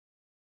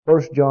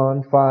1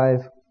 John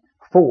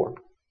 5:4.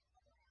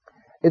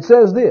 It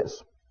says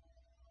this.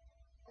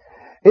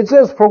 It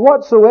says, "For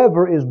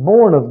whatsoever is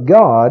born of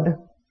God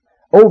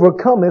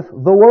overcometh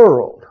the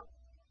world."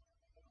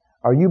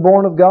 Are you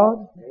born of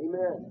God?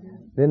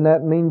 Amen. Then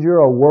that means you're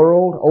a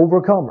world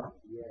overcomer.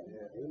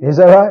 Is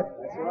that right?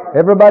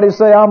 Everybody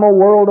say, "I'm a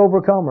world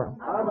overcomer."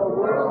 I'm a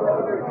world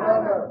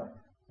overcomer.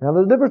 Now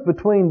there's a difference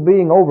between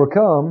being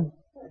overcome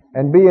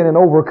and being an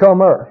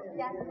overcomer.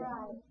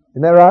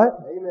 Isn't that right?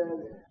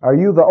 Amen. Are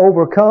you the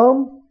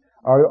overcome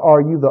or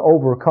are you the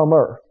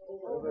overcomer?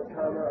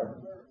 Overcomer.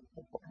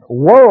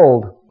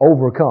 World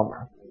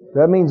overcomer.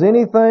 That means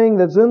anything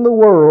that's in the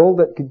world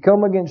that could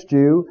come against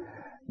you,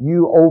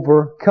 you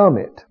overcome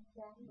it.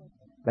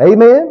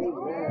 Amen?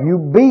 You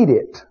beat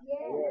it.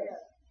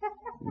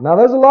 Now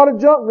there's a lot of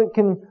junk that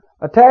can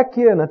attack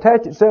you and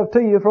attach itself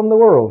to you from the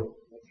world.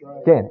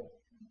 Can it?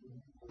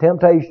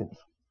 Temptations,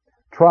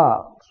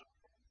 trials,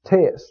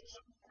 tests,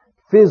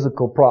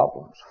 physical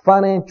problems,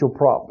 financial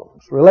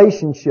problems,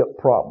 relationship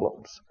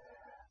problems,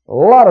 a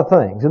lot of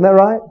things. Isn't that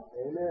right?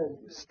 Amen.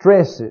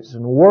 Stresses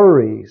and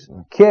worries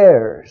and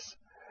cares.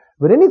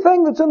 But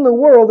anything that's in the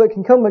world that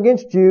can come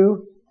against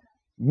you,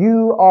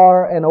 you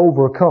are an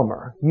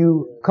overcomer.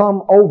 You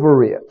come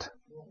over it.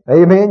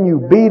 Amen.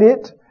 You beat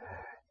it.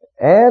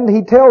 And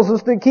he tells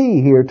us the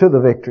key here to the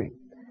victory.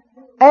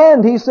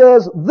 And he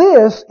says,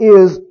 this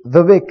is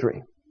the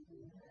victory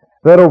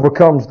that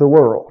overcomes the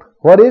world.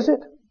 What is it?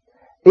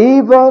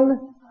 Even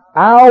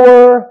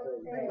our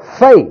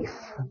faith.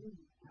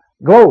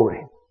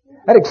 Glory.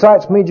 That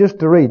excites me just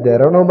to read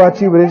that. I don't know about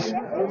you, but it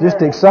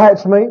just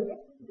excites me.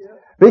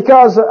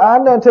 Because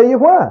I'm going to tell you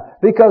why.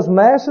 Because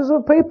masses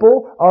of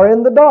people are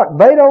in the dark.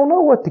 They don't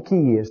know what the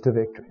key is to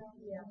victory.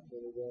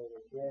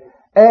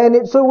 And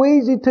it's so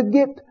easy to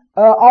get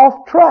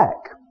off track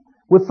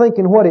with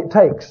thinking what it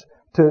takes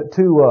to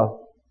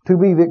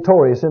be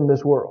victorious in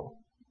this world.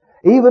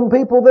 Even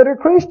people that are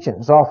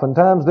Christians,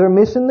 oftentimes they're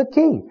missing the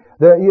key.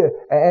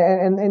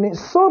 And it's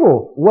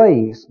subtle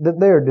ways that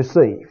they're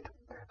deceived.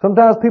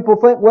 Sometimes people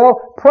think,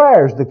 well,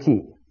 prayer's the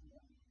key.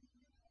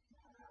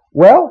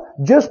 Well,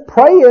 just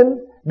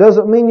praying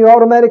doesn't mean you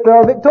automatically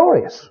are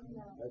victorious.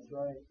 That's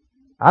right.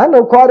 I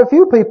know quite a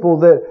few people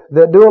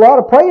that do a lot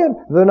of praying,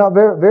 they're not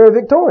very, very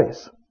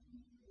victorious.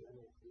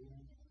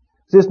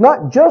 So it's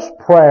not just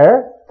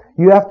prayer,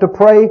 you have to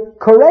pray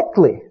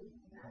correctly.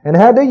 And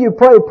how do you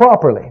pray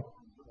properly?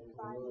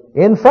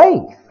 In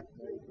faith.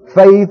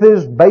 Faith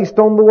is based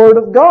on the Word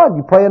of God.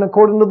 You're praying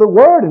according to the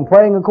Word, and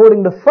praying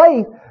according to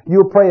faith,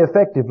 you'll pray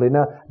effectively.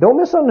 Now, don't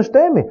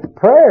misunderstand me.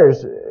 Prayer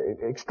is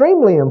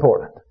extremely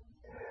important.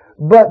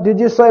 But did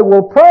you say,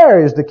 well,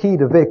 prayer is the key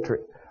to victory?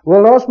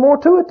 Well, there's more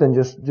to it than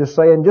just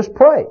saying just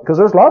pray. Because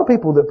there's a lot of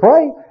people that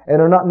pray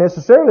and are not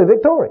necessarily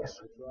victorious.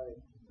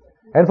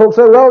 And folks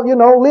say, well,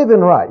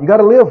 living right. You got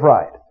to live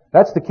right.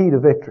 That's the key to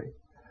victory.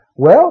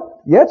 Well,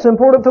 yeah, it's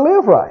important to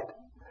live right.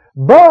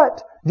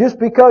 But just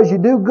because you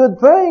do good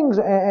things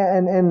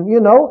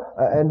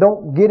and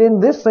don't get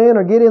in this sin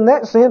or get in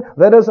that sin,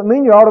 that doesn't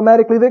mean you're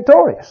automatically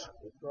victorious.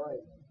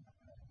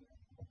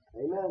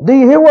 Amen. Do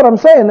you hear what I'm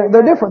saying?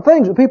 There are different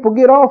things that people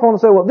get off on and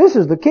say, well, this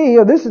is the key,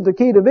 or this is the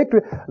key to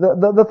victory.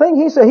 The thing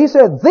he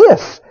said,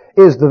 this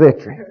is the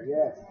victory.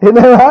 Yes. Isn't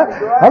that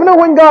right? I know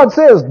when God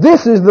says,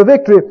 this is the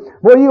victory,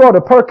 well, you ought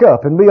to perk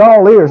up and be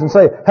all ears and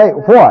say, hey,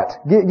 what?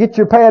 Get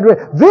your pad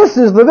ready. This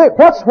is the victory.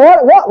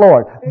 What,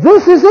 Lord?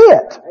 This is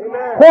it.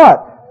 Amen.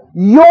 What?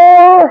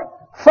 Your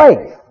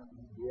faith.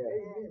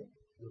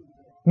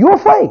 Your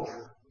faith.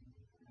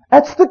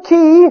 That's the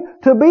key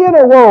to being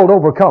a world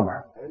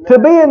overcomer. To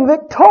being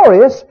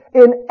victorious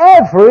in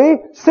every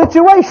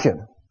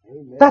situation.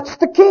 That's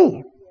the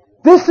key.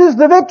 This is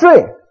the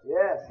victory.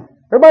 Yes.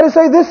 Everybody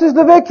say, this is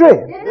the victory.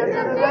 This is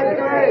the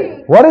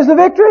victory. What is the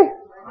victory?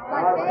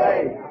 Our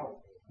faith.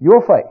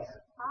 Your faith.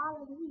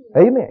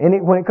 Amen.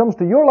 And when it comes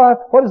to your life,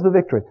 what is the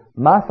victory?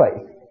 My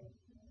faith.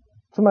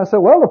 Somebody say,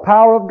 well, the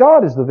power of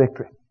God is the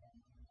victory.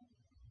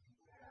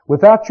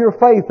 Without your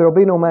faith, there will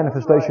be no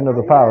manifestation of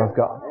the power of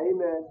God.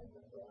 Amen.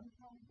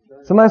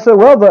 Somebody say,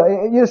 well,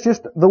 it's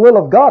just the will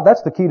of God.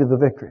 That's the key to the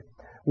victory.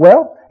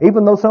 Well,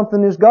 even though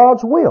something is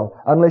God's will,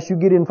 unless you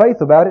get in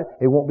faith about it,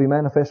 it won't be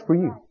manifest for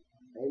you.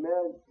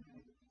 Amen.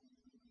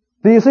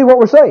 Do you see what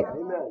we're saying?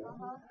 Amen.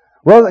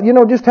 Well,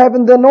 just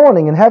having the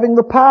anointing and having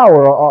the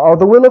power or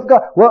the will of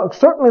God. Well,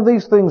 certainly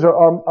these things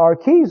are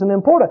keys and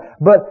important.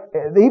 But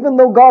even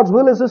though God's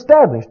will is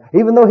established,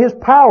 even though His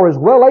power is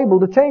well able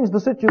to change the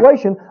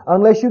situation,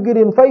 unless you get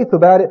in faith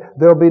about it,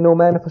 there will be no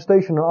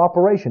manifestation or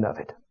operation of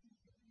it.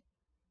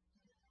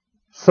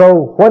 So,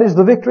 what is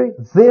the victory?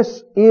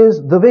 This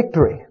is the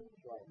victory.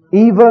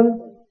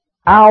 Even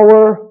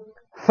our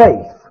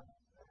faith.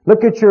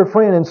 Look at your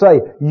friend and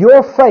say,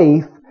 your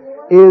faith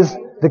is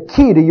the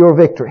key to your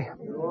victory.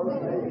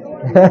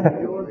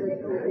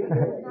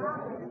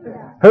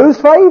 Whose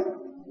faith?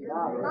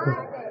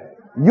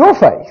 Your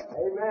faith.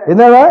 Isn't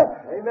that right?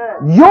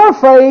 Amen. Your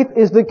faith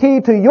is the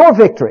key to your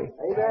victory.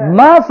 Amen.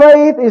 My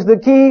faith is the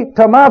key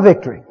to my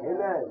victory.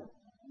 Amen.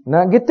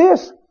 Now get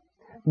this.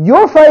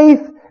 Your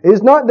faith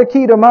is not the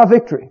key to my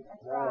victory.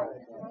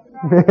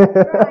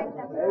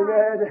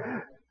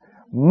 Amen.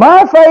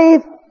 My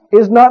faith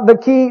is not the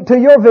key to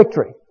your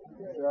victory.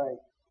 That's right.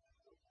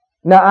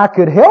 Now, I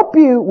could help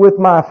you with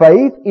my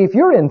faith if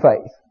you're in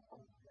faith.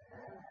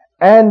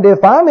 And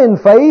if I'm in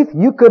faith,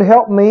 you could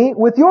help me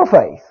with your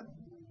faith.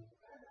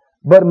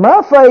 But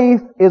my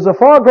faith is a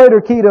far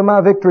greater key to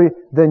my victory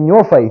than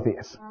your faith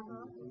is.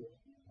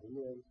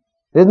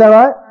 Isn't that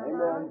right?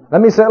 Amen.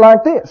 Let me say it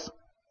like this.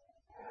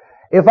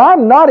 If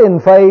I'm not in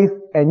faith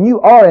and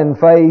you are in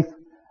faith,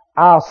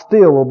 I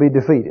still will be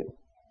defeated.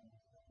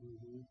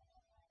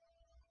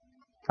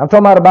 I'm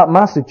talking about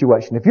my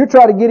situation. If you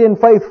try to get in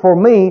faith for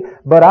me,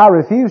 but I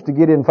refuse to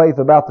get in faith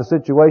about the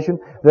situation,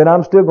 then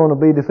I'm still going to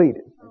be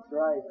defeated. That's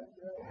right.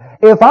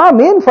 If I'm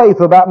in faith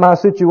about my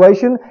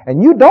situation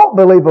and you don't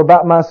believe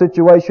about my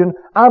situation,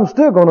 I'm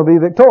still going to be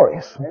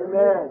victorious.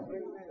 Amen.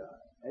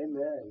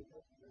 Amen.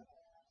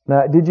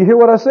 Now, did you hear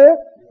what I said?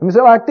 Let me say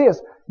it like this.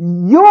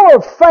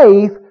 Your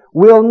faith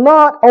will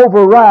not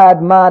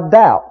override my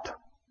doubt.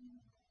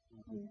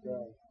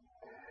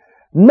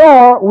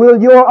 Nor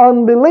will your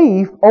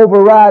unbelief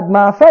override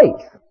my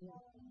faith.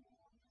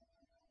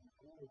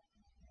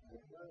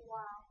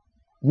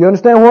 You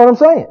understand what I'm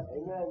saying?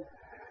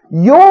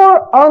 Amen.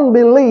 Your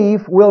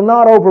unbelief will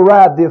not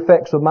override the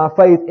effects of my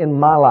faith in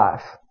my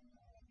life.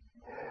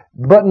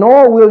 But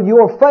nor will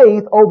your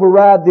faith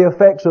override the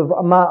effects of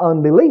my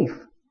unbelief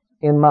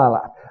in my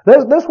life.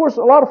 That's where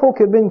a lot of folk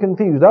have been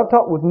confused. I've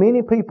talked with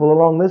many people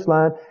along this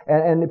line,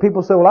 and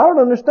people say, well, I don't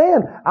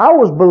understand. I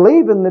was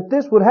believing that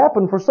this would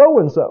happen for so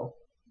and so.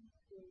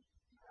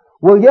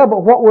 Well, yeah,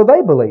 but what were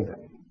they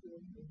believing?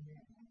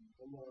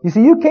 You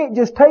see, you can't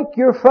just take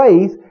your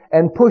faith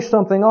and push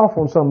something off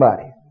on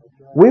somebody.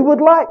 We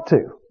would like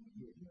to,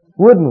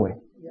 wouldn't we?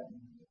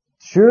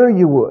 Sure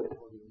you would.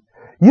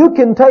 You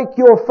can take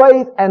your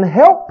faith and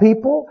help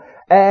people,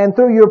 and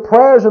through your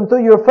prayers and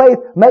through your faith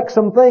make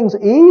some things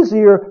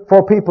easier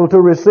for people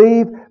to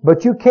receive,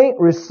 but you can't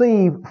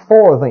receive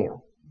for them.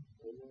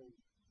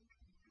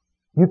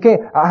 You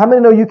can't. How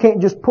many know you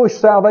can't just push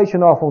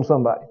salvation off on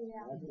somebody?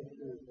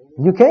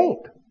 You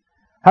can't.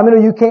 How many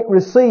know you can't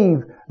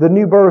receive the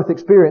new birth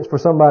experience for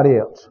somebody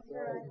else?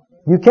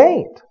 You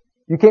can't.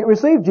 You can't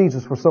receive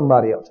Jesus for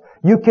somebody else.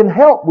 You can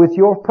help with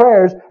your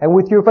prayers and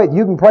with your faith.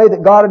 You can pray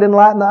that God would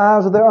enlighten the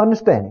eyes of their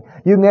understanding.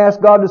 You can ask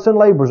God to send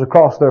laborers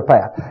across their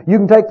path. You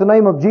can take the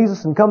name of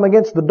Jesus and come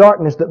against the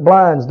darkness that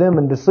blinds them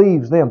and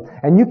deceives them.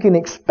 And you can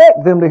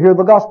expect them to hear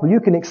the gospel. You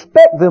can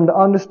expect them to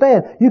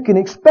understand. You can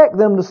expect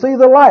them to see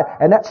the light.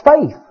 And that's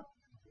faith.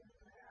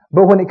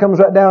 But when it comes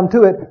right down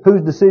to it,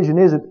 whose decision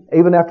is it,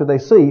 even after they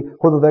see,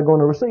 whether they're going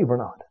to receive or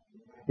not?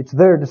 It's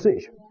their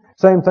decision.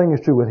 Same thing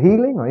is true with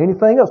healing or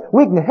anything else.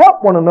 We can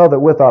help one another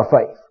with our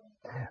faith.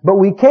 But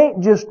we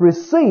can't just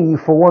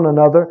receive for one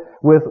another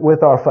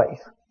with our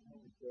faith.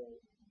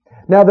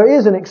 Now there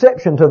is an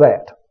exception to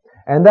that.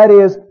 And that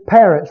is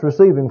parents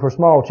receiving for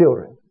small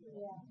children.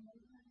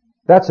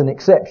 That's an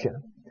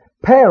exception.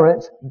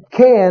 Parents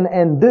can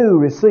and do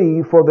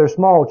receive for their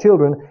small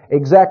children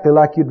exactly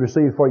like you'd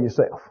receive for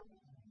yourself.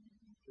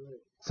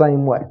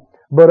 Same way.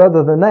 But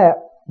other than that,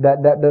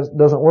 that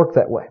doesn't work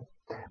that way.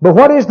 But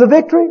what is the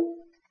victory?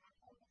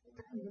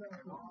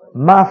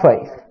 My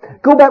faith.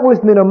 Go back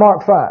with me to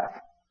Mark 5.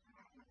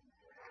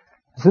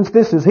 Since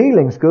this is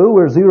healing school,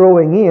 we're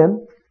zeroing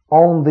in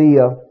on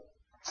the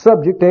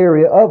subject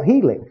area of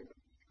healing.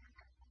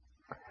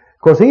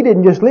 Of course, he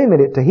didn't just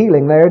limit it to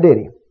healing there, did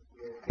he?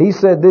 He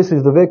said this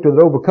is the victory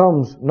that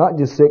overcomes not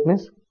just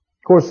sickness.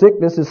 Of course,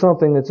 sickness is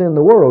something that's in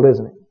the world,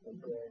 isn't it?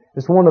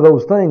 It's one of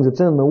those things that's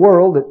in the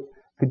world that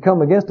could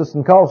come against us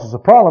and cause us a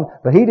problem.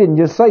 But he didn't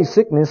just say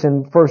sickness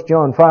in 1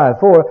 John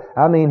 5:4.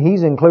 I mean,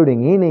 he's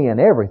including any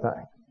and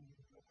everything.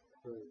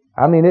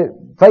 I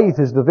mean, faith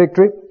is the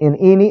victory in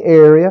any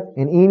area,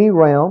 in any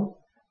realm.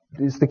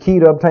 It's the key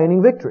to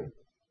obtaining victory.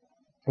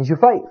 It's your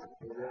faith.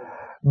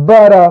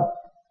 But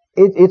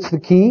it's the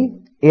key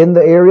in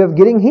the area of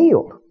getting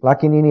healed,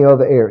 like in any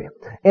other area.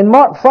 In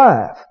Mark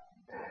 5,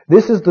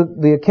 this is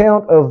the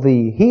account of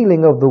the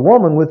healing of the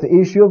woman with the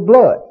issue of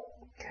blood.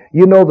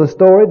 You know the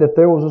story that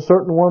there was a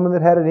certain woman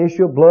that had an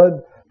issue of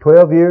blood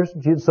 12 years.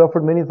 She had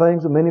suffered many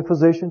things with many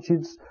physicians. She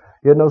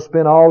had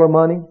spent all her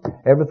money.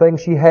 Everything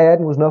she had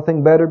and was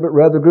nothing better, but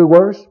rather grew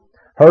worse.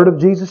 Heard of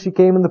Jesus, she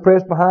came in the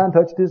press behind,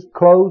 touched his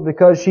clothes,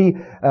 because she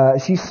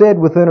said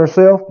within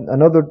herself,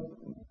 another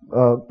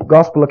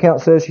gospel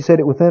account says she said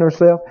it within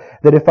herself,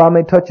 that if I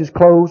may touch his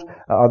clothes,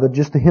 or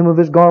just the hem of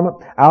his garment,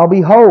 I'll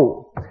be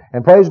whole.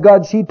 And praise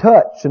God, she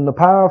touched, and the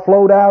power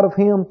flowed out of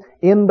him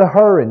into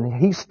her, and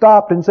he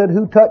stopped and said,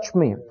 "Who touched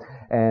me?"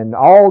 And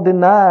all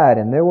denied,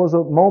 and there was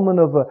a moment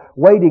of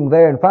waiting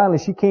there, and finally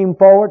she came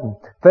forward and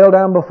fell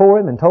down before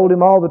him and told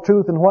him all the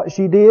truth and what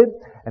she did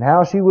and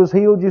how she was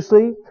healed, you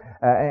see.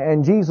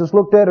 And Jesus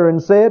looked at her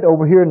and said,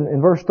 over here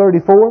in verse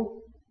 34,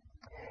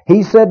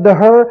 he said to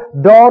her,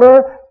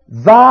 "Daughter,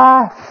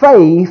 thy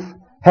faith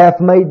hath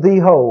made thee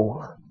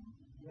whole.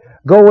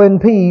 Go in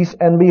peace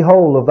and be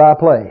whole of thy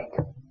plague."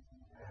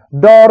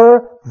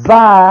 Daughter,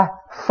 thy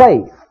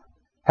faith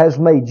has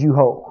made you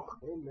whole.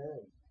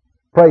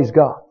 Praise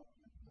God.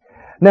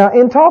 Now,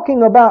 in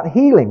talking about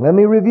healing, let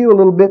me review a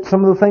little bit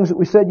some of the things that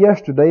we said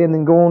yesterday and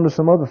then go on to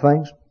some other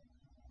things.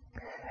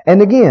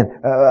 And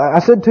again, I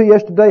said to you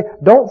yesterday,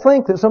 don't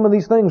think that some of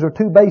these things are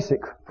too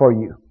basic for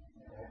you.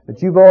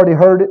 That you've already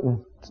heard it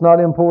and it's not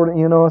important,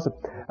 you know,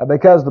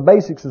 because the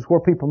basics is where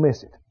people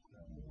miss it.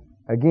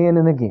 Again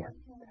and again.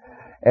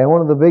 And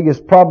one of the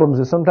biggest problems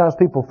is sometimes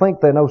people think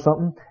they know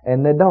something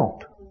and they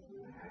don't.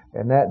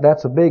 And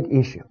that's a big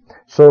issue.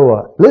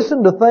 So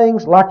listen to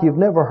things like you've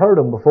never heard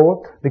them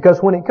before,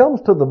 because when it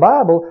comes to the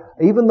Bible,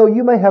 even though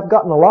you may have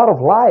gotten a lot of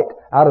light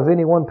out of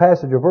any one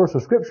passage or verse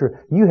of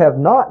Scripture, you have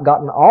not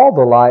gotten all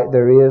the light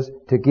there is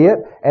to get,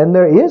 and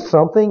there is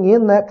something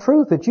in that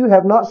truth that you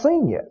have not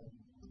seen yet.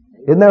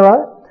 Isn't that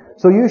right?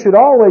 So you should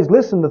always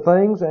listen to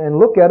things and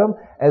look at them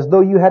as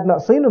though you had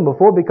not seen them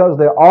before, because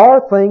there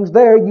are things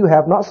there you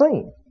have not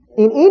seen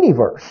in any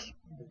verse.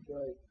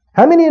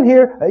 How many in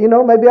here,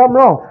 maybe I'm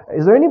wrong.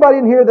 Is there anybody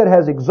in here that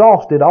has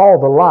exhausted all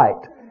the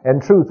light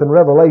and truth and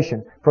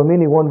revelation from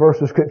any one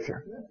verse of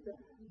Scripture?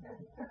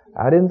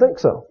 I didn't think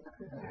so.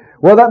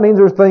 Well, that means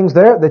there's things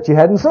there that you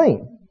hadn't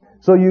seen.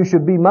 So you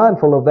should be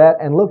mindful of that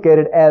and look at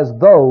it as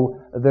though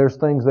there's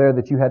things there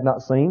that you had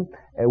not seen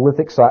with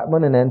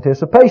excitement and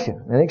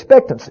anticipation and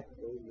expectancy.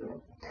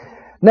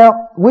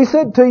 Now, we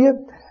said to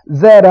you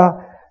that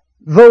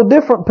though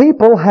different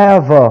people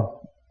have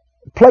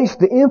placed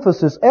the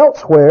emphasis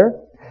elsewhere,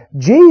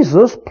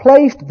 Jesus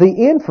placed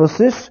the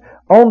emphasis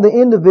on the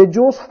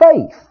individual's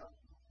faith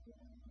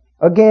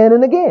again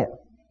and again.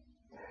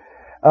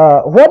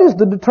 What is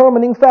the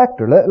determining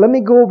factor? Let me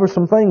go over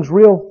some things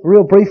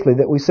real briefly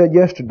that we said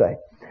yesterday.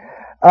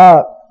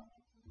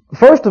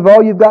 First of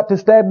all, you've got to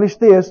establish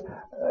this.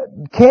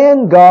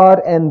 Can God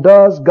and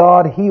does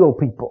God heal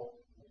people?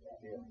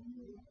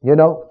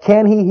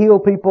 Can He heal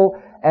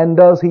people and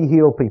does He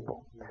heal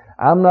people?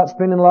 I'm not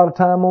spending a lot of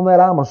time on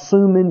that. I'm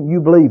assuming you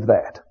believe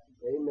that.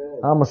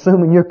 I'm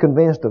assuming you're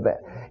convinced of that.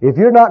 If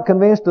you're not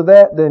convinced of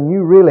that, then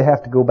you really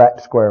have to go back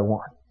to square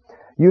one.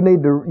 You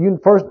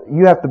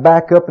have to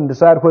back up and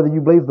decide whether you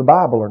believe the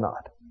Bible or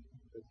not.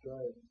 That's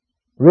right.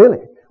 Really.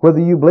 Whether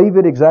you believe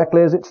it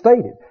exactly as it's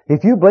stated.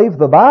 If you believe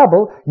the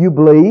Bible, you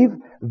believe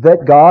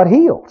that God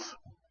heals.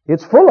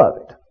 It's full of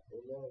it.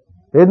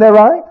 Amen. Isn't that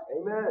right?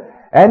 Amen.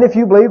 And if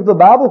you believe the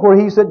Bible where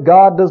He said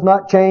God does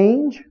not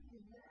change,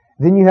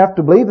 then you have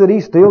to believe that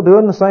He's still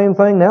doing the same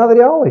thing now that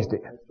He always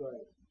did.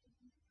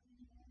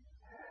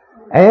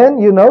 And,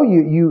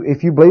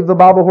 if you believe the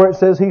Bible where it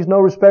says He's no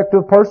respecter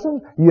of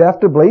persons, you have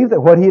to believe that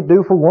what He'd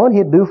do for one,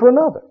 He'd do for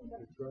another.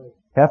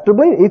 Have to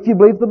believe it, if you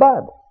believe the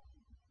Bible.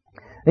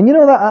 And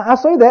I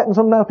say that, and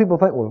sometimes people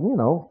think,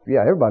 well,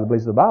 everybody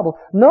believes the Bible.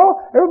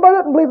 No, everybody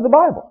doesn't believe the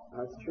Bible.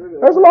 That's true.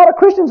 There's a lot of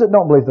Christians that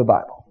don't believe the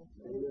Bible.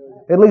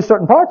 At least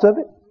certain parts of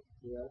it.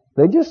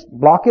 They just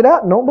block it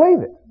out and don't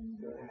believe it.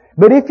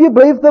 But if you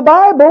believe the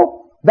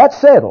Bible, that's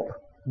settled.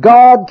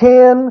 God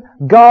can,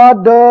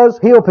 God does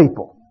heal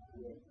people.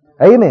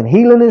 Amen.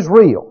 Healing is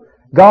real.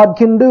 God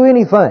can do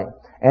anything.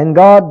 And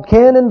God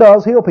can and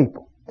does heal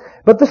people.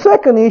 But the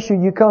second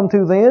issue you come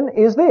to then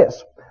is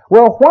this.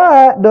 Well,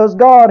 why does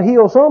God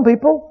heal some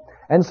people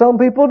and some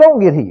people don't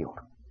get healed?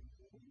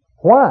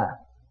 Why?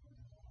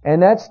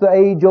 And that's the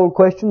age-old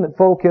question that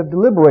folk have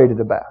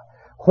deliberated about.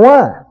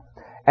 Why?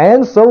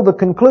 And so the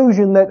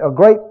conclusion that a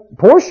great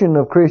portion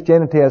of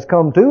Christianity has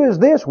come to is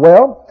this.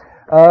 Well,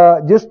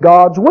 just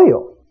God's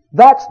will.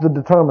 That's the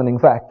determining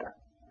factor.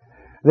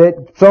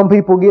 That some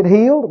people get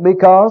healed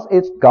because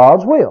it's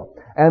God's will.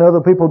 And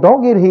other people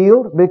don't get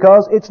healed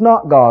because it's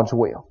not God's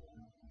will.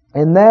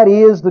 And that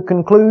is the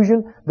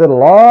conclusion that a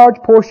large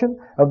portion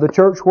of the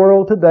church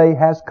world today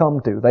has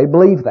come to. They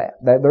believe that.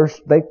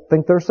 They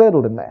think they're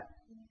settled in that.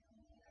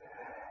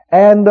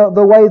 And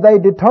the way they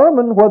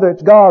determine whether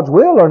it's God's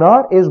will or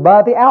not is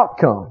by the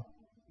outcome.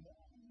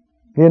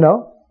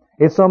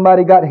 If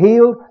somebody got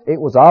healed,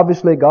 it was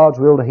obviously God's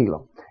will to heal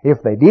them.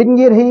 If they didn't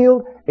get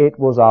healed, it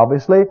was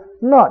obviously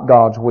not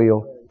God's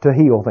will to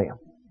heal them.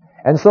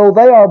 And so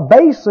they are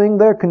basing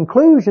their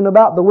conclusion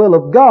about the will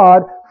of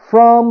God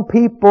from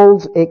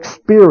people's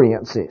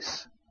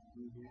experiences,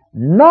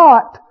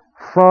 not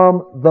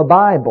from the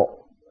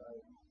Bible.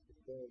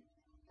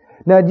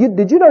 Now,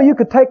 did you know you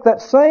could take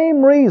that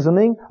same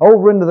reasoning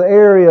over into the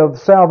area of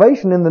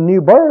salvation in the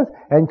new birth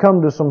and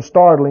come to some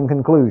startling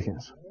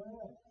conclusions?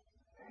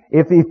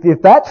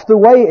 If that's the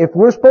way, if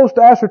we're supposed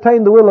to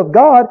ascertain the will of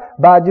God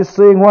by just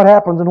seeing what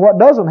happens and what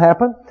doesn't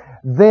happen,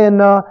 then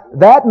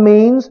that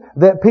means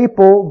that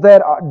people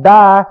that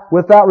die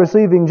without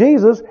receiving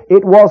Jesus,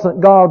 it wasn't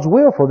God's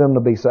will for them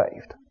to be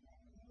saved.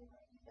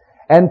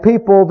 And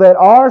people that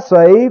are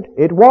saved,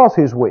 it was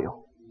His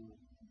will.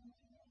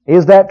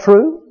 Is that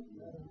true?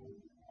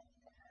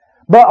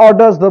 Or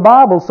does the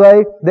Bible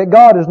say that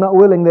God is not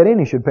willing that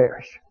any should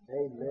perish?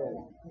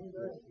 Amen.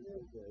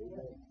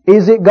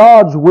 Is it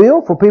God's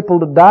will for people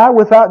to die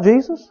without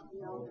Jesus?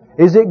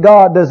 Does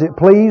it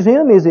please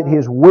Him? Is it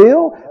His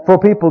will for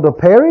people to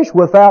perish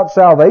without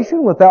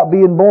salvation, without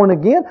being born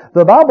again?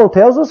 The Bible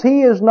tells us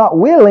He is not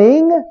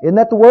willing, isn't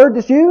that the word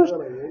that's used?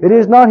 It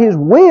is not His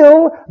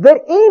will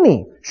that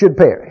any should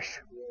perish.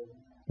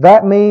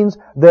 That means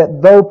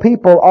that though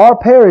people are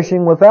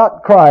perishing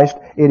without Christ,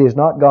 it is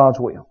not God's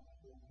will.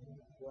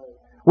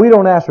 We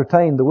don't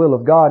ascertain the will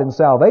of God in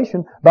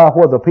salvation by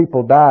whether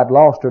people died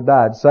lost or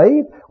died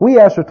saved. We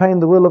ascertain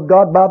the will of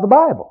God by the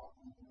Bible.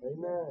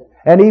 Amen.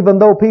 And even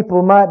though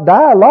people might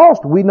die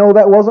lost, we know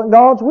that wasn't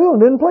God's will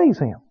and didn't please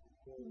Him.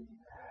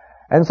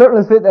 And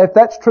certainly if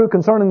that's true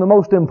concerning the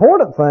most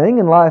important thing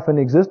in life and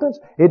existence,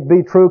 it'd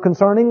be true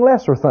concerning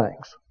lesser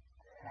things.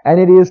 And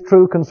it is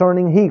true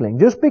concerning healing.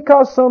 Just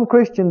because some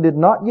Christian did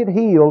not get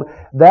healed,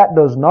 that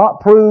does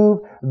not prove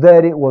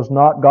that it was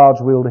not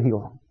God's will to heal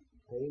them.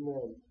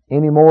 Amen.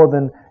 Any more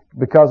than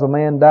because a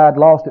man died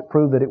lost, it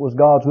proved that it was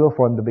God's will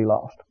for him to be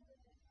lost.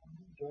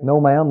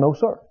 No ma'am, no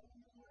sir.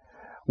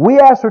 We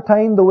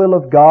ascertain the will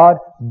of God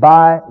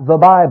by the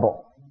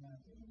Bible.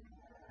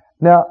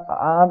 Now,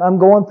 I'm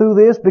going through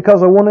this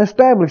because I want to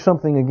establish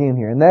something again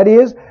here. And that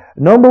is,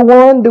 number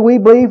one, do we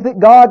believe that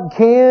God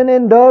can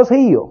and does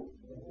heal?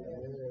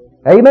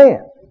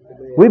 Amen.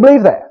 We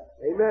believe that.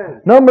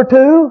 Amen. Number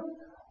two,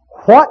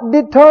 what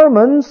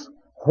determines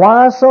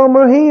why some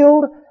are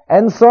healed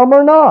and some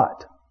are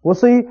not? Well,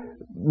 see,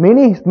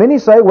 many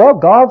say, well,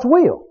 God's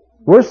will.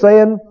 We're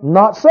saying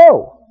not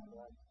so.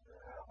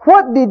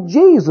 What did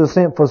Jesus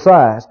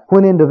emphasize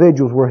when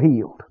individuals were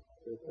healed?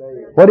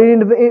 What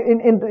did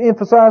he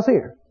emphasize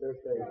here?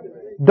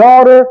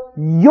 Daughter,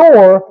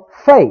 your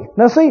faith.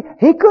 Now see,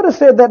 he could have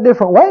said that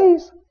different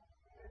ways.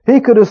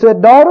 He could have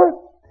said, daughter,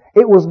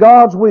 it was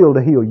God's will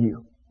to heal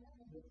you.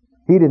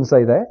 He didn't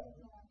say that.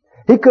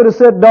 He could have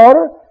said,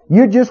 daughter,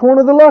 you're just one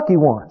of the lucky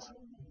ones.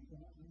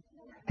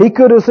 He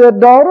could have said,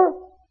 daughter,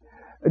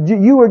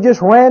 you were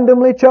just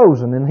randomly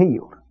chosen and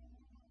healed.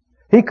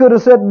 He could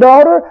have said,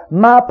 daughter,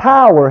 my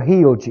power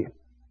healed you.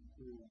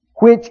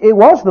 Which it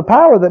was the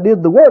power that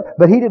did the work,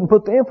 but he didn't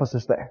put the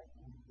emphasis there.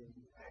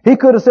 He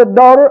could have said,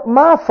 daughter,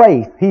 my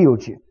faith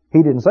healed you.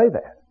 He didn't say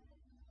that.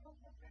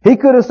 He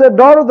could have said,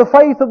 daughter, the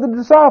faith of the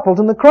disciples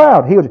and the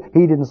crowd healed you.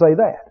 He didn't say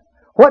that.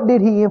 What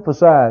did he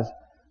emphasize?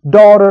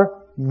 Daughter,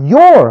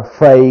 your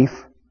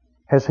faith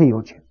has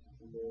healed you.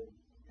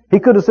 He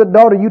could have said,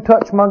 daughter, you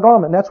touched my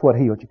garment, and that's what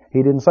healed you.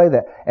 He didn't say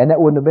that. And that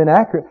wouldn't have been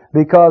accurate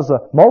because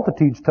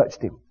multitudes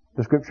touched him,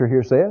 the scripture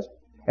here says.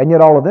 And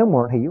yet all of them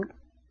weren't healed.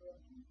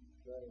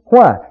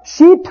 Why?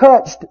 She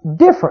touched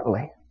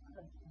differently.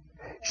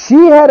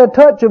 She had a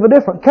touch of a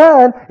different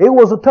kind. It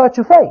was a touch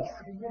of faith.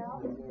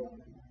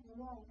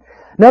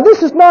 Now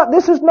this is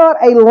not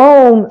a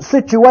lone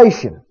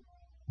situation.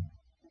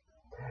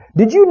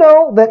 Did you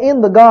know that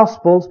in the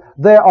Gospels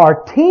there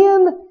are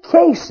 10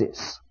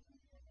 cases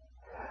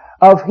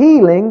of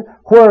healing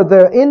where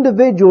the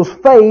individual's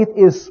faith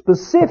is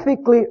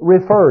specifically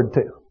referred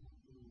to?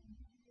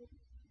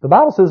 The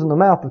Bible says in the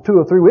mouth of 2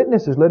 or 3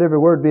 witnesses, let every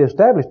word be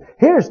established.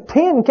 Here's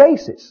 10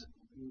 cases.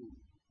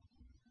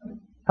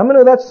 How many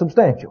know that's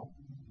substantial?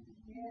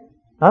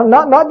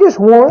 Not just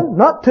 1,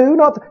 not 2,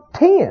 not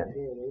 10.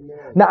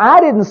 Now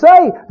I didn't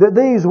say that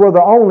these were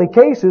the only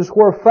cases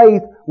where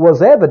faith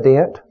was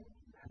evident,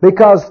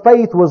 because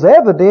faith was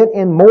evident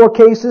in more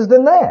cases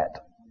than that.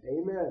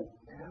 Amen.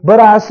 But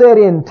I said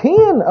in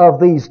 10 of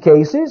these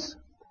cases,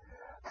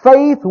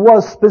 faith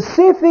was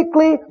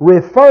specifically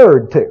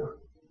referred to.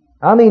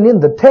 I mean, in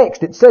the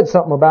text, it said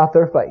something about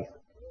their faith.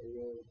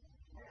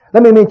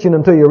 Let me mention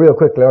them to you real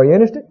quickly. Are you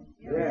interested?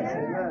 Yes.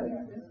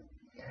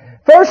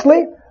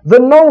 Firstly, the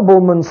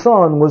nobleman's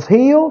son was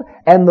healed,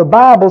 and the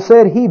Bible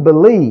said he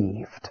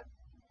believed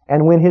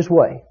and went his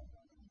way.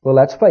 Well,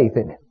 that's faith,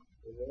 isn't it?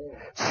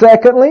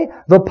 Secondly,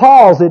 the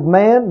palsied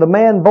man, the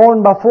man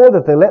born before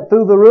that they let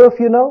through the roof,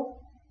 you know.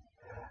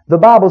 The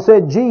Bible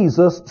said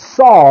Jesus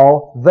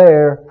saw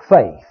their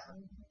faith.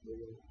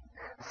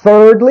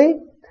 Thirdly,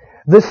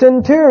 the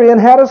centurion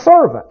had a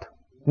servant.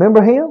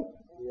 Remember him?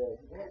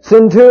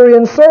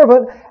 Centurion's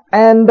servant.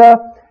 And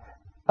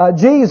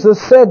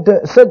Jesus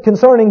said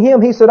concerning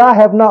him, He said, I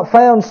have not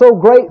found so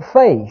great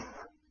faith.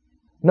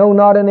 No,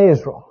 not in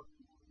Israel.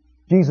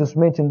 Jesus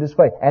mentioned his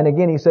faith. And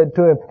again He said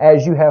to him,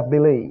 as you have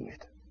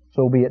believed,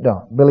 so be it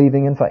done.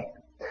 Believing in faith.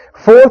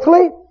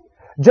 Fourthly,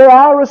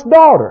 Jairus'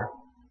 daughter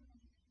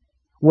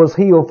was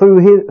healed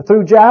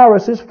through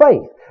Jairus'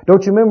 faith.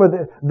 Don't you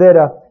remember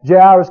that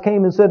Jairus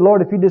came and said,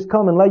 Lord, if you just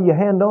come and lay your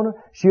hand on her,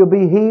 she'll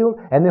be healed.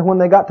 And then when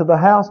they got to the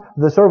house,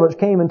 the servants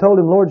came and told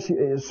him, Lord,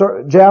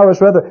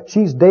 Jairus,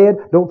 she's dead.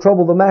 Don't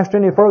trouble the master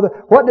any further.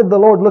 What did the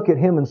Lord look at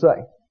him and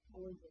say?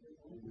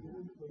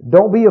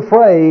 Don't be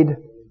afraid.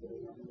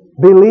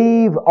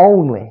 Believe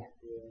only.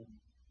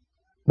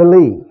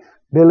 Believe.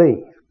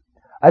 Believe.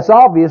 It's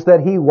obvious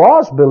that he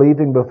was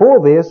believing before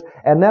this,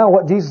 and now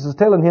what Jesus is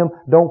telling him,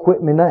 don't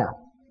quit me now.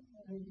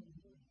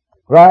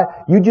 Right?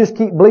 You just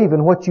keep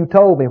believing what you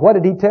told me. What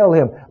did He tell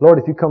him? Lord,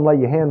 if you come lay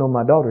your hand on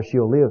my daughter,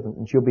 she'll live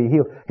and she'll be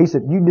healed. He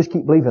said, you just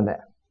keep believing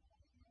that.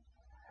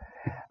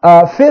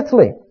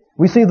 Fifthly,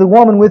 we see the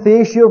woman with the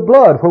issue of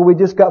blood, where we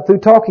just got through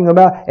talking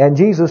about, and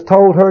Jesus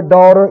told her,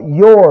 daughter,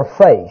 your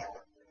faith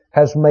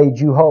has made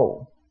you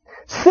whole.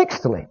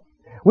 Sixthly,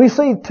 we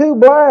see 2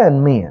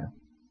 blind men.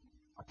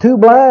 Two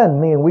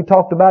blind men, we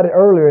talked about it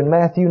earlier in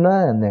Matthew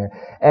 9 there.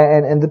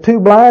 And the two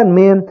blind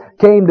men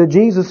came to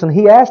Jesus and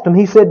He asked them,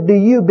 He said, do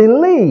you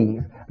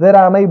believe that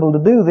I'm able to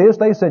do this?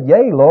 They said,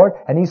 yea, Lord.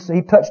 And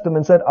He touched them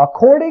and said,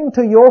 according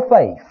to your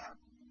faith,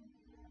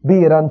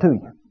 be it unto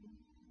you.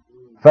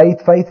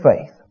 Faith, faith,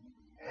 faith.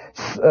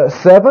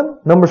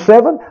 Number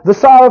 7, the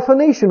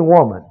Syrophoenician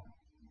woman.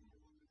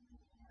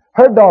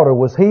 Her daughter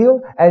was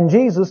healed, and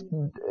Jesus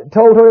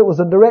told her it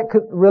was a direct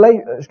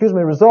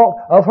result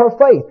of her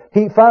faith.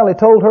 He finally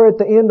told her at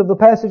the end of the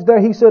passage there,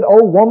 He said,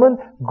 O woman,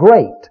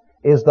 great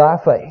is thy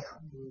faith.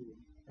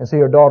 And see,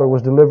 her daughter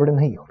was delivered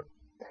and healed.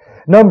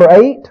 Number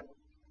 8,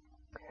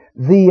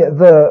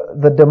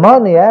 the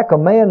demoniac, a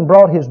man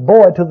brought his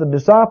boy to the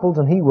disciples,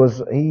 and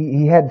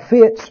he had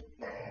fits.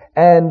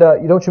 And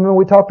don't you remember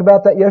we talked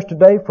about that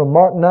yesterday from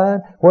Mark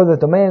 9, where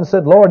the man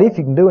said, Lord, if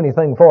you can do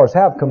anything for us,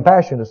 have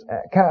compassion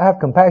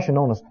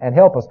on us and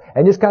help us.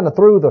 And just kind of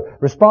threw the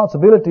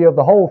responsibility of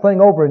the whole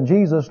thing over in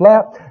Jesus'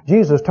 lap.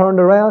 Jesus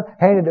turned around,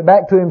 handed it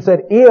back to him, and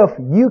said, if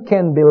you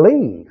can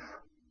believe,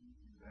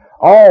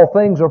 all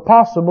things are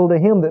possible to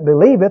him that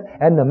believeth.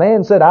 And the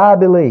man said, I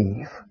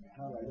believe.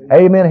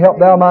 Amen. Help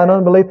thou mine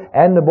unbelief.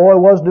 And the boy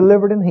was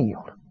delivered and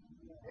healed.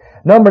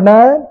 Number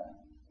 9.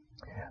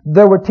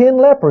 There were 10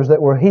 lepers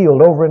that were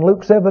healed over in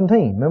Luke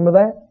 17. Remember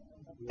that?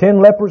 10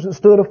 lepers that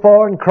stood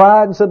afar and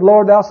cried and said,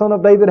 Lord, thou son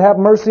of David, have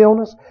mercy on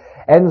us.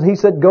 And He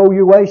said, go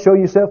your way, show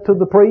yourself to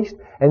the priest.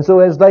 And so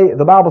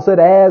the Bible said,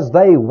 as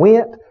they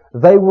went,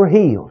 they were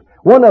healed.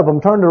 One of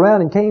them turned around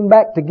and came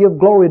back to give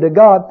glory to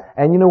God.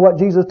 And you know what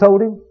Jesus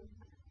told him?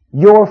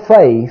 Your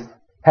faith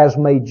has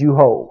made you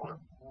whole.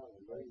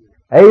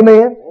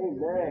 Amen.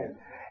 Amen.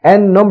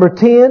 And number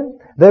 10,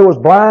 there was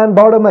blind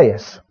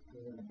Bartimaeus.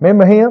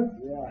 Remember him?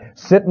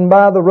 Sitting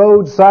by the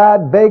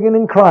roadside begging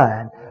and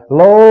crying,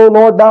 Lo,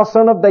 Lord, thou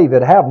son of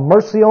David, have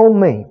mercy on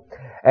me.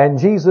 And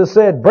Jesus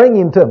said, bring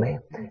him to me.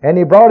 And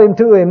He brought him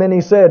to him and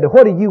He said,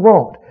 what do you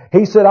want?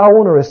 He said, I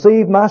want to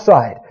receive my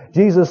sight.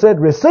 Jesus said,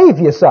 receive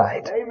your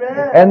sight.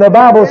 Amen. And the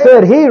Bible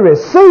said he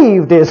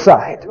received his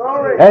sight.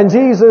 Glory. And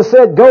Jesus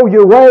said, go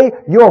your way,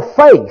 your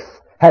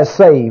faith has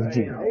saved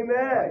you.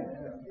 Amen.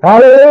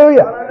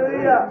 Hallelujah.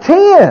 Hallelujah.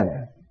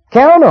 10.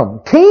 Count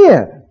them.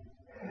 10.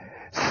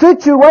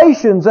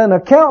 Situations and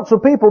accounts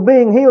of people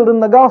being healed in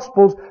the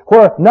Gospels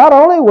where not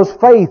only was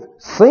faith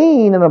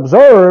seen and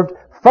observed,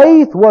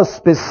 faith was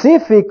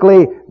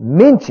specifically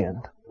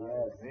mentioned.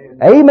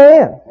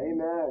 Amen.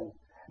 Amen.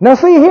 Now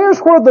see, here's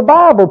where the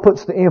Bible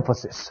puts the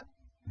emphasis.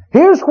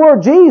 Here's where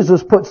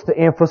Jesus puts the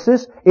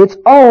emphasis. It's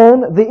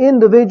on the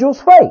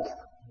individual's faith.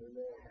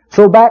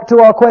 So back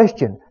to our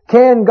question.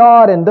 Can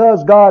God and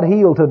does God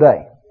heal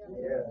today?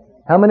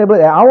 How many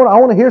believe? I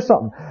want to hear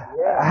something.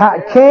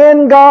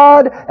 Can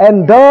God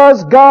and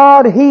does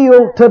God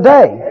heal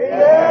today?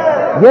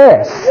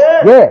 Yes.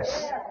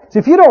 Yes. See,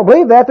 if you don't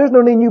believe that, there's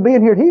no need in you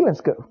being here at healing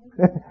school.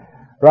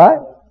 Right?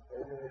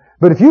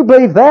 But if you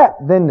believe that,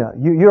 then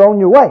you're on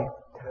your way.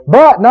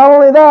 But not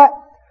only that,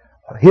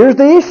 here's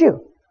the issue.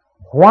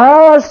 Why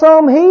are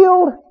some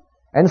healed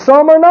and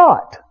some are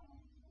not?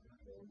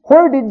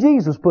 Where did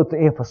Jesus put the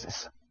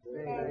emphasis?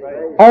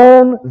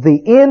 On the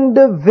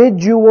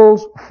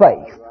individual's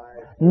faith.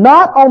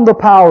 Not on the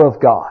power of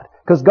God,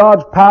 because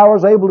God's power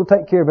is able to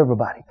take care of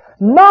everybody.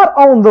 Not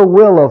on the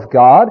will of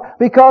God,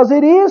 because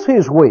it is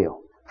His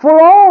will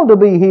for all to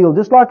be healed,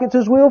 just like it's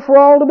His will for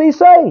all to be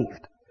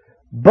saved.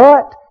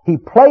 But He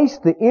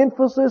placed the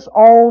emphasis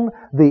on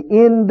the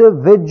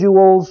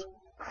individual's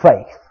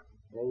faith.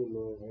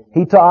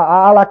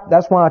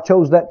 That's why I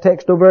chose that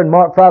text over there in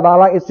Mark 5.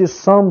 It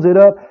just sums it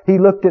up. He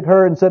looked at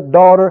her and said,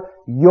 daughter,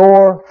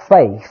 your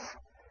faith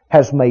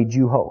has made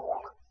you whole.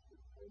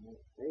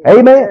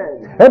 Amen.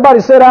 Everybody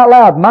said out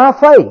loud, my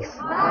faith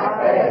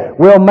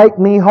will make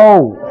me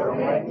whole.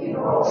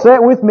 Say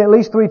it with me at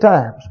least 3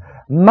 times.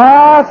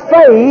 My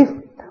faith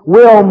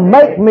will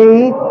make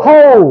me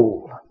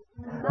whole.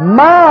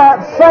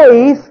 My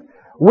faith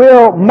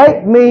will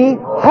make me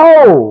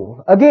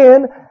whole.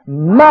 Again,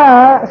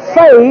 my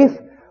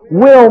faith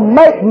will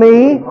make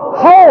me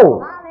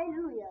whole.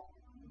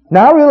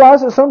 Now I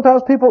realize that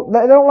sometimes people,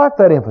 they don't like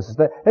that emphasis.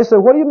 They say,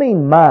 what do you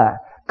mean my?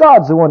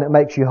 God's the one that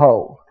makes you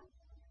whole.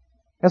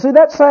 And see,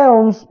 that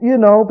sounds,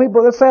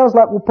 that sounds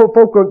like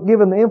folk are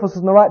giving the emphasis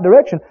in the right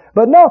direction.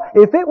 But no,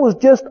 if it was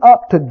just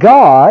up to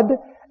God,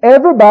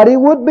 everybody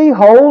would be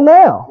whole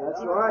now.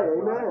 That's right,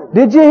 amen.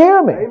 Did you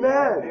hear me?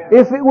 Amen.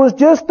 If it was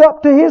just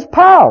up to His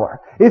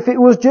power, if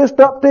it was just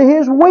up to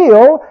His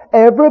will,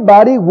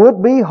 everybody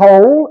would be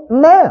whole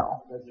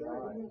now. That's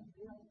right.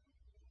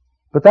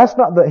 But that's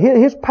not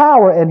His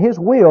power and His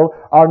will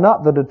are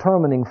not the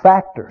determining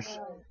factors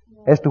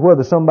as to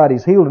whether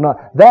somebody's healed or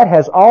not. That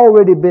has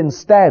already been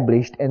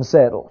established and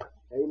settled.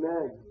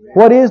 Amen.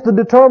 What is the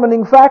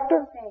determining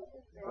factor?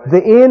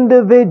 The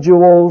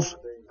individual's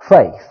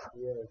faith.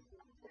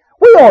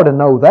 We ought to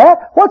know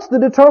that. What's the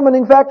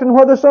determining factor in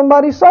whether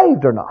somebody's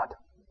saved or not?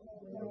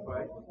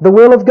 The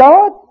will of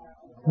God?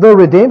 The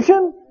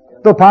redemption?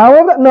 The power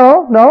of it?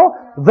 No.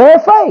 Their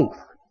faith.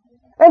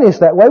 And it's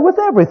that way with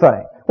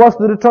everything. What's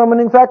the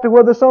determining factor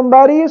whether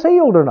somebody is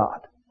healed or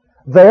not?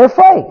 Their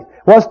faith.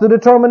 What's the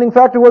determining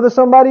factor whether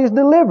somebody is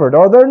delivered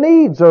or their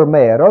needs are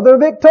met or they're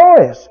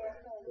victorious?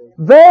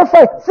 Their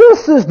faith.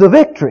 This is the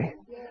victory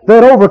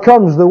that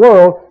overcomes the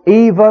world,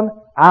 even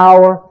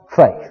our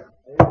faith.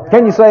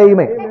 Can you say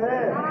amen?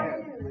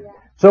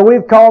 So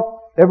we've caught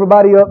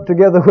everybody up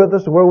together with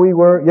us where we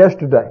were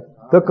yesterday.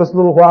 Took us a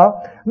little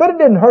while, but it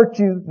didn't hurt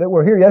you that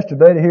we're here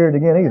yesterday to hear it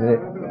again either, did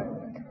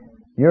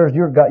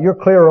it? You're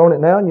clearer on it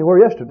now than you were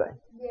yesterday.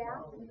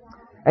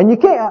 And you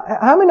can't,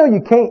 how many know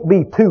you can't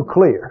be too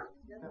clear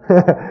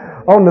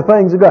on the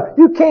things of God?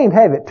 You can't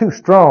have it too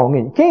strong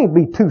and you can't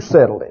be too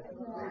settled in it.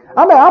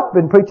 I mean, I've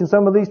been preaching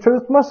some of these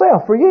truths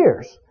myself for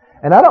years.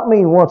 And I don't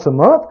mean once a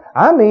month.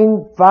 I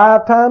mean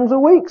 5 times a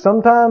week.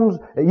 Sometimes,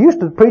 I used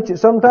to preach it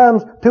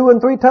sometimes 2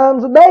 and 3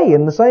 times a day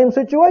in the same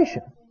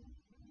situation.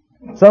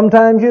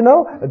 Sometimes,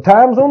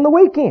 times on the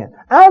weekend.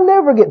 I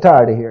never get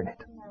tired of hearing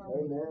it.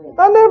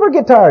 I never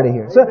get tired of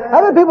hearing it. So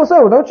I've had people say,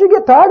 well, don't you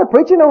get tired of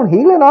preaching on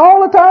healing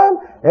all the time?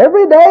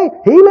 Every day,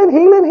 healing,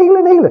 healing,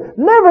 healing, healing.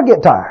 Never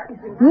get tired.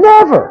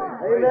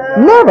 Never.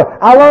 Never.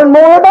 I learn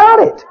more about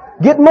it.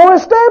 Get more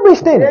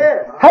established in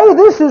it. Hey,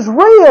 this is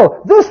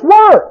real. This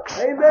works.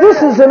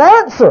 This is an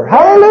answer.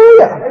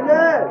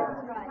 Hallelujah.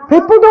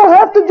 People don't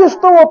have to just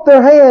throw up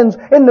their hands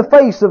in the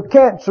face of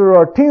cancer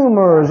or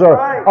tumors or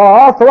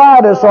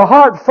arthritis or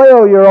heart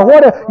failure or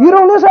whatever. You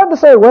don't just have to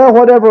say, well,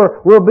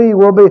 whatever will be,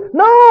 will be.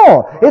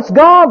 No! It's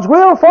God's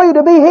will for you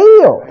to be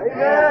healed.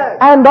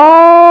 And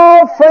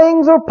all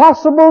things are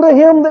possible to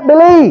him that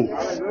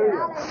believes.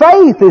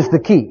 Faith is the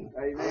key.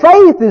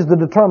 Faith is the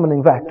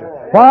determining factor.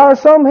 Why are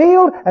some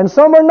healed and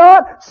some are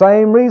not?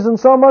 Same reason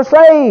some are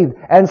saved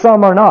and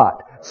some are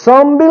not.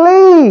 Some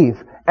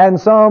believe and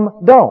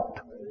some don't.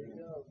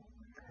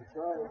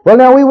 Well,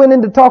 now we went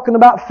into talking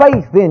about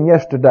faith then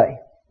yesterday.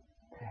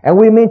 And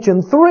we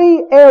mentioned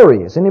 3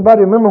 areas.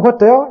 Anybody remember what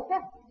they are?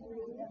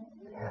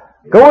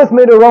 Go with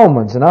me to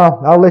Romans, and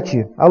I'll let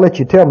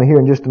you tell me here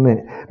in just a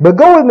minute. But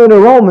go with me to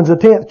Romans, the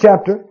 10th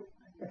chapter.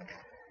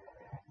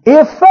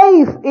 If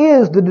faith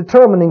is the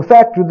determining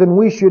factor, then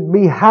we should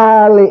be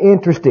highly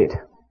interested,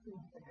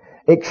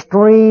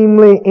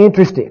 extremely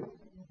interested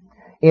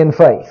in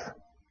faith.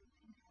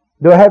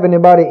 Do I have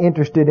anybody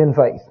interested in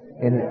faith?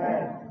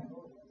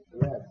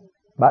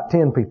 About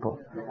 10 people.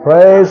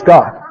 Praise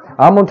God.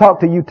 I'm going to talk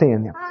to you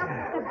 10 now.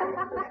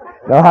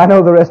 No, I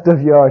know the rest of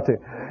you are too.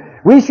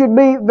 We should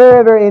be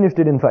very, very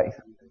interested in faith.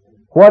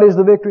 What is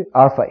the victory?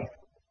 Our faith.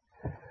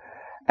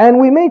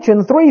 And we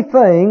mentioned 3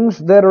 things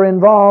that are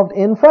involved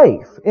in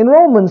faith. In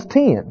Romans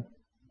 10,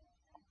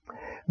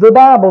 the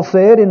Bible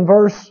said in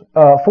verse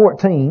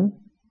 14,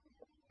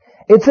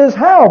 it says,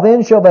 how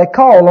then shall they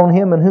call on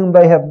him in whom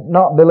they have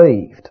not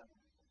believed?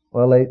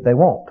 Well, they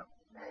won't.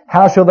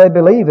 How shall they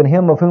believe in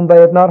him of whom they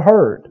have not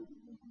heard?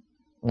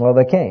 Well,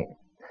 they can't.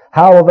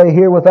 How will they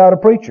hear without a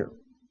preacher?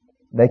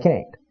 They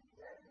can't.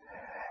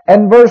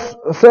 And verse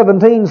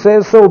 17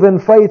 says, so then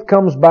faith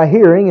comes by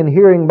hearing, and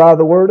hearing by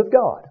the word of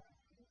God.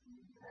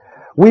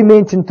 We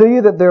mentioned to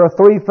you that there are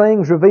 3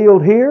 things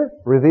revealed here,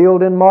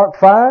 revealed in Mark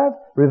 5,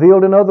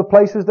 revealed in other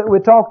places that we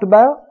talked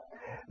about,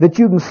 that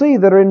you can see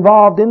that are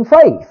involved in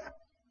faith.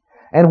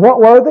 And what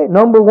were they?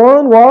 Number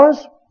 1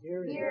 was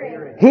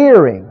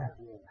hearing.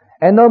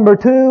 And number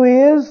 2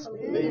 is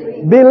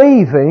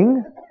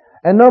believing.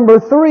 And number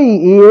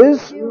 3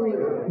 is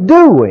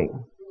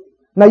doing.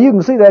 Now you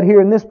can see that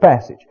here in this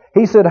passage.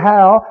 He said,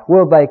 how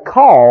will they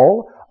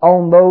call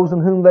on those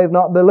in whom they've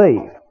not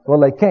believed?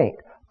 Well, they can't.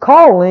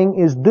 Calling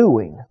is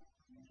doing.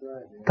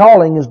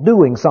 Calling is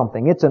doing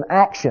something. It's an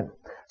action.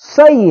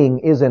 Saying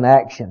is an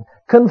action.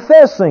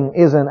 Confessing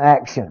is an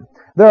action.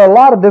 There are a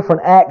lot of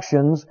different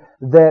actions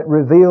that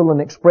reveal and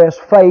express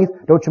faith.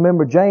 Don't you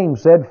remember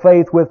James said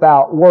faith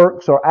without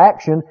works or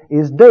action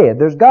is dead.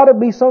 There's got to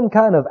be some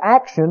kind of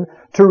action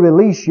to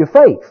release your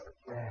faith.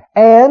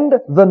 And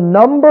the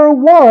number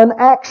 1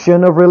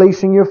 action of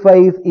releasing your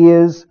faith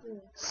is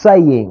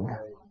saying.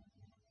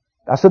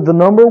 I said the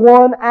number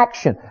 1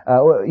 action.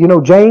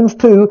 James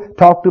 2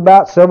 talked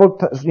about several,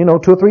 2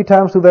 or 3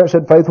 times through there, it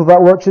said faith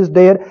without works is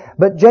dead.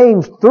 But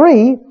James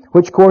 3,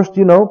 which of course,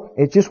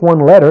 it's just one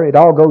letter, it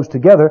all goes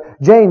together.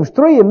 James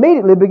 3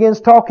 immediately begins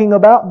talking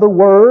about the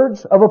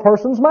words of a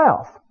person's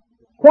mouth.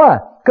 Why?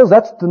 Because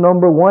that's the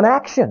number 1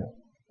 action.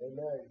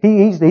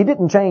 He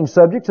didn't change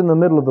subjects in the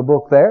middle of the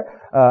book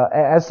there,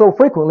 as so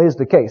frequently is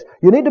the case.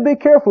 You need to be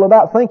careful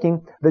about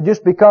thinking that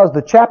just because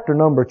the chapter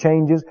number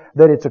changes,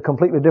 that it's a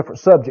completely different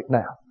subject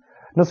now.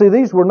 Now see,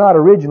 these were not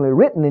originally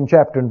written in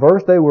chapter and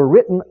verse, they were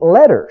written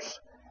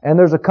letters. And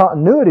there's a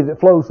continuity that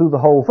flows through the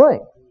whole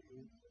thing.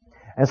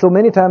 And so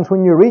many times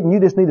when you're reading, you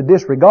just need to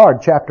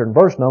disregard chapter and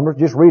verse numbers,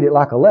 just read it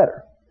like a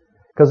letter,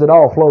 because it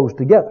all flows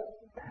together.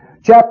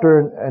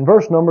 Chapter and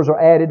verse numbers are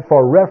added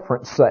for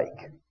reference sake.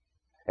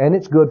 And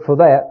it's good for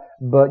that,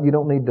 but you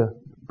don't need to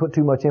put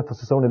too much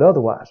emphasis on it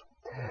otherwise.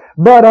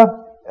 But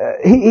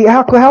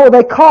how will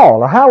they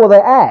call or how will they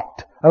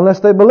act unless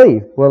they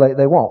believe? Well,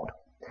 they won't.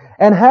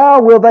 And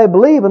how will they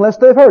believe unless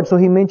they've heard? So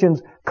he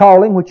mentions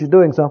calling, which is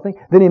doing something.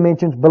 Then he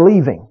mentions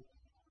believing.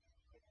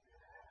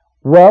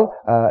 Well,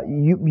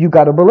 you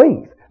got to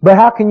believe. But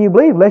how can you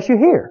believe unless you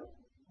hear?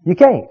 You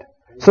can't.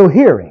 So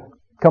hearing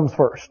comes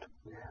first.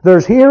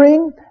 There's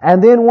hearing,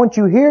 and then once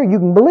you hear, you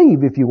can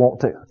believe if you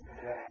want to.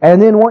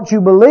 And then once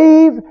you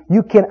believe,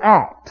 you can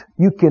act.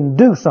 You can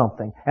do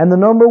something. And the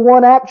number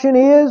one action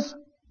is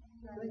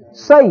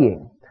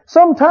saying.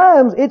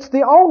 Sometimes it's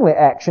the only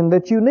action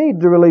that you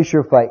need to release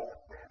your faith.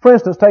 For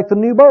instance, take the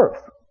new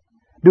birth.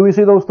 Do we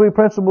see those three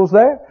principles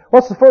there?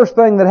 What's the first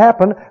thing that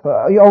happened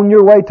on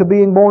your way to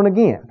being born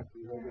again?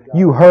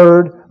 You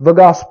heard the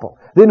gospel.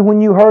 Then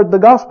when you heard the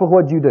gospel,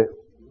 what did you do?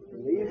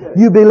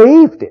 You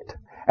believed it.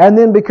 And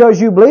then because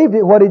you believed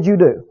it, what did you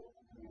do?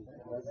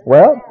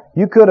 Well,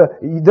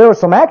 there was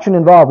some action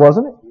involved,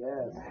 wasn't it?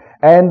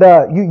 And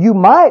you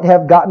might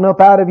have gotten up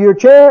out of your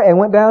chair and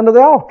went down to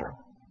the altar.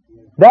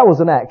 That was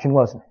an action,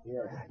 wasn't it?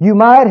 You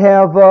might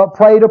have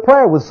prayed a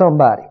prayer with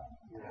somebody.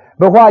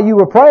 But while you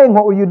were praying,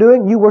 what were you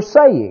doing? You were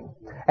saying.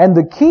 And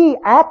the key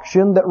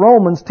action that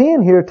Romans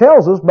 10 here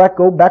tells us, back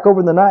over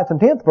in the 9th and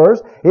 10th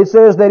verse, it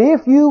says that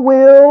if you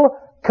will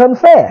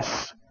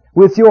confess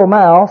with your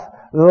mouth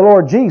the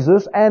Lord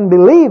Jesus and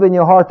believe in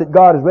your heart that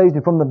God has raised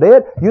Him from the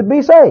dead, you'd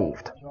be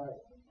saved.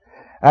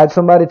 I had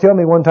somebody tell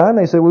me one time,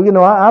 they said,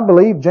 well, I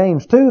believe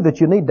James 2 that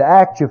you need to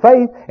act your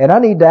faith, and I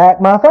need to act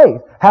my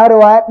faith. How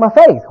do I act my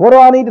faith? What do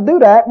I need to do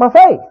to act my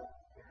faith?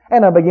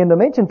 And I began to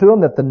mention to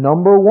them that the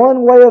number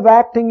one way of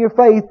acting your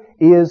faith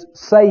is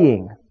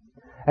saying.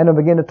 And I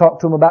began to talk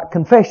to them about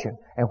confession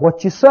and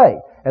what you say.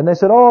 And they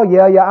said, oh,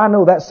 yeah, I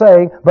know that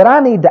saying, but I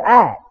need to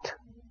act.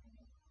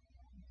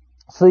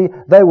 See,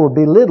 they were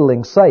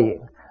belittling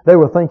saying. They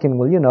were thinking,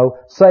 well,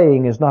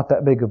 saying is not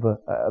that big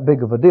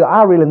of a deal.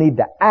 I really need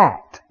to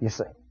act, you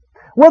see.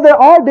 Well, there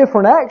are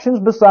different actions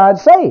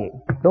besides saying.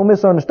 Don't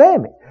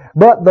misunderstand me.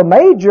 But the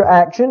major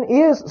action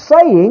is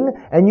saying,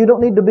 and you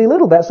don't need to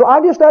belittle that. So I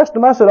just asked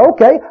them, I said,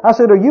 okay. I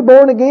said, are you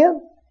born again?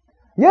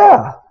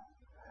 Yeah.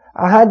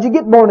 How'd you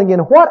get born again?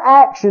 What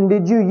action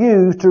did you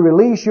use to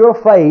release your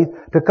faith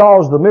to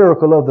cause the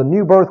miracle of the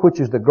new birth, which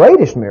is the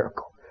greatest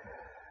miracle,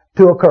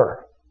 to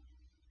occur?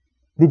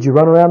 Did you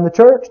run around the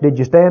church? Did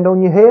you stand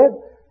on your head?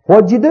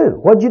 What'd you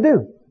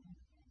do?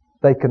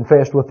 They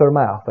confessed with their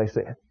mouth, they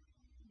said.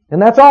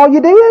 And that's all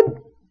you did?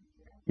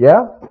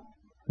 Yeah.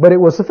 But it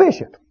was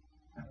sufficient.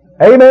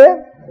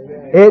 Amen?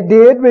 It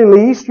did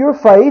release your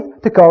faith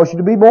to cause you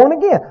to be born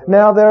again.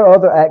 Now there are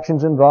other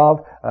actions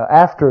involved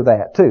after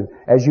that too,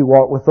 as you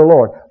walk with the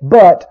Lord.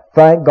 But,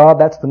 thank God,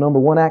 that's the number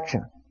one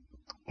action.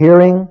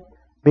 Hearing,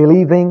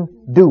 believing,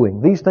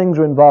 doing. These things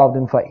are involved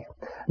in faith.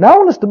 Now I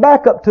want us to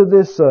back up to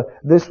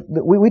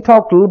we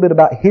talked a little bit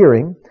about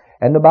hearing,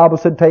 and the Bible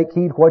said take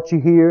heed what you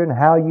hear and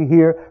how you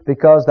hear,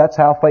 because that's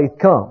how faith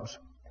comes.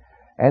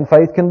 And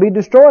faith can be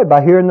destroyed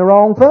by hearing the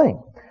wrong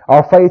thing.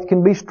 Our faith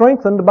can be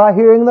strengthened by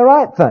hearing the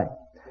right thing.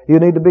 You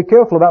need to be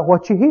careful about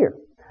what you hear.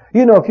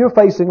 If you're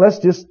facing, let's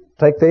just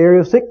take the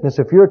area of sickness.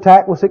 If you're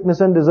attacked with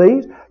sickness and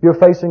disease, you're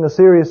facing a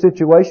serious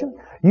situation,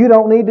 you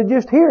don't need to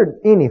just hear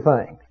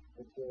anything.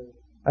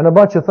 And a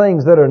bunch of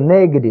things that are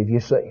negative, you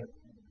see,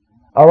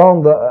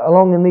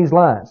 along in these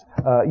lines.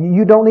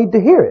 You don't need to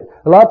hear it.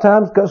 A lot of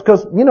times,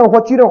 because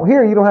what you don't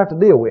hear, you don't have to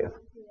deal with.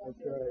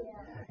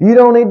 You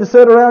don't need to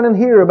sit around and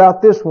hear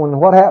about this one,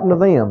 what happened to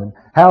them, and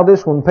how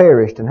this one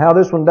perished, and how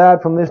this one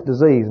died from this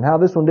disease, and how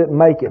this one didn't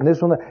make it, and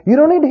this one that. You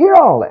don't need to hear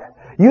all that.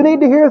 You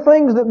need to hear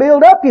things that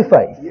build up your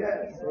faith.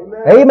 Yes.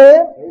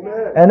 Amen?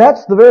 Amen. And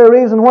that's the very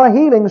reason why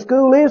healing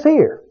school is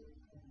here.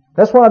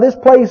 That's why this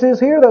place is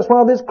here. That's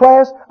why this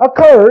class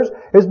occurs,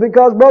 is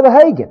because Brother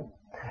Hagin,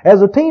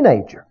 as a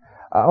teenager,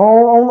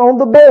 on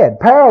the bed,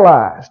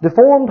 paralyzed,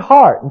 deformed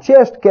heart and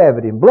chest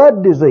cavity, and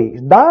blood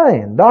disease,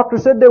 dying. Doctor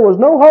said there was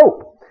no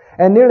hope.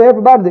 And nearly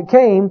everybody that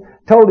came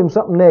told him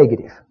something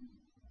negative.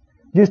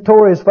 Just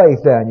tore his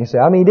faith down, you see.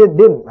 I mean, he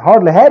didn't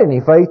hardly had any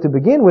faith to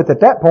begin with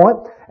at that point.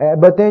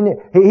 But then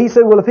he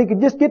said, well, if he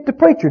could just get the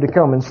preacher to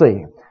come and see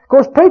him. Of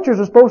course, preachers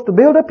are supposed to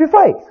build up your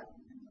faith.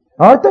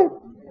 Aren't they?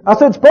 I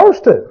said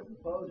supposed to.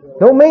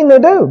 Don't mean they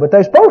do, but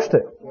they're supposed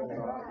to.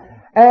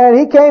 And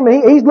he came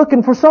and he's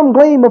looking for some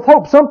gleam of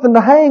hope, something to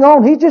hang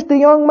on. He's just a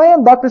young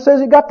man. Doctor says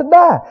he got to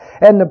die.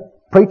 And the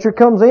preacher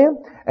comes in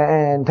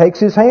and takes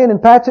his hand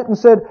and pats it and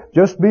said,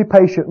 just be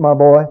patient, my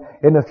boy.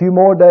 In a few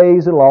more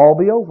days, it'll all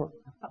be over.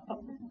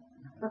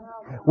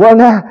 Well,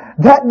 now,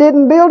 that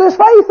didn't build his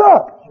faith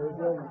up.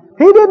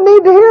 He didn't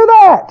need to hear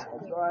that.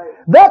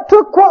 That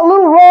took what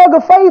little rug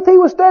of faith he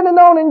was standing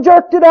on and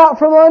jerked it out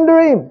from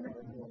under him.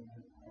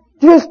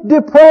 Just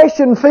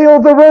depression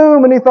filled the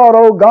room, and he thought,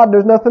 oh God,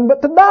 there's nothing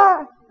but to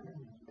die.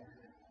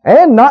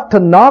 And not to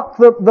knock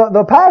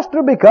the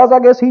pastor, because I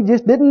guess he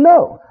just didn't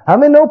know. How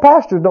many know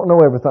pastors don't know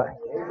everything?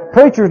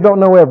 Preachers don't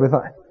know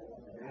everything.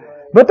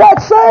 But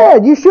that's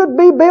sad. You should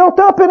be built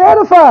up and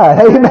edified.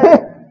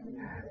 Amen.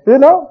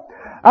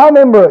 I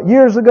remember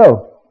years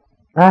ago,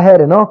 I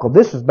had an uncle.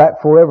 This is back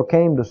before I ever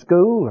came to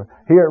school or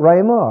here at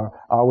Rhema or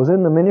I was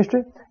in the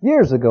ministry.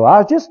 Years ago, I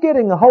was just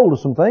getting a hold of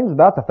some things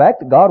about the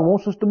fact that God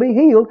wants us to be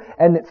healed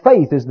and that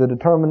faith is the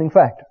determining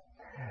factor.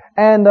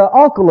 And an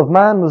uncle of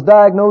mine was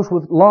diagnosed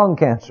with lung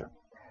cancer.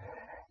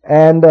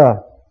 And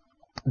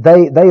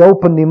they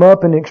opened him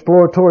up in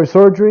exploratory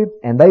surgery,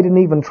 and they didn't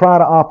even try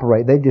to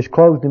operate. They just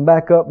closed him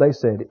back up. They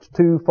said, it's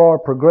too far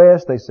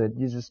progressed. They said,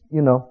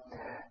 he'll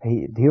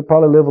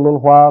probably live a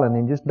little while and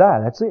then just die.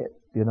 That's it.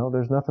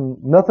 There's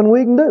nothing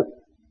we can do.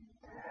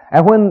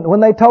 And when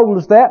they told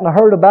us that and I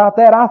heard about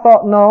that, I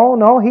thought,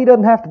 no, he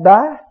doesn't have to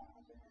die.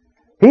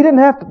 He didn't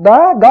have to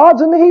die.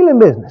 God's in the healing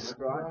business.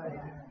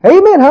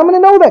 Amen. How many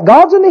know that?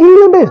 God's in the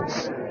healing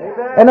business.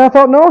 And I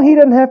thought, no, he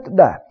doesn't have to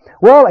die.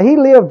 Well, he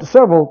lived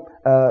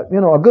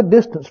a good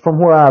distance from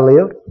where I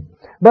lived.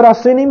 But I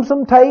sent him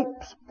some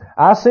tapes.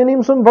 I sent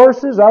him some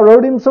verses. I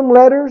wrote him some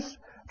letters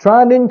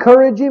trying to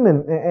encourage him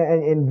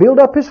and build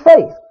up his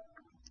faith.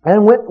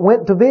 And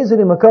went to visit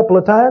him a couple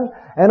of times.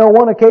 And on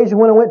one occasion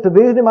when I went to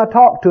visit him, I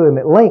talked to him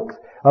at length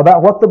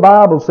about what the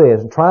Bible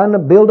says and trying to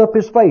build up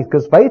his faith.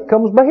 Because faith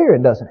comes by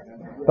hearing, doesn't it?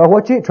 By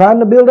trying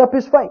to build up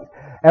his faith.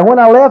 And when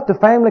I left, the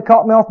family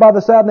caught me off by the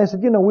side and they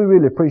said, we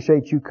really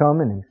appreciate you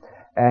coming.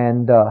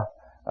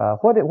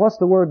 What's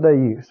the word they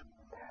use?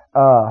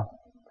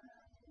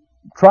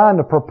 Trying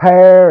to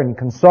prepare and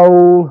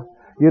console,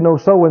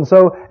 so and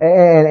so.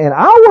 And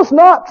I was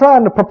not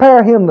trying to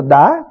prepare him to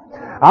die.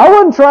 I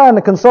wasn't trying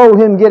to console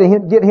him, get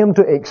him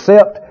to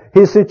accept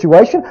his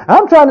situation.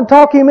 I'm trying to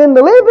talk him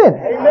into living.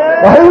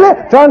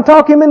 Amen. Trying to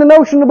talk him into the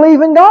notion to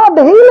believe in God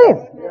to heal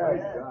him.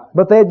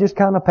 But they'd just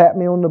kind of pat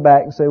me on the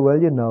back and say,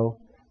 well,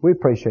 we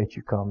appreciate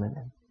you coming.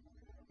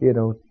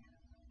 And,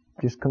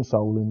 just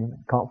consoling him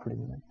and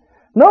comforting him.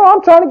 No,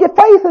 I'm trying to get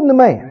faith in the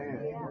man.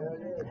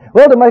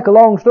 Well, to make a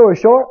long story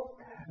short,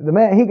 the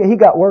man, he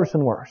got worse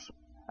and worse.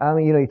 I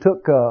mean, he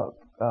took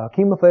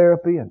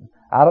chemotherapy and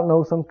I don't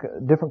know, some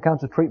different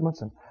kinds of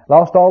treatments, and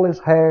lost all his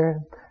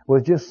hair,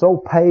 was just so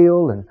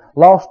pale and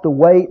lost the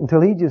weight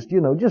until he just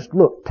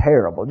looked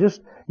terrible. It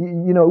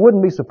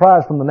wouldn't be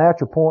surprised from the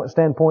natural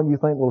standpoint. You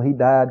think, well, he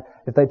died.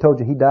 If they told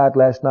you he died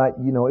last night,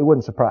 it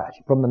wouldn't surprise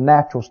you from the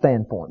natural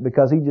standpoint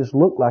because he just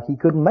looked like he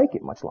couldn't make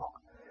it much longer.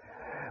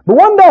 But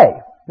one day,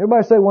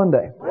 everybody say one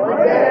day. One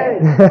day.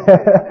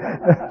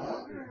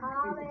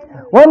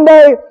 One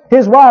day,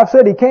 his wife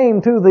said he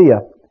came to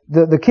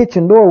the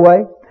kitchen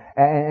doorway.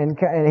 And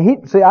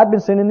I'd been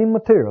sending him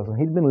materials, and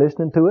he'd been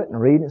listening to it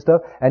and reading and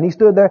stuff. And he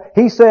stood there.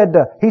 He said,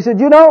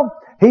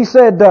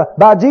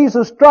 by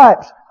Jesus'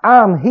 stripes,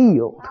 I'm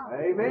healed.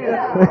 Amen.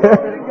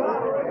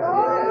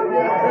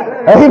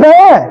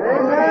 Amen.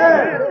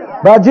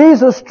 By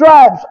Jesus'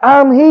 stripes,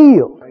 I'm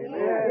healed.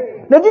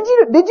 Amen. Now, did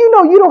you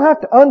know you don't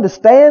have to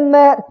understand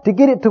that to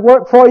get it to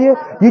work for you?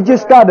 You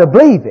just got to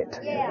believe it.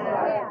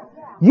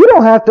 You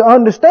don't have to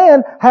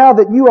understand how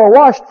that you are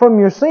washed from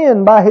your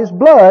sin by His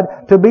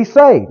blood to be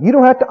saved. You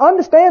don't have to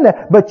understand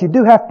that, but you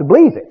do have to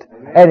believe it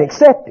and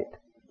accept it.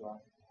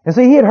 And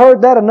see, he had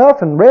heard that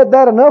enough and read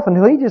that enough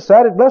until he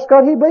decided, bless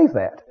God, he believed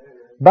that.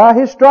 By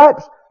His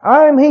stripes,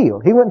 I am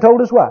healed. He went and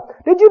told his wife.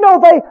 Did you know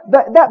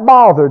that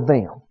bothered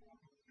them?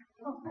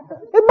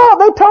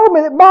 They told me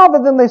it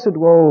bothered them. They said,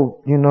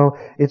 well,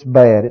 it's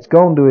bad. It's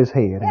gone to his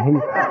head.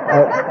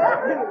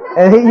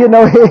 And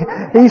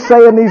he's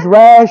saying these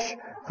rash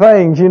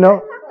things,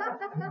 Well,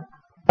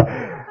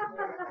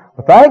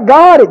 thank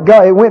God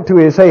it went to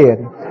his head.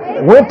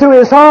 It went to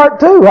his heart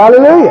too.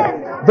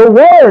 Hallelujah. The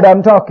Word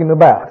I'm talking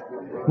about.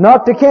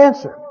 Not the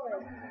cancer.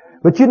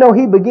 But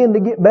he began to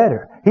get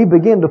better. He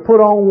began to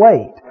put on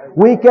weight.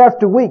 Week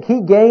after week,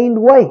 he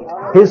gained weight.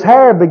 His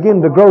hair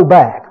began to grow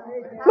back.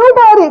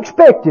 Nobody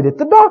expected it.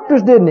 The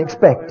doctors didn't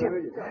expect it.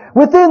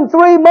 Within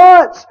 3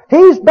 months,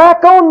 he's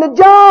back on the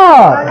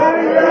job.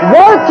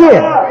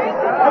 Working.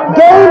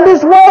 Gained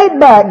his weight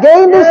back.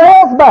 Gained his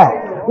health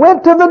back.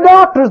 Went to the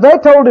doctors. They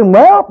told him,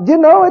 well,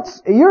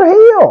 you're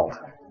healed.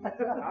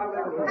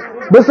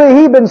 But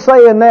see, he'd been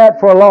saying that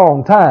for a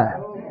long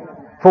time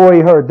before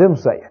he heard them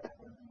say it.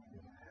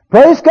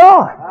 Praise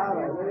God.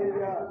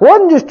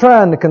 Wasn't just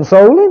trying to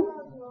console him,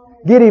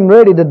 get him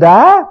ready to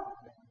die,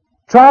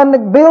 trying to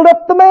build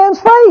up the man's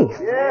faith.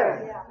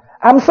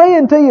 I'm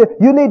saying to you,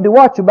 you need to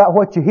watch about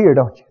what you hear,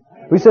 don't you?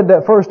 We said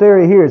that first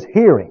area here is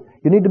hearing.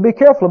 You need to be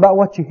careful about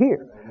what you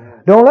hear.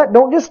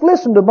 Don't just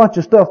listen to a bunch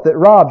of stuff that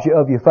robs you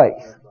of your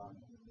faith.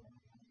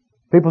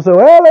 People say,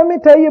 well, let me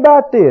tell you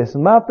about this,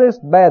 and about this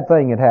bad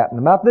thing had happened,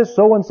 about this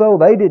so-and-so,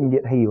 they didn't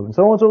get healed, and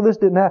so-and-so, this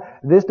didn't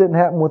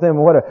happen with them,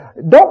 or whatever.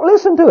 Don't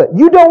listen to it.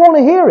 You don't want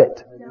to hear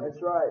it.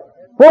 That's right.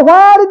 Well,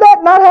 why did that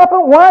not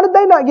happen? Why did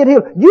they not get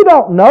healed? You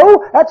don't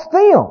know. That's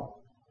them.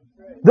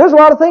 There's a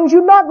lot of things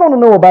you're not going to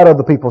know about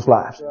other people's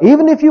lives.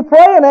 Even if you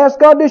pray and ask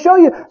God to show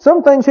you,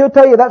 some things He'll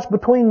tell you that's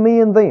between me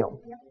and them.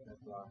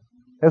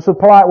 That's a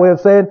polite way of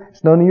saying,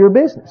 it's none of your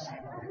business.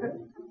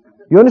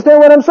 You understand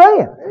what I'm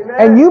saying? Amen.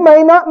 And you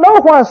may not know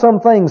why some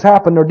things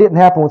happened or didn't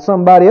happen with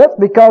somebody else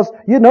because,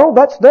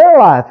 that's their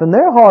life and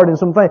their heart and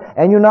some things.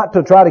 And you're not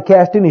to try to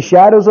cast any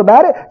shadows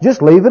about it.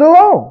 Just leave it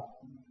alone.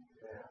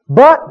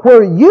 But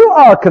where you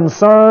are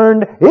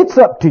concerned, it's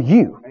up to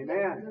you.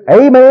 Amen.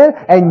 Amen.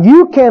 And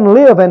you can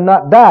live and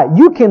not die.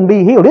 You can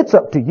be healed. It's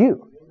up to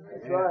you.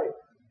 That's right.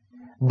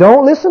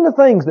 Don't listen to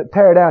things that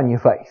tear down your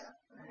faith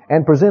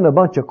and present a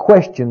bunch of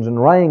questions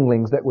and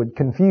wranglings that would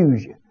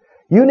confuse you.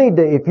 You need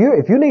to, if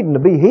you're needing to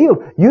be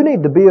healed, you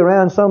need to be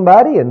around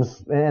somebody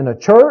in a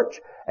church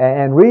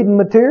and reading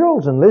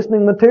materials and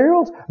listening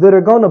materials that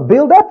are going to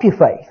build up your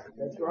faith.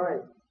 That's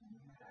right.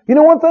 You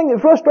know, one thing that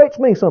frustrates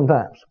me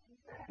sometimes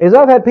is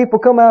I've had people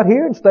come out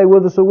here and stay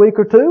with us a week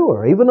or two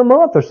or even a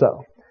month or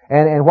so.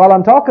 And while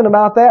I'm talking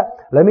about that,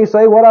 let me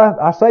say what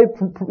I say,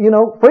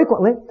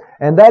 frequently,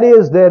 and that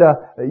is that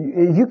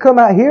if you come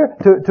out here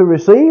to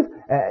receive,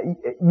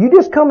 you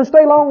just come and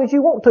stay long as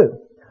you want to.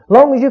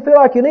 Long as you feel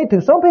like you need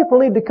to. Some people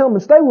need to come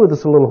and stay with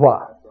us a little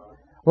while.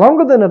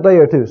 Longer than a day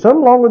or two.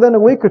 Some longer than a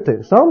week or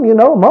two. Some, a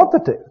month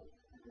or two.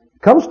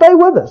 Come stay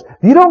with us.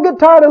 If you don't get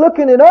tired of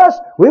looking at us,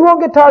 we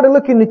won't get tired of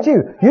looking at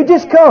you. You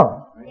just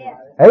come.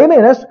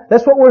 Amen.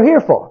 That's what we're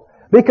here for.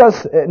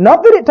 Because,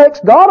 not that it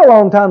takes God a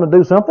long time to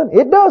do something.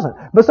 It doesn't.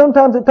 But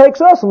sometimes it takes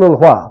us a little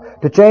while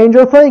to change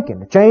our thinking,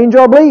 to change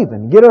our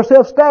believing, get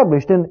ourselves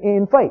established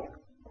in faith.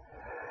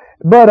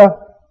 But,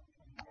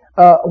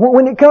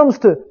 when it comes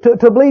to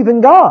believe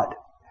in God,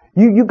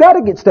 you got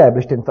to get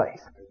established in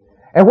faith.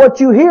 And what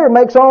you hear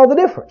makes all the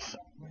difference.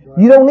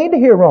 You don't need to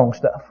hear wrong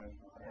stuff.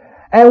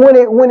 And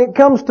when it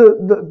comes to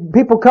the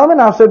people coming,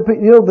 I've said,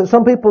 that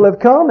some people have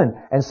come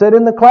and sat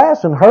in the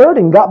class and heard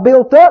and got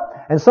built up.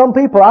 And some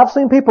people, I've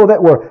seen people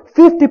that were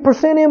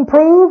 50%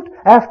 improved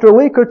after a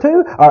week or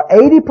two, or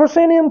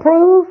 80%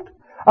 improved.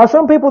 Or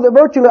some people that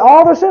virtually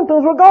all their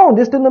symptoms were gone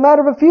just in the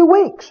matter of a few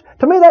weeks.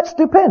 To me, that's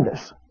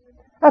stupendous.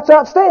 That's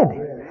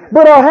outstanding.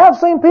 But I have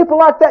seen people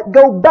like that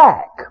go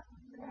back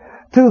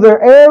to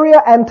their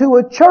area and to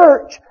a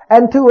church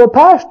and to a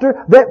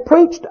pastor that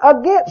preached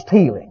against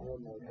healing.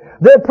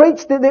 That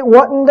preached that it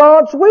wasn't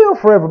God's will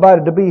for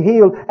everybody to be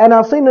healed. And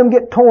I've seen them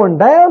get torn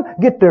down,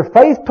 get their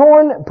faith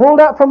pulled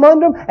out from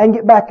under them, and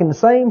get back in the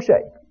same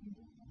shape.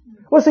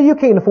 Well, see, you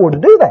can't afford to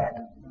do that.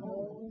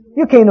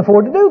 You can't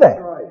afford to do that.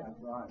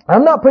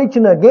 I'm not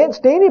preaching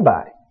against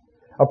anybody.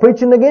 Or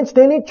preaching against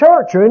any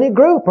church or any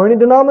group or any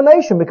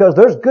denomination, because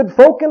there's good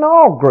folk in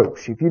all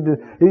groups. If you do,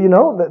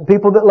 the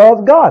people that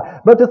love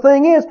God. But the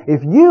thing is,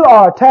 if you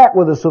are attacked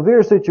with a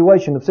severe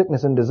situation of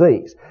sickness and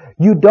disease,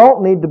 you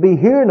don't need to be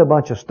hearing a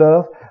bunch of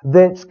stuff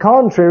that's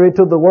contrary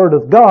to the Word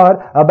of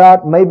God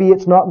about maybe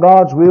it's not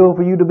God's will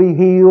for you to be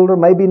healed, or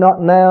maybe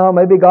not now,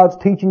 maybe God's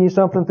teaching you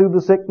something through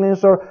the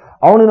sickness, or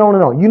on and on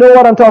and on. You know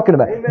what I'm talking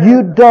about. Amen.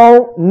 You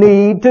don't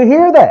need to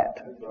hear that.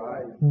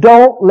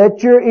 Don't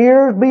let your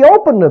ears be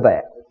open to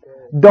that.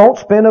 Don't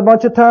spend a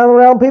bunch of time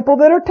around people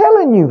that are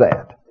telling you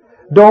that.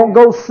 Don't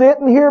go sit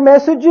and hear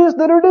messages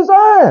that are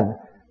designed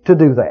to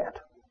do that.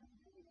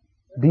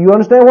 Do you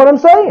understand what I'm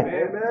saying?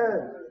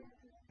 Amen.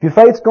 If your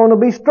faith's going to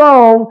be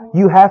strong,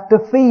 you have to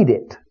feed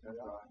it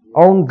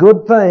on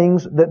good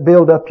things that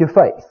build up your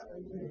faith.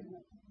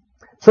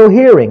 So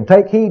hearing,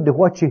 take heed to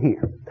what you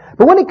hear.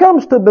 But when it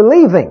comes to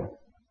believing,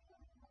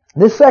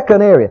 this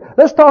second area,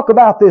 let's talk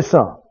about this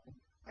some.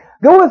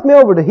 Go with me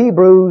over to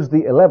Hebrews,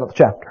 the 11th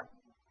chapter.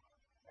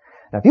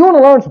 Now, if you want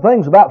to learn some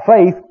things about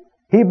faith,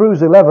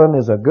 Hebrews 11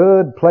 is a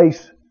good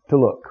place to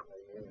look.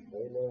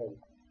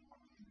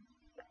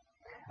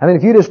 I mean,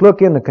 if you just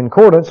look in the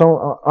concordance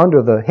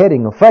under the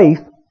heading of faith,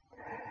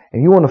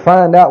 and you want to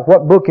find out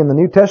what book in the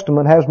New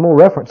Testament has more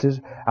references,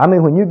 I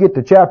mean, when you get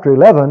to chapter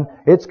 11,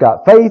 it's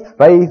got faith,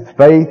 faith,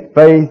 faith,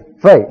 faith,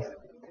 faith.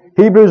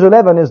 Hebrews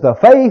 11 is the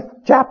faith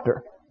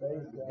chapter.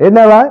 Isn't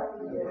that right?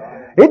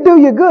 It'd do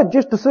you good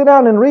just to sit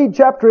down and read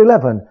chapter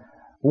 11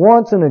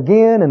 once and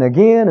again and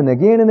again and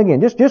again and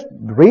again. Just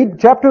read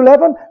chapter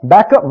 11,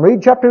 back up and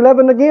read chapter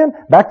 11 again,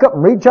 back up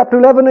and read chapter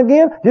 11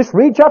 again. Just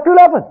read chapter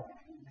 11.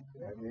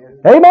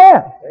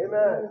 Amen.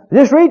 Amen.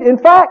 Just read. In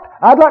fact,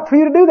 I'd like for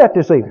you to do that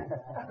this evening.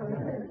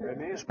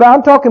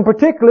 I'm talking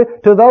particularly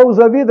to those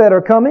of you that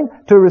are coming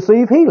to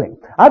receive healing.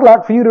 I'd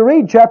like for you to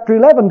read chapter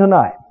 11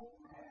 tonight.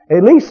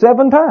 At least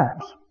 7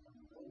 times.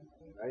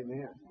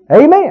 Amen.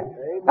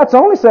 Amen. That's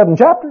only 7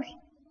 chapters.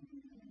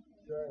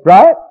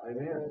 Right?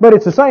 Amen. But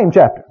it's the same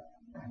chapter.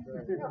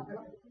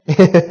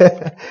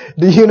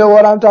 Do you know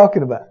what I'm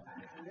talking about?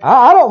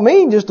 I don't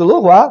mean just a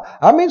little while.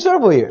 I mean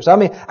several years. I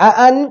mean,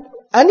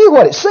 I knew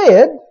what it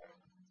said,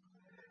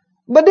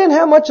 but didn't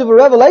have much of a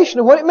revelation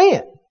of what it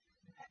meant.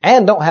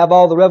 And don't have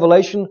all the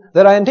revelation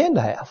that I intend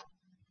to have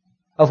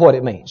of what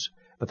it means.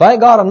 But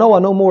thank God I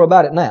know more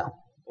about it now.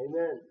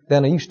 Amen.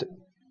 Than I used to.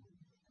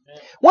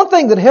 One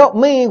thing that helped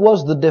me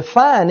was the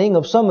defining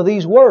of some of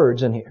these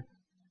words in here.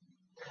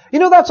 You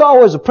know, that's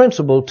always a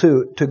principle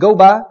to go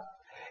by.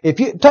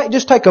 If you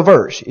just take a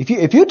verse.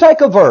 If you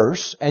take a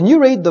verse and you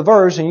read the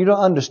verse and you don't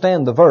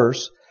understand the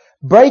verse,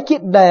 break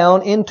it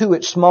down into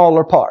its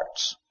smaller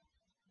parts.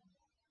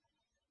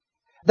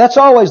 That's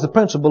always the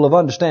principle of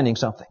understanding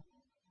something.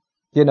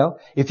 You know,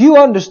 if you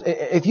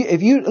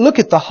look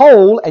at the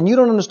whole and you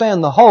don't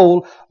understand the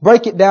whole,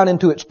 break it down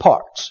into its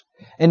parts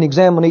and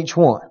examine each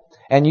one.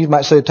 And you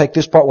might say, take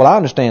this part, well, I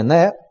understand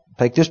that.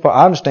 Take this part,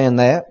 I understand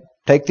that.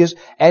 Take this,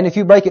 and if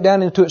you break it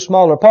down into its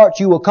smaller parts,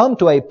 you will come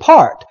to a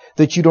part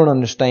that you don't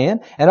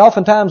understand. And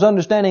oftentimes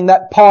understanding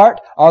that part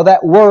or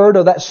that word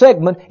or that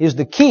segment is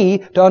the key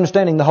to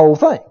understanding the whole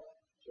thing.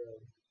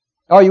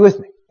 Are you with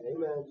me?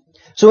 Amen.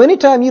 So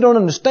anytime you don't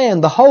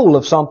understand the whole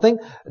of something,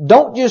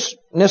 don't just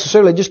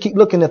necessarily just keep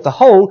looking at the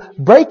whole.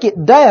 Break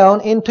it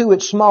down into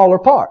its smaller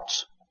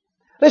parts.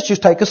 Let's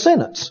just take a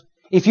sentence.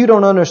 If you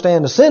don't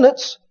understand a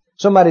sentence,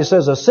 somebody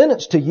says a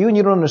sentence to you and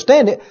you don't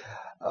understand it,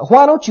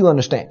 why don't you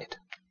understand it?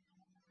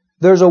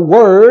 There's a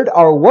word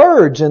or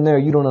words in there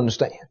you don't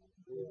understand.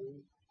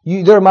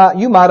 You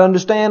might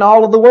understand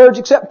all of the words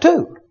except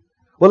two.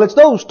 Well, it's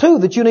those two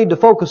that you need to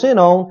focus in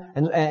on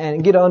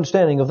and get an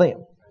understanding of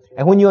them.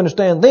 And when you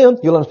understand them,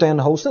 you'll understand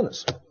the whole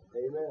sentence.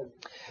 Amen.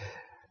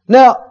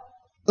 Now,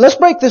 let's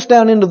break this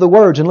down into the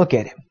words and look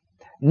at it.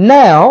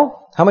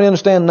 Now, how many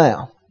understand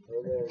now?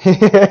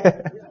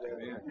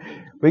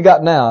 We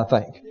got now, I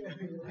think.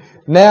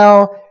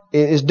 Now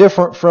is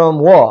different from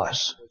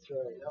was.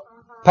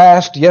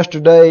 Past,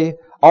 yesterday,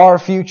 our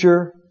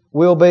future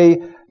will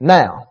be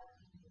now.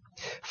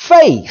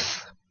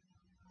 Faith.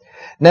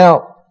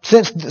 Now,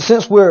 since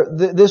this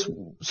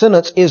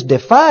sentence is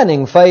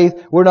defining faith,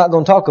 we're not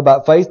going to talk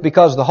about faith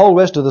because the whole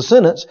rest of the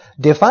sentence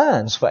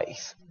defines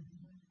faith.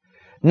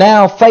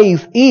 Now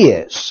faith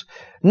is.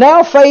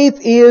 Now faith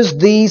is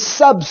the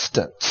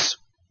substance.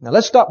 Now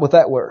let's stop with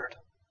that word.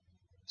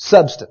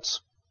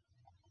 Substance.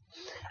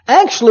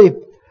 Actually,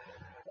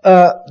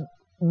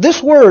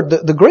 this word,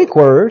 the Greek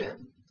word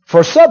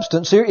for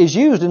substance here, is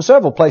used in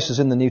several places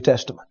in the New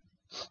Testament.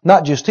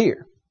 Not just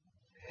here.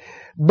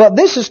 But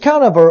this is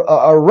kind of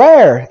a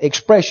rare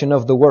expression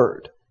of the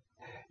word.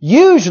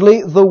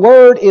 Usually the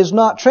word is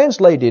not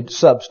translated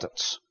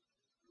substance.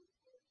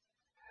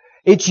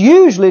 It's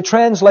usually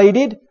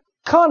translated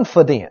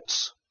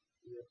confidence.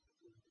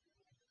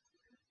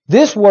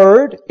 This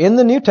word in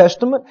the New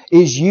Testament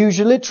is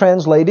usually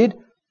translated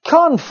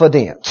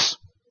confidence.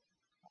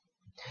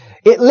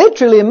 It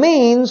literally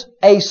means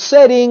a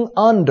setting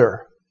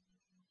under.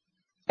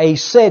 A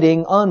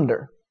setting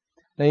under.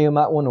 Now you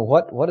might wonder,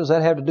 what does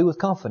that have to do with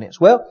confidence?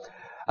 Well,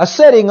 a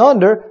setting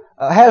under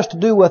has to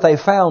do with a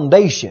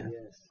foundation.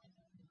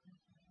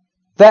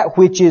 That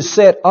which is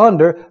set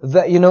under,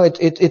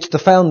 it's the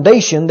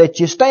foundation that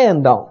you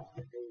stand on.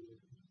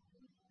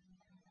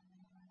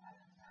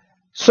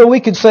 So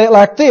we could say it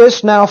like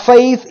this. Now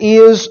faith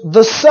is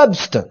the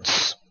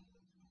substance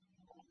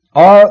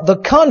or the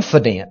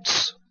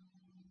confidence.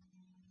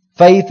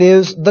 Faith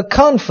is the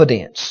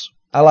confidence.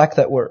 I like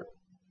that word.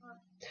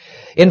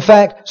 In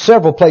fact,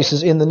 several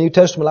places in the New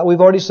Testament, like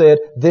we've already said,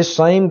 this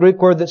same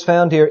Greek word that's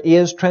found here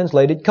is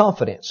translated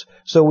confidence.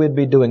 So we'd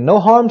be doing no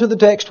harm to the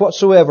text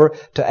whatsoever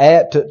to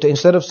add, to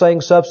instead of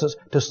saying substance,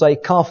 to say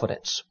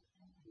confidence.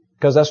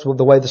 Because that's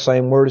the way the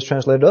same word is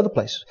translated other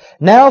places.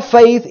 Now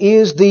faith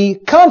is the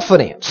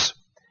confidence.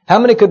 How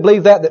many could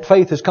believe that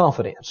faith is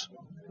confidence?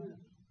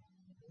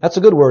 That's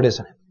a good word,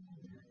 isn't it?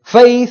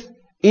 Faith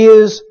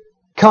is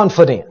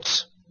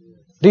confidence.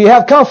 Do you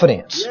have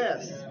confidence?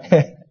 Yes.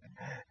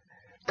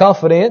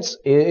 Confidence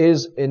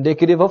is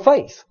indicative of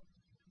faith.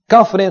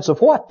 Confidence of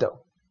what,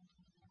 though?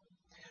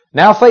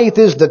 Now faith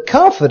is the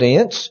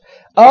confidence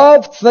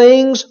of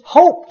things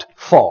hoped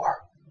for.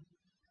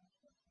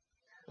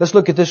 Let's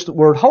look at this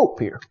word hope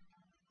here.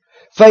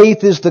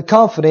 Faith is the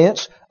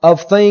confidence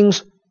of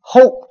things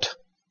hoped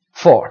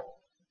for.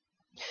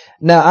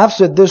 Now, I've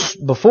said this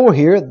before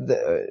here.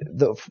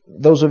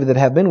 Those of you that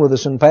have been with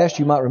us in the past,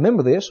 you might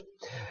remember this.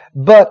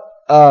 But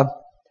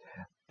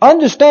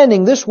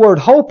understanding this word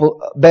hope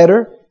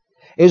better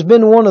has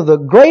been one of the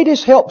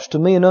greatest helps to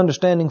me in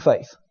understanding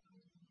faith.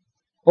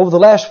 Over the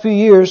last few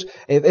years,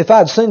 if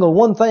I'd single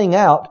one thing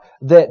out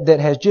that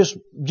has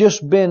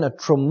just been a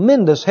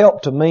tremendous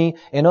help to me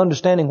in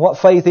understanding what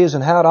faith is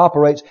and how it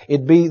operates,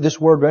 it'd be this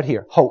word right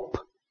here, hope.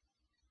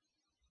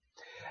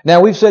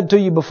 Now, we've said to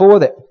you before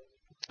that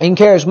in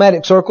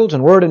charismatic circles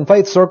and word and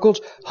faith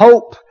circles,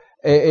 hope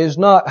is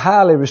not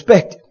highly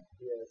respected.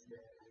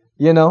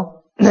 You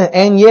know?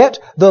 And yet,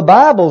 the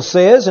Bible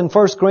says in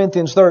 1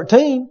 Corinthians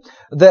 13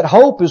 that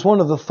hope is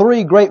one of the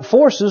three great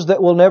forces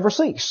that will never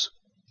cease.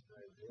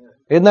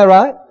 Isn't that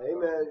right?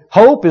 Amen.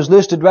 Hope is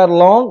listed right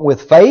along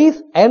with faith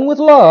and with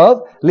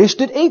love,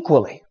 listed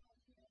equally.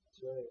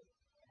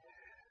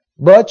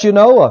 But,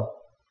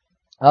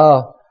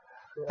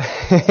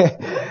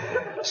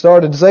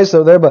 started to say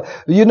so there, but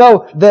you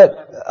know that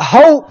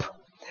hope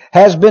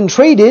has been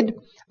treated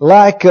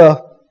like,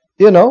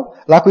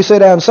 like we say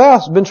down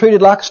south, it's been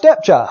treated like a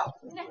stepchild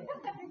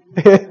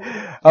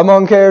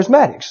among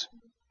charismatics.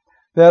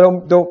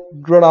 Now,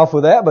 don't run off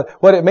with that, but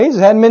what it means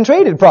is it hadn't been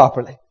treated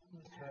properly.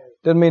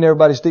 Doesn't mean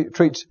everybody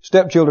treats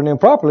stepchildren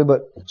improperly,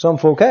 but some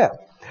folk have.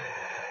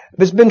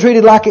 It's been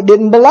treated like it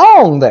didn't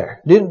belong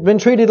there. Been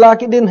treated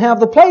like it didn't have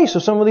the place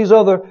of some of these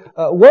other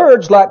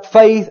words like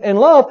faith and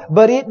love,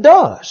 but it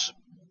does.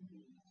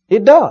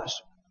 It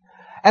does.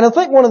 And I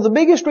think one of the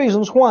biggest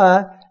reasons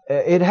why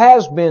it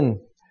has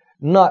been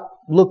not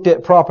looked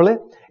at properly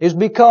is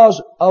because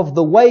of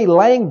the way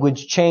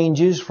language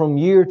changes from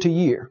year to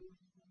year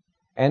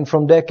and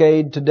from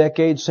decade to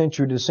decade,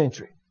 century to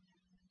century.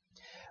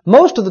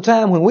 Most of the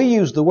time when we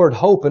use the word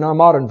hope in our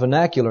modern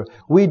vernacular,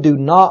 we do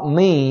not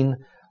mean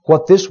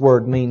what this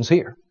word means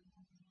here.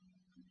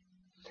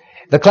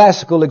 The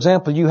classical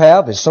example you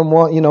have is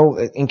someone,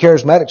 in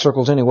charismatic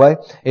circles anyway,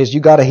 is you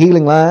got a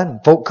healing line.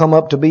 Folk come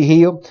up to be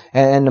healed,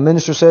 and the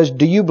minister says,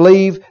 "Do you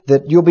believe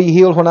that you'll be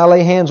healed when I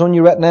lay hands on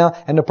you right now?"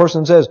 And the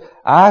person says,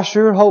 "I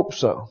sure hope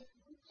so."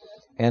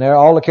 And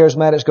all the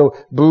charismatics go,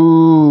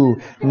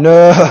 "Boo,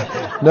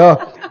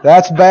 no,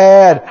 that's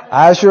bad.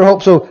 I sure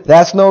hope so.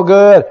 That's no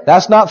good.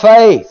 That's not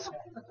faith.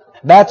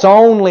 That's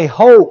only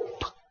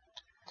hope."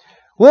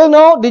 Well,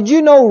 no, did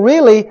you know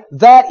really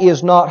that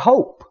is not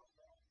hope?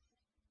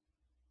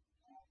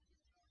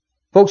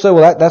 Folks say,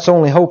 "Well, that's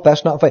only hope.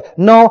 That's not faith."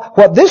 No,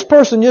 what this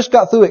person just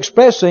got through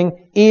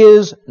expressing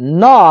is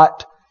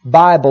not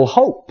Bible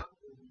hope.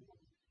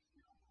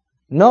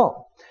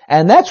 No.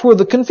 And that's where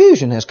the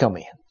confusion has come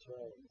in.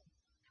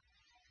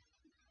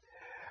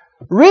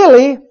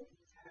 Really,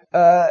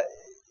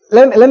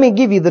 let me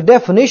give you the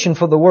definition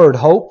for the word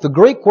hope. The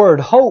Greek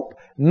word hope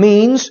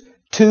means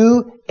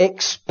to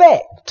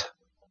expect.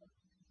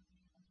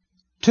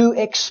 To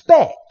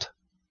expect.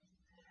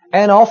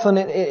 And often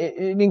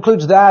it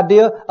includes the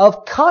idea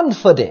of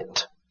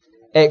confident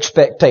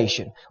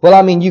expectation.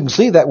 Well, you can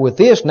see that with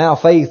this. Now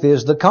faith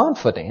is the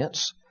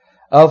confidence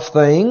of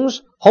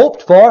things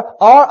hoped for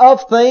or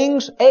of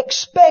things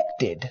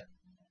expected.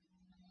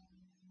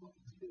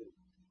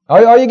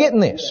 Are you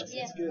getting this?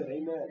 Yes. Good.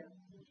 Amen.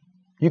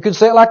 You can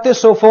say it like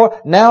this so far.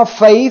 Now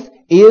faith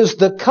is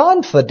the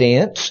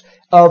confidence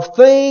of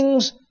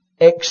things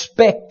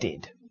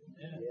expected.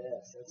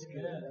 Yes, that's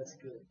good. That's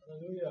good.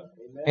 Hallelujah.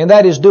 And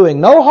that is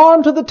doing no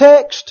harm to the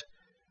text.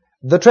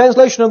 The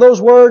translation of those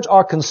words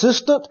are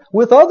consistent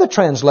with other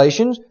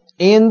translations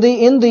in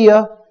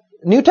the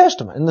New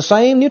Testament, in the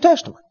same New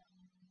Testament.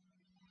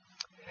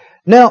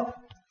 Now,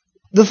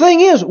 the thing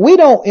is,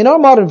 in our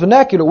modern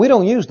vernacular, we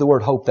don't use the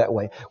word hope that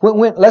way.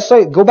 When let's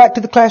say, go back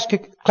to the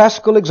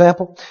classical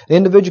example. The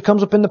individual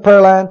comes up in the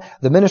prayer line.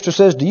 The minister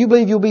says, "Do you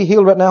believe you'll be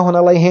healed right now when I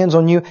lay hands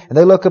on you?" And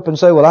they look up and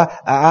say, "Well,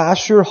 I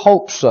sure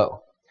hope so."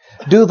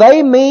 Do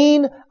they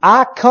mean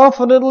I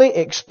confidently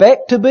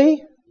expect to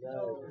be?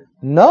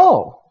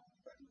 No.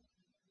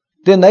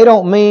 Then they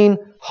don't mean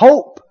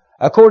hope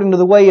according to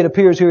the way it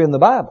appears here in the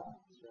Bible.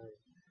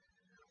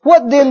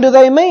 What then do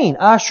they mean?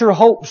 I sure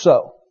hope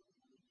so.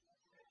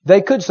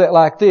 They could say it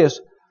like this: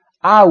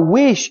 I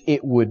wish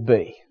it would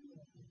be.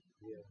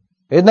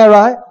 Isn't that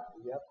right?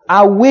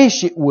 I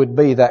wish it would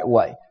be that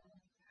way.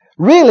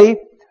 Really,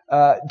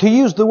 to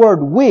use the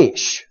word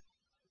wish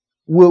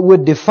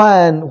would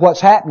define what's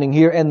happening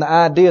here and the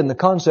idea and the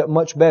concept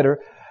much better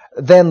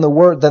than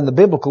the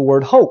biblical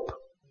word hope.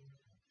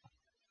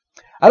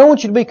 I don't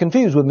want you to be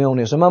confused with me on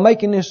this. Am I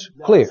making this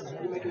clear?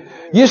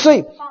 You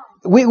see,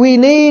 we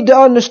need to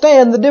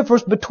understand the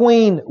difference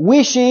between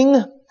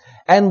wishing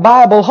and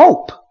Bible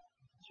hope.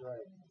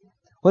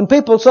 When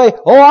people say,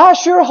 "Oh, I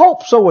sure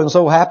hope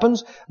so-and-so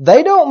happens,"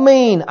 they don't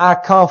mean I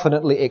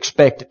confidently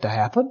expect it to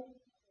happen.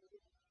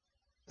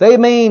 They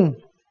mean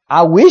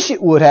I wish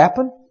it would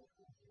happen.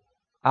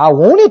 I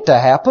want it to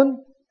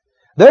happen.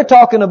 They're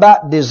talking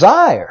about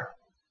desire.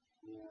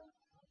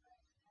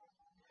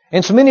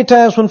 And so many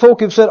times when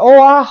folk have said,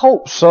 "Oh, I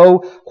hope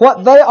so,"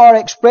 what they are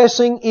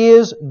expressing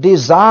is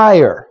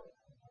desire.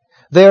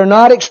 They are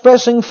not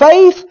expressing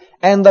faith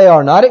and they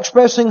are not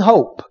expressing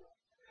hope.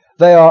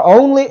 They are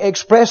only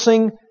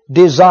expressing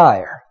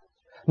desire.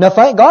 Now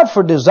thank God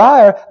for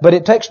desire, but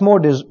it takes more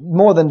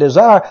than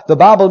desire. The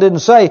Bible didn't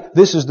say,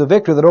 "This is the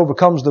victory that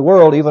overcomes the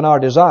world, even our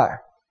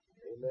desire."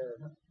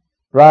 Amen.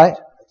 Right?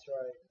 That's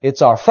right.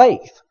 It's our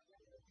faith.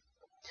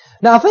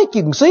 Now I think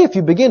you can see, if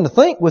you begin to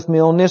think with me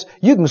on this,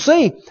 you can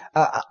see,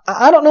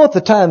 I don't know at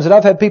the times that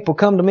I've had people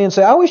come to me and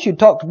say, "I wish you'd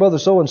talk to brother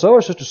so-and-so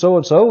or sister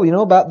so-and-so,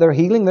 about their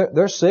healing.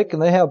 They're sick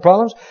and they have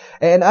problems."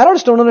 And I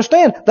just don't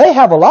understand. They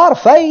have a lot of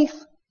faith.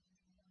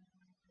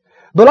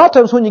 But a lot of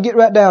times when you get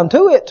right down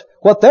to it,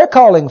 what they're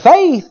calling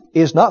faith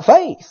is not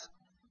faith.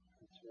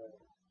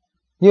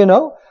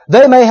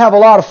 They may have a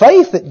lot of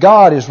faith that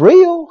God is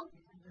real.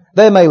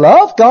 They may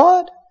love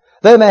God.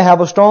 They may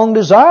have a strong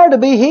desire to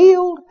be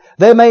healed.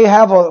 They may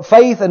have a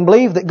faith and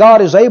believe that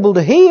God is able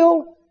to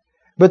heal.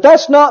 But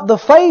that's not the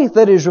faith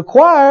that is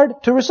required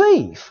to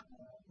receive.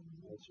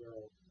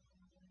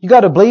 You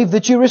got to believe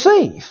that you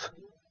receive.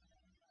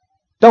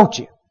 Don't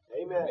you?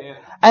 Amen.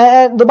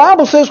 And the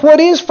Bible says, what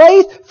is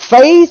faith?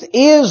 Faith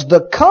is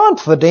the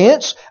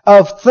confidence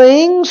of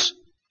things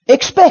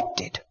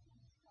expected.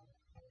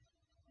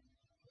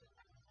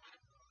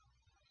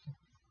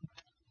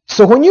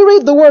 So when you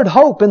read the word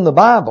hope in the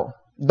Bible,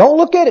 don't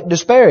look at it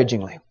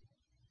disparagingly.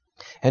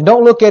 And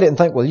don't look at it and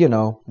think,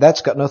 "Well,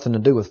 that's got nothing to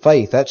do with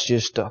faith. That's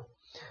just,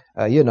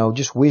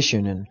 just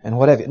wishing and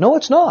whatever." No,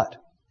 it's not.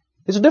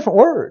 It's a different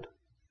word.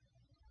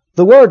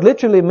 The word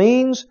literally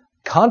means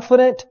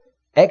confident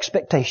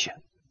expectation.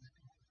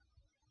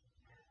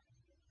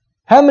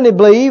 How many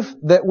believe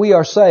that we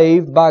are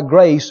saved by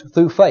grace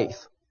through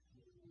faith?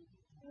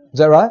 Is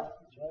that right?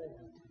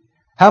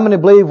 How many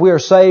believe we are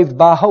saved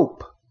by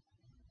hope?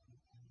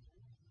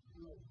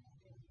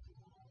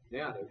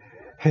 Yeah.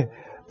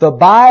 The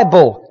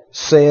Bible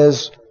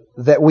says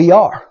that we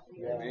are.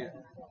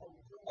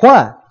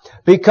 Why?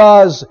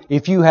 Because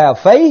if you have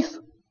faith,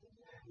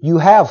 you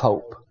have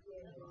hope.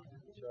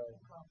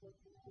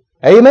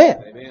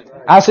 Amen.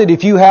 I said,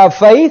 if you have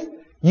faith,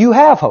 you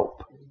have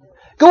hope.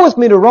 Go with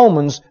me to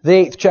Romans, the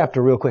 8th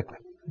chapter, real quickly.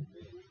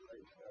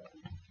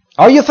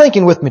 Are you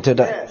thinking with me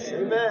today? Yes.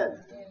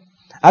 Amen.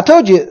 I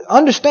told you,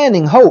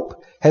 understanding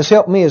hope has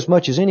helped me as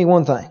much as any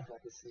one thing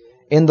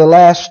in the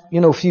last,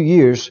 few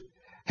years,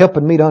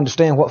 helping me to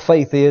understand what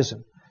faith is.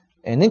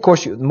 And then, of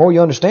course, the more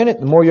you understand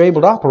it, the more you're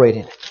able to operate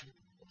in it.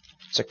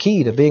 It's a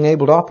key to being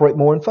able to operate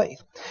more in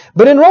faith.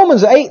 But in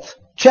Romans 8th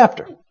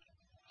chapter,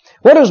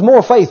 what does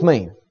more faith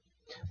mean?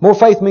 More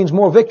faith means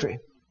more victory.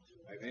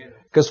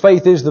 Because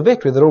faith is the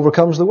victory that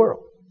overcomes the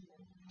world.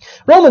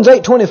 Romans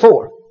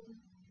 8:24.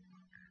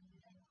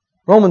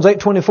 Romans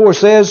 8:24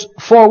 says,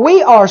 "For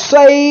we are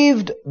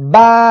saved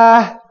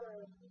by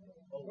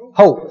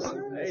hope."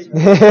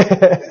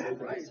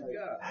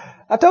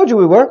 I told you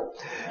we were.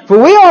 For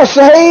we are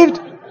saved.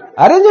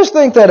 I didn't just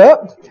think that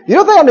up. You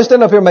don't think I'm just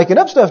standing up here making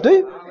up stuff, do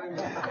you?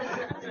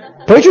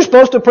 Preachers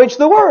supposed to preach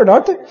the Word,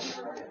 aren't they?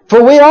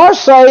 For we are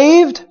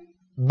saved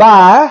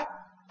by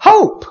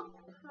hope.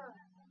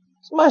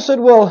 Somebody said,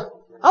 well,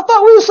 I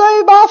thought we were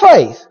saved by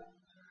faith.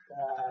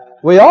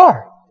 We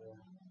are.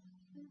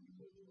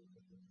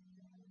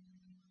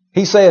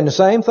 He's saying the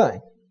same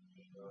thing.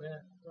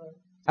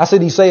 I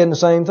said he's saying the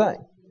same thing.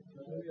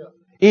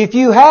 If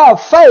you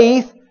have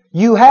faith,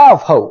 you have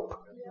hope.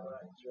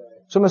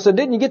 Somebody said,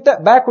 didn't you get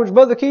that backwards,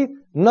 Brother Keith?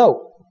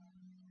 No.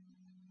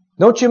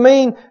 Don't you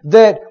mean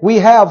that we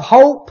have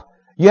hope?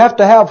 You have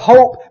to have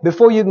hope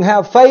before you can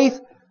have faith?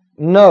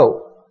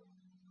 No.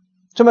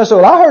 Somebody said,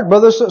 well, I heard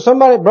brother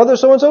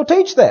so-and-so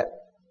teach that.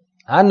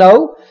 I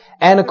know.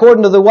 And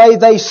according to the way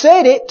they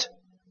said it,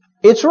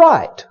 it's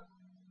right.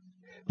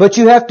 But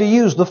you have to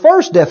use the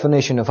first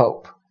definition of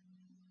hope,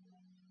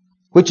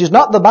 which is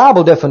not the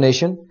Bible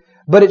definition,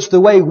 but it's the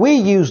way we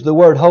use the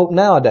word hope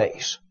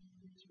nowadays.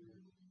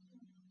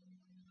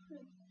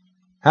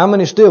 How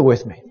many still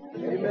with me?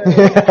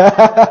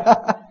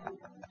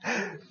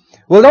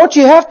 Well, don't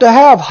you have to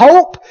have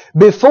hope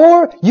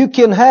before you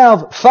can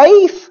have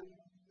faith?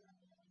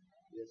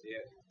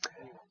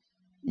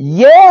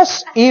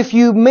 Yes, if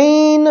you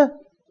mean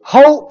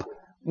hope.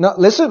 Now,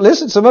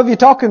 listen, some of you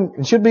talking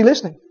and should be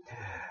listening.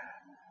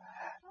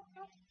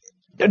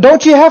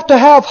 Don't you have to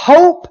have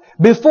hope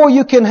before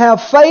you can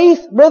have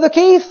faith, Brother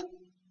Keith?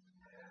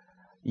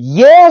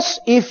 Yes,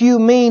 if you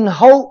mean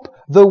hope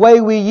the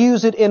way we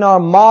use it in our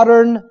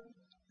modern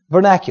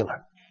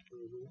vernacular.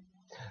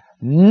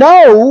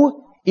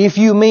 No, if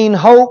you mean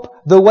hope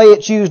the way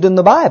it's used in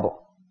the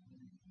Bible.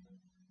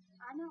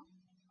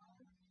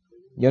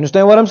 You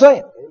understand what I'm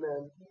saying?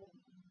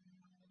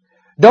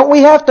 Don't we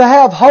have to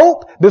have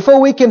hope before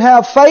we can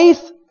have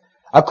faith?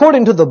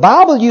 According to the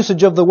Bible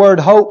usage of the word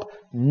hope,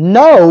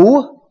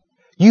 no.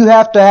 You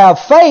have to have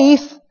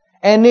faith,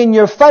 and then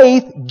your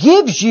faith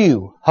gives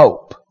you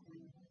hope.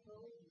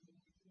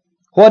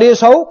 What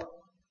is hope?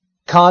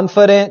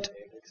 Confident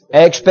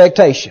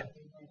expectation.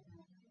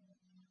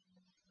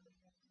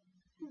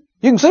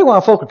 You can see why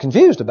folk are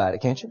confused about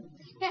it, can't you?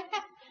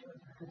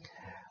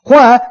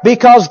 Why?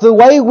 Because the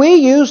way we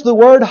use the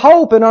word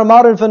hope in our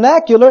modern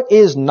vernacular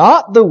is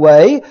not the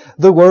way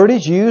the word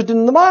is used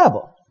in the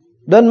Bible.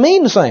 Doesn't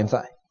mean the same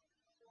thing.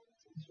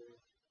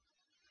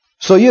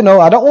 So,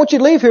 I don't want you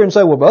to leave here and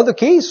say, well, Brother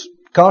Keith's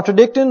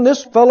contradicting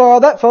this fellow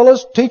or that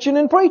fellow's teaching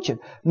and preaching.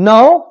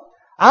 No,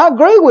 I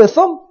agree with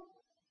them.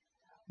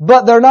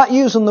 But they're not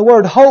using the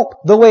word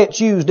hope the way it's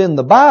used in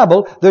the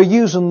Bible. They're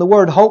using the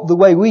word hope the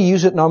way we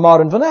use it in our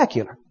modern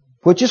vernacular.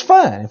 Which is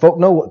fine. Folk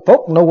know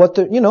what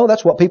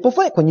that's what people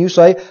think. When you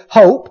say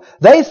hope,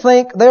 they're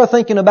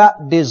thinking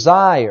about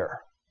desire.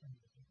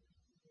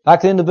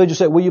 Like the individual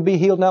said, will you be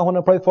healed now when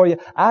I pray for you?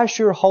 I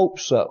sure hope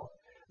so.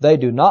 They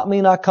do not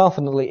mean I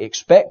confidently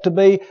expect to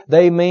be.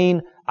 They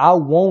mean I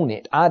want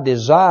it. I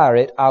desire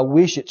it. I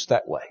wish it's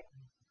that way.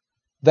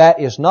 That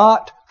is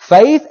not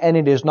faith, and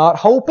it is not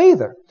hope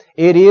either.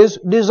 It is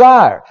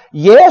desire.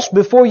 Yes,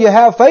 before you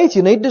have faith,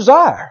 you need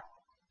desire.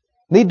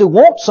 Need to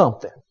want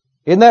something.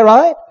 Isn't that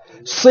right?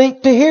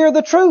 Seek to hear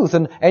the truth,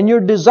 and your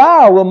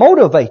desire will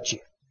motivate you.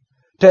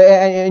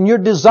 And your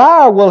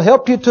desire will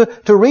help you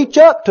to reach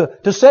up,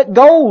 to set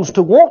goals,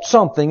 to want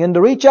something, and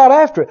to reach out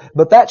after it.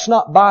 But that's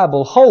not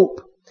Bible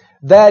hope.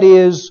 That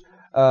is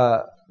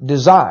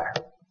desire.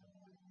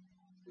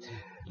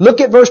 Look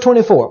at verse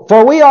 24.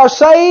 For we are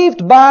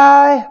saved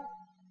by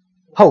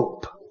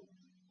hope.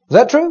 Is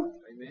that true?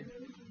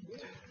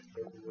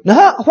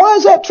 Now, why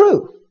is that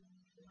true?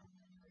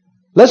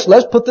 Let's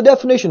put the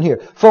definition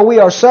here. For we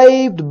are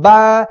saved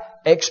by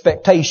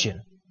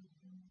expectation.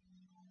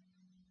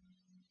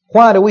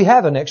 Why do we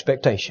have an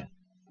expectation?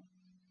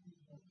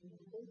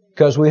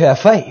 Because we have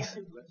faith.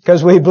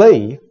 Because we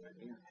believe.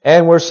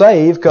 And we're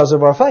saved because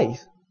of our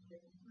faith.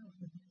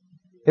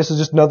 This is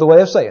just another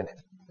way of saying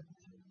it.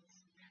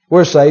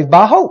 We're saved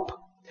by hope.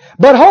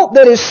 But hope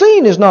that is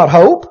seen is not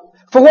hope.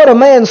 For what a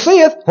man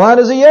seeth, why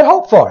does he yet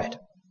hope for it?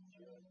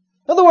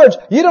 In other words,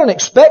 you don't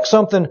expect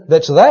something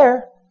that's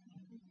there.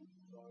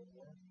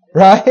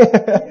 Right?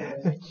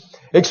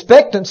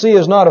 Expectancy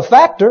is not a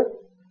factor.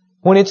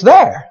 when it's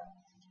there.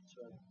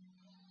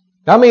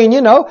 I mean,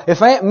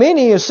 if Aunt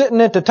Minnie is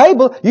sitting at the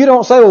table, you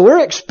don't say, well,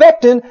 we're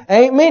expecting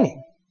Aunt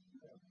Minnie.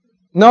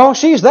 No,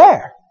 she's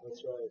there.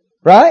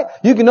 Right?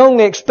 You can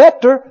only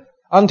expect her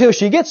until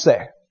she gets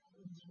there.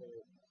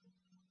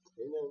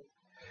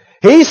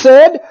 He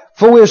said,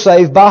 for we're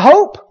saved by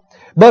hope.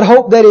 But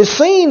hope that is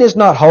seen is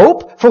not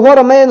hope. For what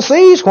a man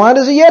sees, why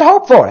does he yet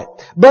hope for it?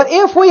 But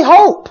if we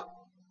hope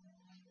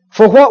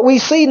for what we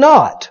see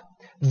not,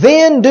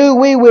 then do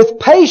we with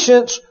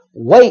patience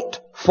wait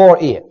for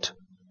it.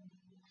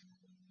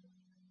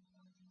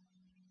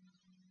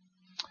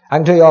 I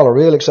can tell you all are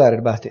real excited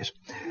about this.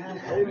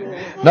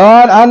 No,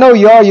 I know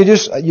you are.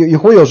 Your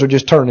wheels are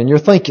just turning. You're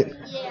thinking.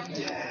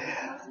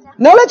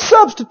 Now let's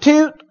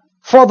substitute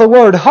for the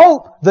word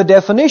hope the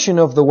definition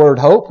of the word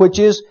hope, which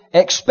is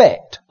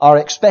expect or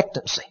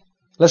expectancy.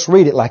 Let's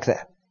read it like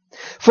that.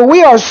 For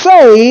we are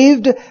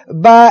saved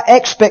by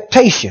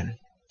expectation.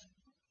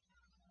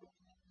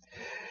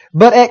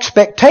 But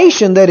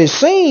expectation that is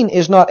seen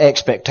is not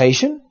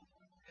expectation.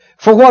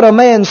 For what a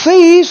man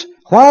sees,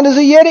 why does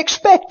he yet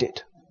expect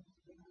it?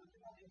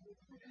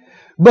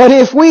 But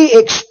if we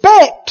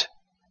expect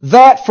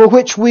that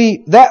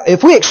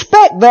if we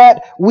expect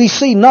that we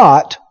see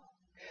not,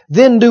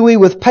 then do we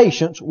with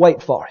patience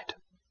wait for it.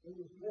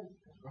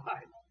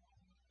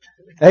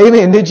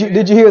 Amen.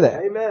 Did you hear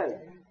that? Amen.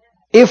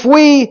 If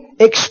we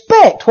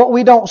expect what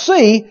we don't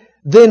see,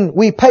 then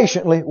we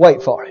patiently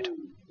wait for it.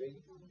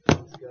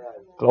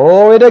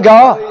 Glory to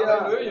God.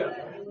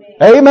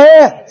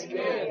 Amen.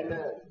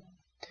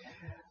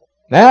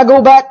 Now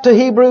go back to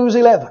Hebrews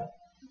 11.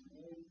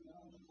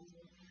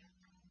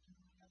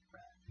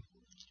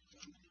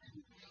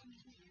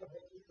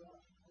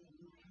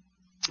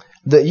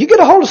 You get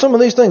a hold of some of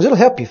these things, it'll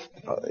help you,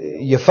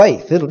 your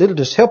faith. It'll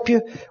just help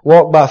you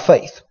walk by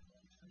faith.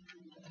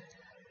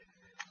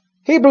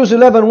 Hebrews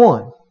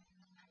 11:1.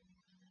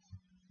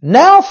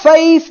 Now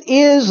faith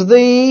is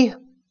the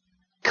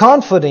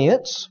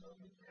confidence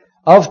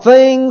of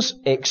things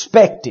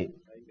expected.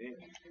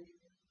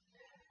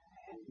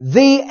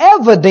 The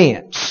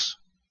evidence.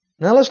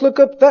 Now let's look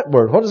up that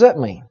word. What does that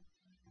mean?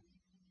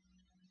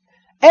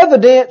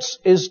 Evidence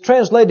is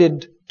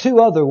translated two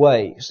other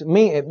ways.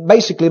 It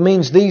basically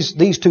means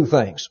these two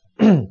things.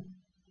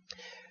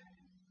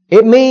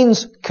 It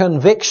means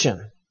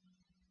conviction.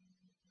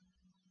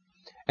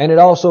 And it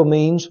also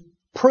means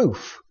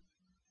proof.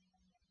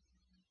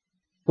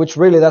 Which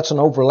really that's an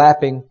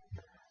overlapping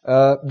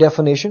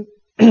definition.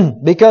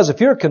 Because if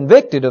you're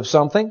convicted of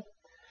something,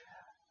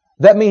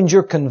 that means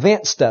you're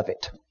convinced of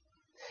it.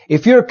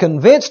 If you're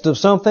convinced of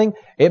something,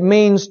 it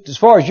means as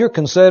far as you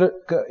consider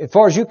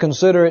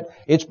it,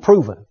 it's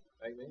proven.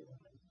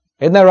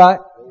 Isn't that right?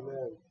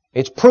 Amen.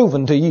 It's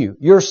proven to you.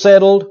 You're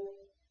settled.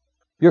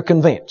 You're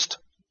convinced.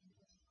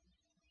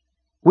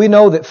 We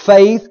know that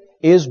faith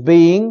is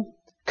being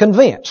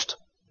convinced.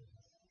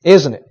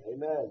 Isn't it?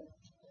 Amen.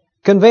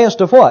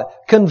 Convinced of what?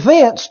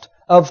 Convinced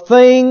of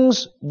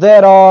things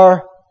that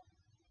are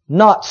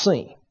not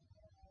seen.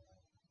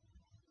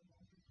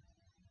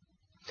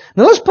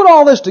 Now let's put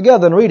all this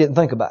together and read it and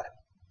think about it.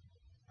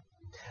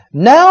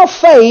 Now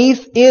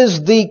faith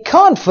is the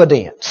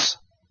confidence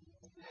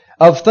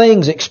of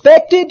things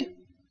expected,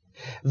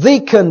 the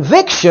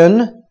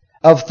conviction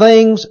of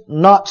things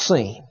not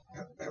seen.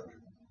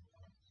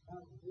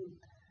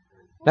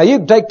 Now you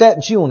can take that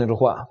and chew on it a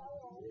while.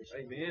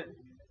 Amen.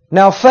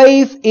 Now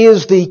faith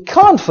is the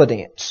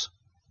confidence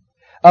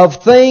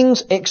of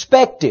things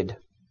expected,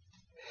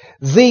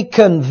 the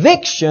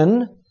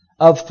conviction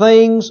of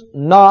things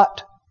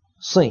not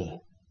seen.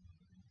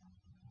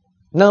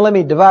 Now let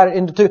me divide it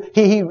into two.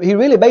 He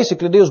really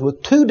basically deals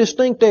with two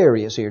distinct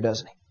areas here,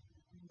 doesn't he?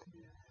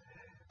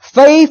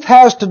 Faith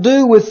has to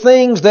do with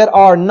things that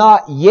are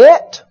not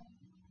yet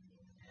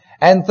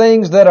and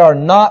things that are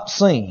not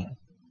seen.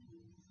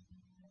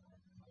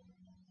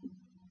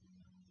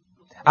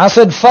 I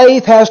said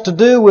faith has to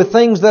do with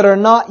things that are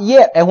not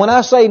yet. And when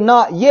I say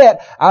not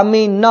yet, I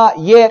mean not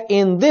yet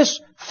in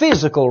this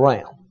physical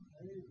realm.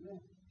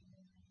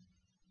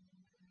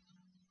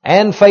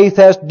 And faith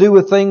has to do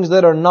with things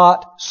that are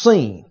not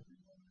seen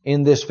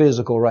in this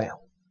physical realm.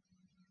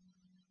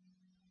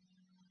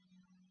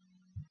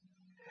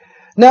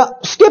 Now,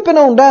 skipping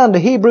on down to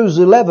Hebrews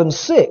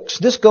 11:6,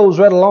 this goes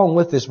right along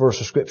with this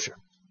verse of Scripture.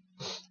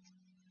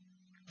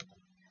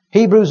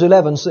 Hebrews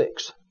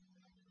 11:6.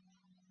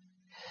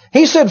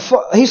 He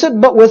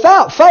said, but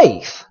without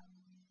faith,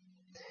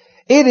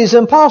 it is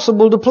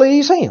impossible to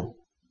please Him.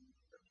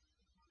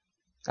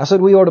 I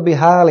said we ought to be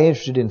highly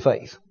interested in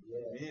faith.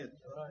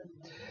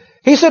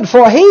 He said,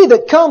 for he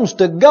that comes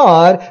to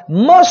God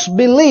must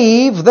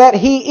believe that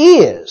He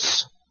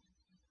is,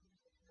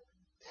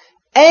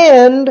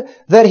 and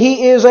that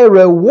He is a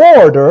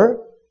rewarder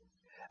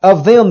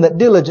of them that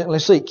diligently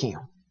seek Him.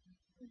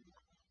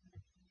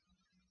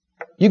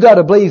 You got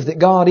to believe that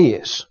God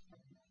is.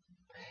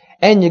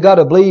 And you got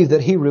to believe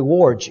that He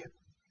rewards you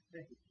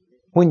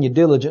when you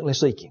diligently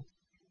seek Him.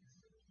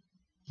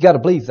 You got to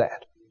believe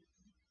that.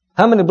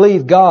 How many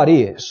believe God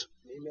is?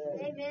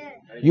 Amen.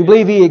 You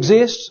believe He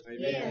exists?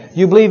 Do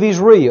you believe He's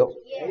real?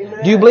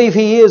 Do you believe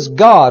He is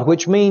God,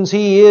 which means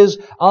He is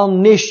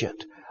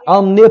omniscient,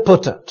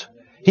 omnipotent?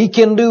 He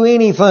can do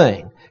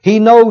anything. He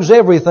knows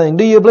everything.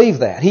 Do you believe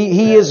that?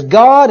 He is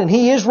God and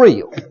He is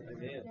real.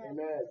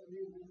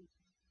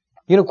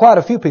 You know, quite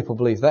a few people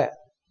believe that.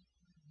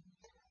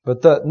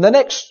 But the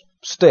next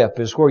step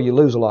is where you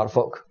lose a lot of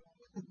folk.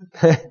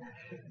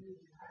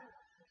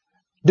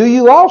 Do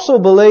you also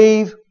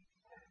believe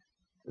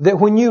that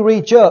when you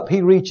reach up,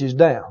 He reaches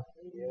down?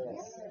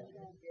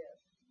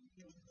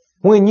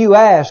 When you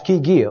ask, He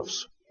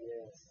gives.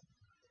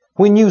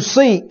 When you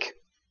seek,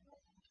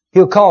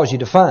 He'll cause you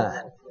to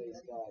find.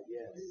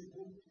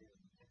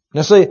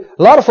 Now see, a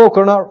lot of folk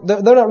they're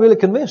not really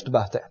convinced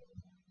about that.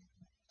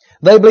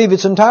 They believe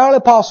it's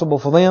entirely possible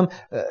for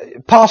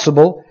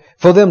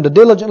them to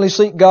diligently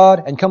seek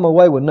God and come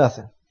away with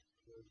nothing.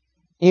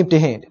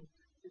 Empty-handed.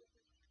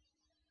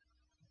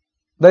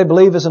 They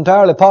believe it's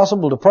entirely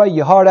possible to pray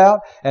your heart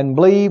out and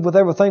believe with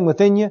everything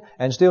within you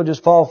and still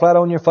just fall flat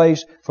on your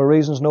face for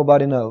reasons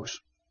nobody knows.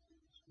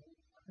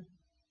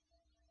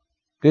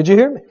 Did you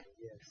hear me?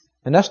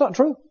 And that's not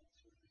true.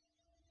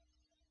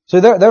 See,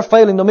 they're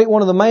failing to meet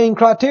one of the main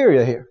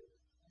criteria here.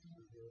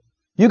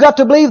 You got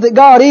to believe that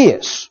God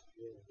is.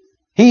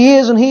 He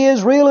is and He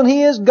is real and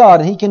He is God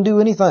and He can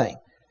do anything.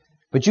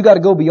 But you got to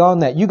go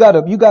beyond that. You got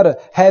to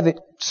have it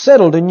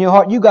settled in your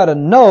heart. You got to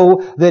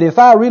know that if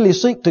I really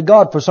seek to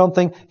God for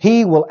something,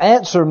 He will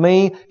answer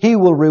me. He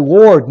will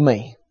reward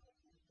me.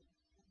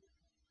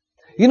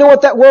 You know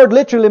what that word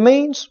literally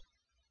means?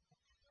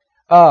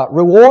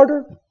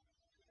 Rewarder.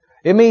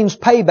 It means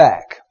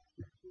payback.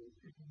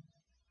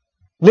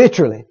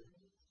 Literally.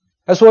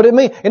 That's what it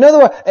means. In other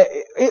words,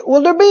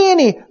 will there be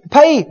any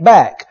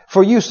payback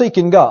for you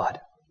seeking God?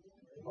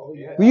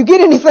 Will you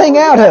get anything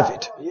out of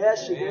it?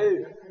 Yes, you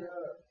do.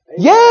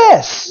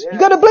 Yes! You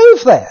got to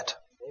believe that.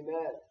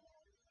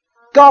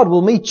 God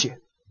will meet you.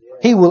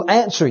 He will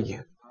answer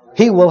you.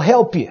 He will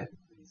help you.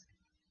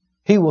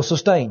 He will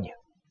sustain you.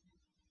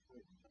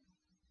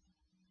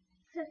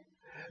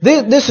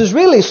 This is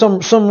really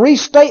some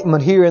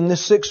restatement here in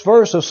this 6th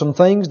verse of some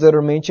things that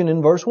are mentioned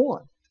in verse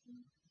 1.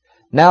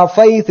 Now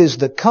faith is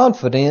the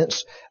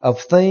confidence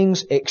of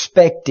things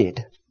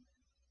expected.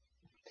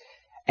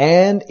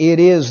 And it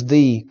is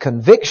the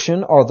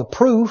conviction or the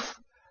proof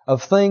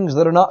of things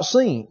that are not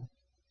seen.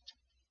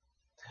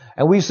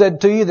 And we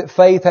said to you that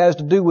faith has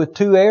to do with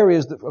 2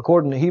 areas,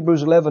 according to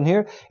Hebrews 11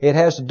 here. It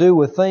has to do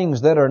with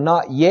things that are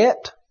not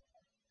yet.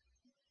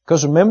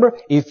 Because remember,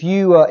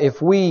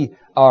 if we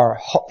are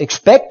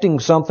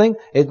expecting something,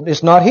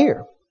 it's not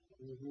here.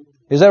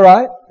 Is that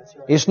right?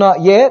 It's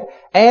not yet.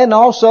 And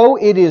also,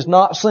 it is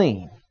not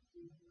seen.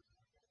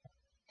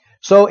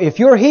 So if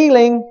your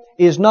healing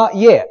is not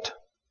yet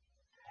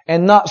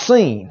and not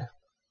seen,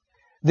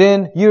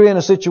 then you're in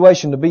a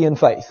situation to be in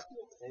faith.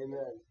 Amen.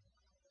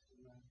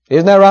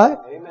 Isn't that right?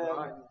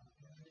 Amen.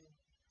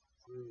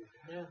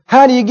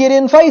 How do you get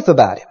in faith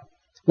about it?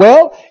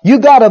 Well, you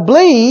got to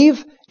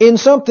believe in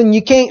something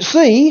you can't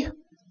see,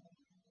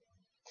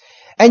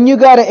 and you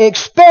got to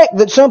expect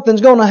that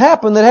something's going to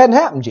happen that hadn't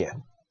happened yet.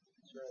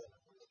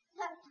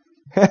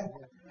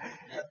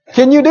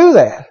 Can you do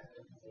that?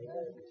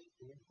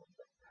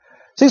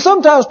 See,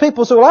 sometimes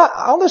people say, well,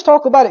 I'll just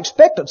talk about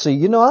expectancy.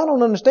 You know, I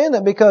don't understand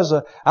that because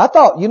I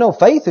thought,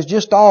 faith is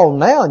just all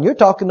now, and you're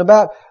talking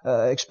about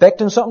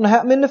expecting something to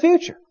happen in the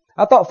future.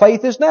 I thought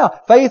faith is now.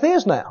 Faith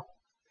is now.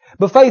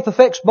 But faith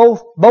affects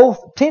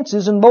both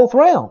tenses and both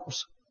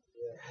realms.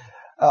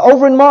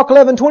 Over in Mark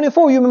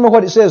 11:24, you remember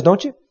what it says,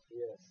 don't you?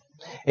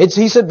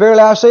 He said,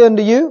 verily I say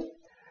unto you,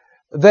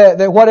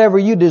 that whatever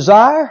you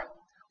desire,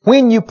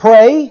 when you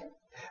pray,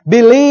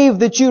 believe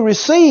that you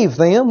receive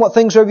them. What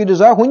things soever you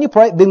desire, when you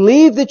pray,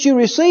 believe that you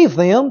receive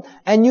them,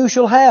 and you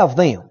shall have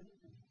them.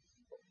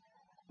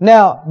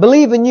 Now,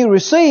 believing you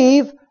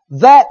receive,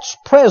 that's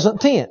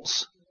present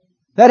tense.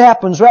 That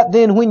happens right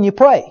then when you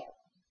pray.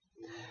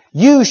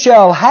 You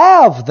shall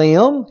have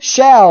them,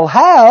 shall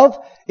have,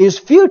 is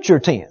future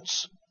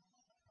tense.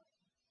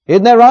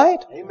 Isn't that right?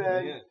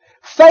 Amen.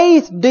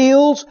 Faith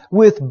deals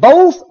with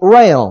both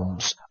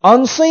realms,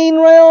 unseen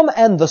realm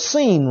and the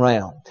seen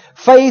realm.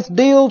 Faith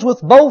deals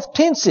with both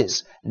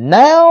tenses,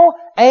 now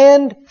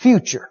and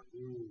future.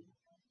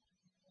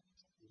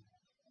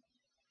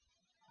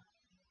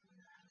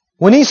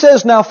 When he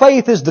says now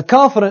faith is the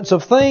confidence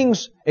of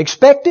things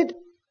expected,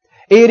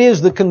 it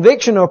is the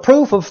conviction or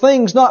proof of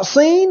things not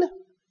seen,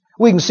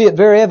 we can see it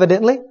very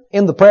evidently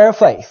in the prayer of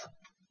faith.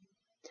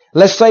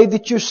 Let's say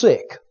that you're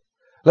sick.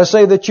 Let's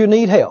say that you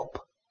need help.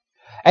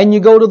 And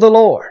you go to the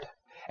Lord.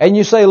 And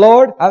you say,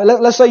 Lord,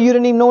 let's say you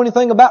didn't even know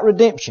anything about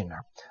redemption.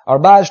 Or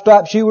by His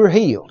stripes you were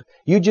healed.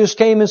 You just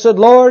came and said,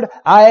 Lord,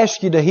 I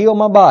ask you to heal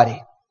my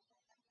body.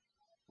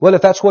 Well,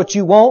 if that's what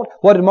you want,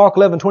 what did Mark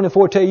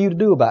 11:24 tell you to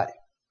do about it?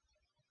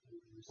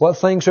 What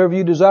things soever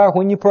you desire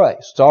when you pray.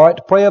 It's all right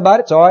to pray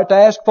about it. It's all right to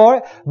ask for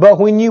it. But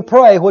when you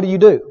pray, what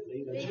do?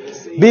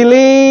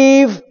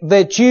 Believe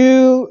that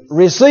you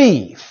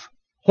receive.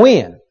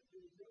 When?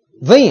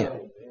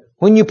 Then.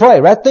 When you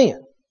pray, right then.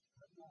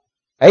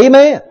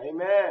 Amen.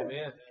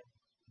 Amen.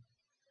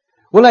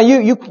 Well, now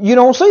you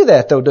don't see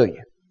that though, do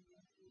you?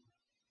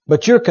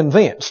 But you're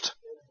convinced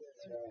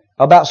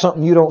about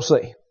something you don't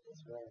see.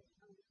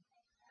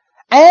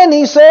 And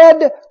He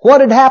said,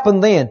 what had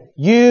happened then?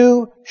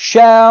 You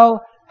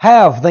shall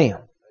have them.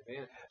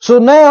 So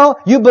now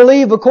you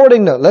believe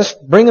according to, let's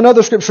bring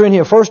another scripture in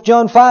here, 1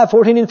 John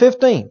 5:14 and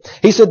 15.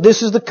 He said,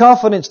 this is the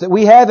confidence that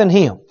we have in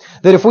Him,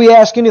 that if we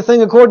ask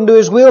anything according to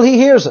His will, He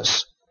hears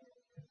us.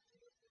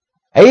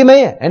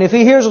 Amen. And if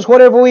He hears us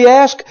whatever we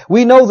ask,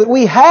 we know that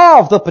we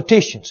have the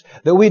petitions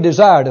that we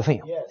desired of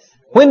Him. Yes.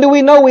 When do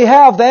we know we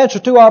have the answer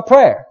to our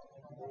prayer?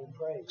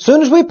 As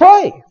soon as we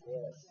pray.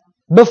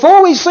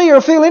 Before we see or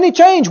feel any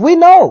change, we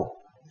know.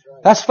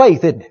 That's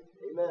faith, isn't it?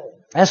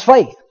 That's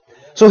faith.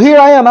 So here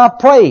I am, I've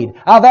prayed.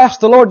 I've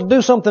asked the Lord to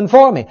do something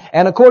for me.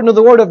 And according to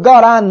the Word of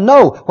God, I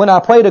know when I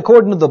prayed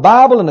according to the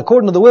Bible and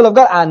according to the will of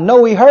God, I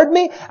know He heard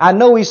me. I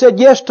know He said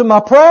yes to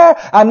my prayer.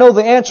 I know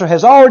the answer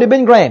has already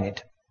been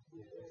granted.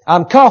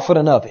 I'm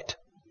confident of it.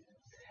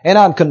 And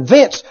I'm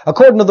convinced,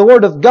 according to the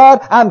Word of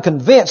God, I'm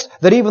convinced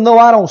that even though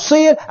I don't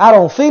see it, I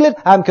don't feel it,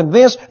 I'm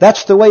convinced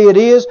that's the way it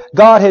is.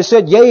 God has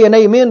said yea and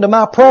amen to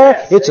my prayer.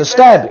 Yes, it's amen.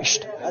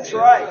 established. That's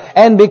right.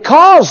 And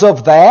because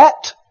of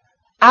that,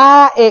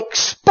 I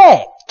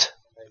expect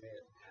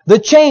the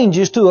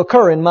changes to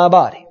occur in my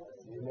body.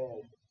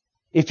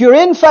 If you're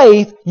in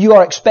faith, you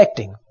are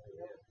expecting.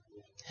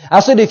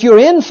 I said if you're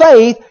in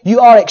faith, you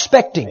are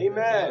expecting.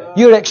 Amen.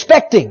 You're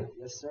expecting.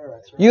 Yes, sir.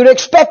 That's right. You're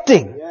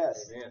expecting.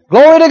 Yes.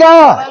 Glory to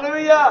God.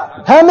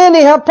 Hallelujah. How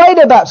many have prayed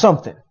about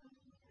something?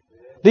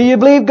 Do you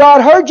believe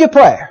God heard your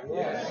prayer?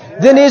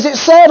 Yes. Then is it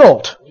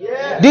settled?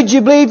 Yes. Did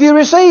you believe you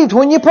received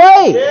when you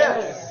prayed?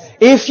 Yes.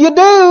 If you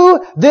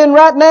do, then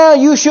right now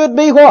you should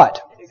be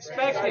what?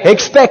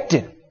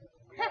 Expecting.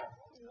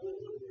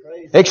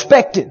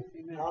 Expecting.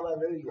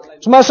 Hallelujah.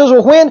 Somebody says,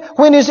 well,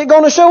 when is it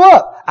going to show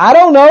up? I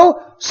don't know.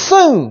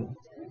 Soon.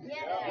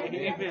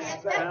 Amen.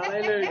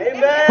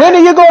 When are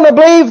you going to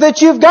believe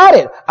that you've got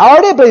it? I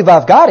already believe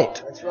I've got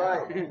it. That's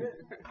right.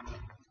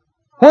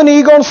 When are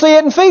you going to see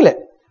it and feel it?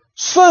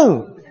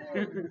 Soon.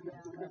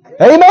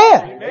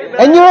 Amen.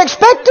 And you're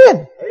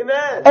expecting.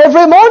 Amen.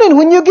 Every morning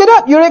when you get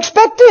up, you're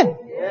expecting.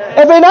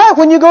 Every night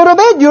when you go to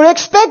bed, you're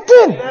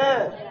expecting.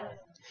 Amen.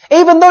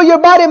 Even though your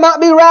body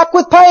might be racked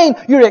with pain,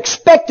 you're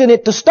expecting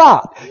it to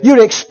stop.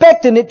 You're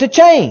expecting it to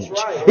change.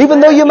 Even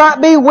though you might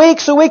be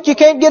weeks a week, you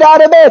can't get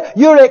out of bed,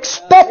 you're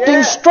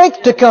expecting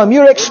strength to come.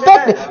 You're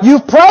expecting.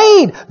 You've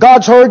prayed.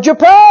 God's heard your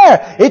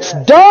prayer. It's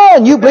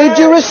done. You believed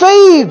you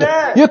received.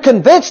 You're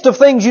convinced of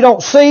things you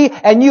don't see,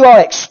 and you are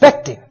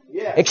expecting.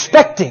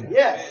 Expecting.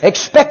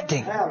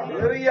 Expecting.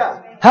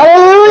 Hallelujah.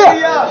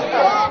 Hallelujah.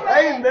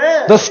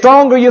 Amen. The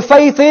stronger your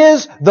faith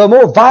is, the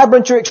more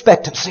vibrant your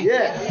expectancy.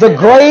 Yes. The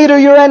greater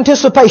your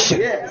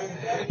anticipation.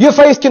 Yes. Your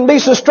faith can be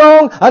so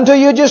strong until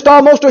you just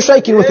almost are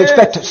shaking with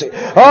expectancy.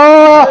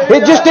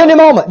 Just any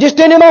moment, just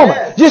any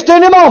moment, just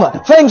any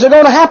moment, things are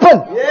going to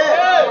happen.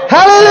 Yes.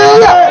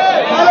 Hallelujah!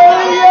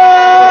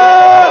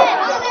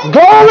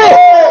 Glory!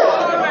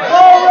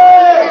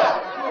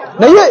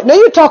 Now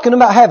you're talking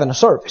about having a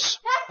service.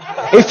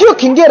 If you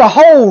can get a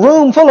whole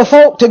room full of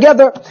folk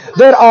together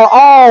that are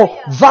all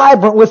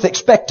vibrant with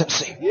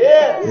expectancy,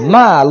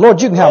 my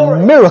Lord, you can have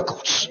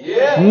miracles.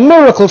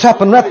 Miracles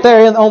happen right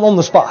there on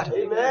the spot.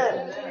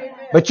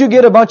 But you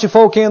get a bunch of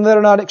folk in that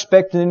are not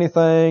expecting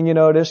anything,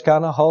 just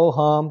kind of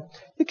ho-hum.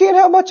 You can't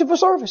have much of a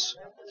service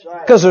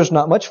because there's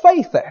not much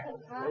faith there.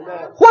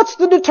 What's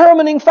the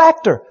determining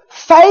factor?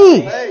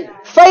 Faith.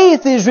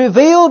 Faith is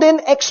revealed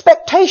in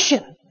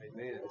expectation.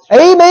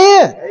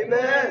 Amen.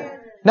 Amen.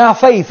 Now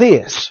faith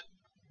is.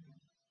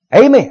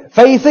 Amen.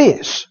 Faith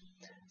is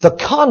the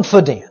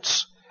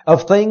confidence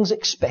of things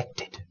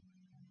expected.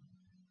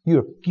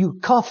 You're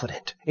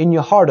confident in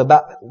your heart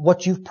about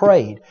what you've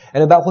prayed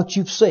and about what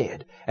you've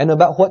said and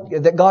about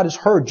that God has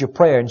heard your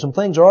prayer and some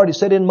things are already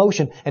set in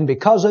motion, and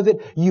because of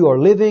it you are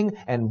living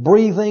and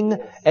breathing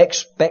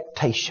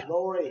expectation.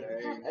 Glory.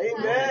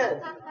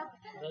 Amen.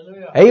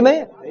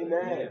 Amen.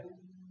 Amen.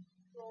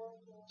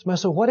 Somebody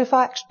said, what if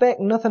I expect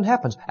nothing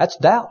happens? That's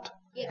doubt.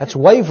 That's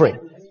wavering.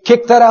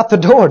 Kick that out the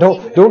door.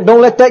 Don't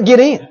let that get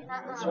in.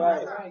 That's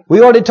right. We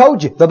already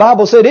told you. The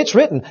Bible said it's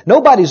written.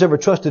 Nobody's ever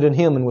trusted in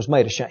Him and was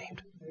made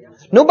ashamed.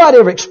 Nobody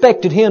ever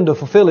expected Him to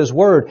fulfill His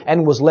word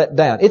and was let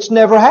down. It's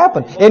never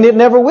happened, and it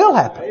never will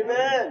happen.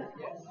 Amen.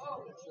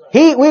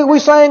 We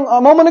sang a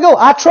moment ago,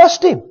 I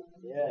trust Him.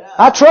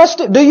 I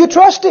trust Him. Do you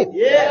trust Him?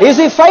 Yes. Is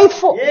He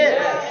faithful?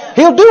 Yes.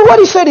 He'll do what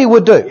He said He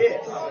would do. Yes.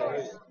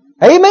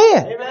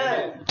 Amen.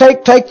 Amen.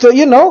 Take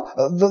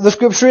the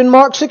scripture in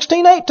Mark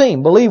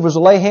 16:18. Believers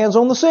will lay hands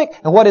on the sick.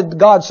 And what did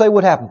God say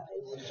would happen?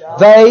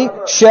 They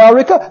shall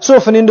recover. So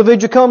if an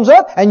individual comes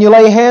up and you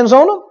lay hands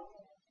on them,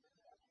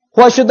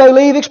 what should they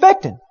leave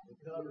expecting?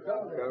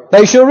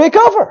 They shall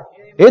recover.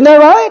 Isn't that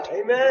right?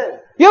 Amen.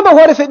 Yeah, but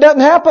what if it doesn't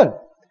happen?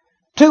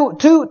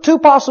 Two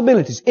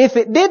possibilities. If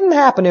it didn't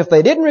happen, if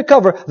they didn't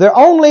recover, there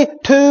are only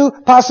two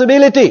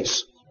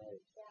possibilities.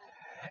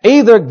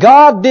 Either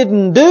God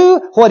didn't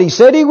do what He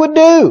said He would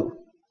do,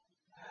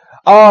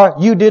 or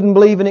you didn't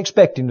believe and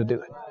expect Him to do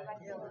it.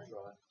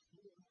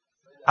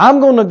 I'm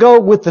going to go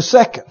with the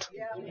second.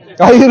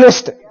 Are you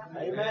listening?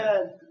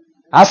 Amen.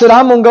 I said,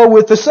 I'm going to go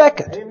with the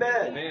second.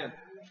 Amen.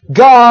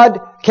 God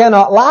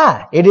cannot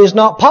lie. It is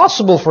not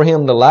possible for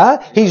Him to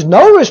lie. He's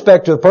no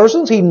respecter of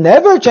persons. He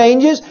never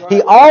changes.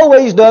 He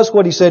always does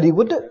what He said He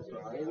would do.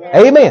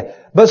 Amen.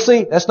 But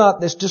see, that's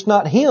just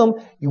not Him.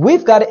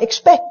 We've got to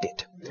expect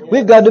it.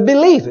 We've got to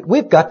believe it.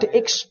 We've got to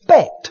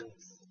expect.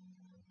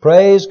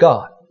 Praise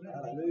God.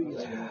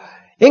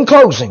 In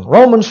closing,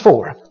 Romans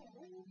 4.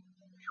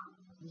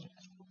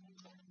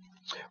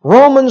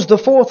 Romans, the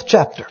 4th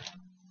chapter.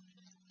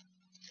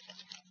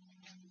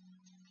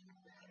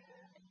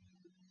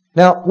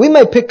 Now, we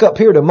may pick up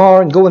here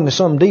tomorrow and go into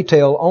some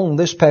detail on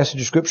this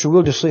passage of Scripture.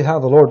 We'll just see how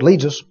the Lord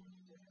leads us.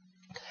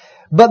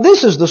 But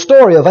this is the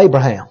story of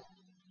Abraham.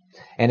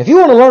 And if you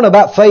want to learn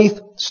about faith,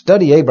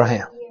 study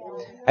Abraham.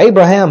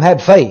 Abraham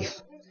had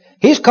faith.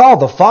 He's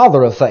called the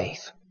father of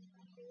faith.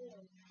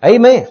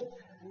 Amen.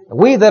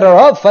 We that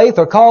are of faith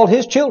are called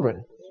His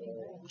children.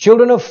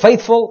 Children of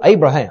faithful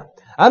Abraham.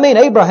 I mean,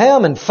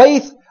 Abraham and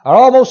faith are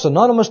almost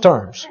synonymous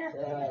terms.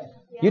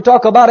 You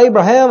talk about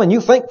Abraham and you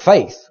think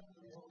faith.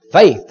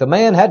 Faith. The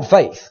man had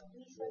faith.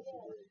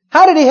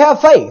 How did he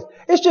have faith?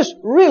 It's just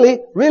really,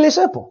 really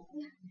simple.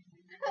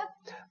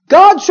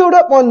 God showed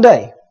up one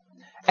day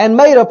and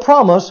made a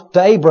promise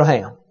to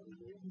Abraham.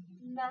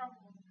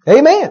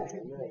 Amen.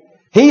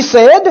 He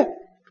said,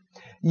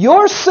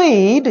 your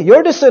seed,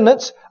 your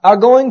descendants, are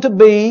going to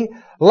be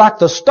like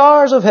the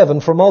stars of heaven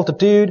for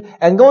multitude,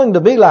 and going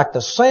to be like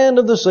the sand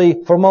of the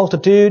sea for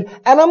multitude,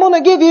 and I'm going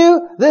to give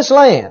you this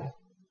land.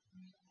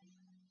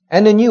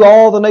 And in you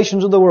all the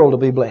nations of the world will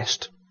be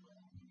blessed.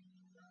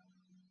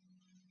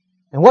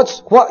 And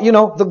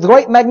the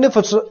great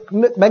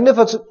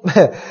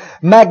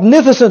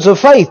magnificence of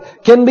faith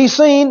can be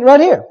seen right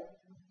here.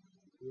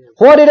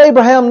 What did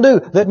Abraham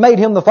do that made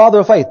him the father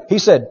of faith? He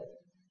said,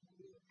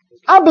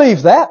 I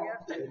believe that.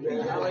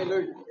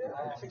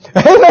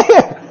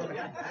 Amen.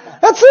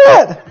 That's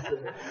it.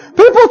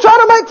 People try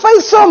to make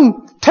faith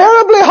some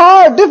terribly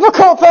hard,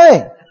 difficult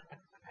thing.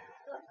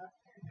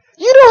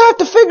 You don't have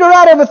to figure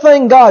out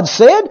everything God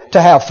said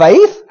to have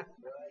faith.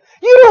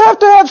 You don't have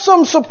to have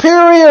some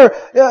superior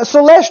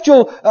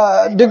celestial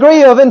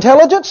degree of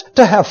intelligence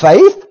to have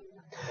faith.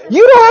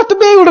 You don't have to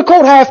be able to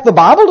quote half the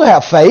Bible to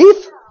have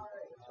faith.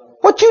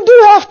 What you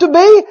do have to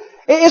be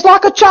is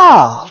like a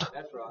child.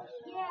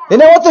 You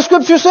know what the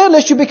Scripture said?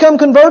 Unless you become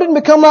converted and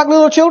become like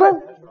little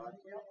children.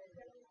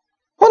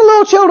 What do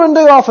little children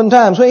do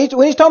oftentimes? When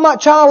he's talking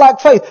about childlike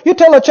faith, you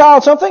tell a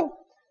child something.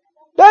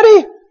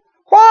 Daddy,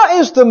 why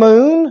is the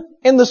moon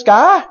in the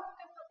sky?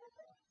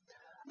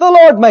 The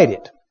Lord made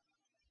it.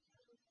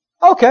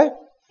 Okay.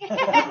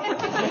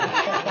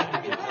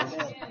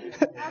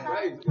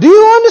 Do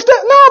you understand?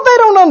 No, they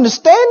don't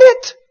understand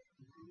it.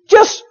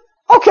 Just,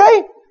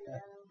 okay.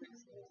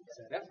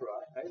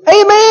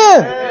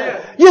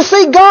 Amen. You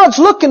see, God's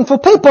looking for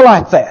people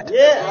like that.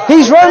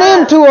 He's run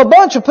into a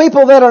bunch of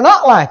people that are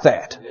not like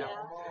that.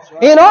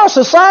 In our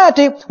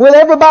society, with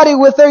everybody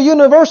with their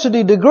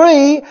university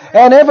degree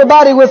and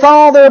everybody with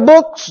all their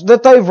books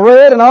that they've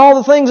read and all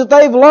the things that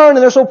they've learned,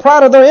 and they're so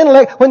proud of their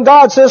intellect, when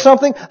God says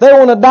something, they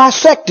want to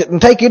dissect it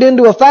and take it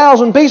into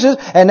 1,000 pieces,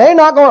 and they're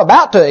not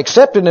about to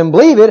accept it and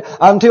believe it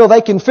until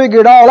they can figure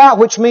it all out,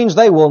 which means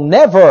they will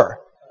never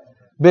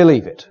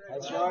believe it.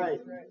 That's right.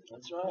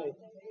 That's right.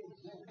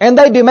 And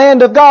they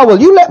demand of God,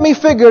 well, you let me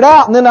figure it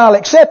out and then I'll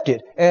accept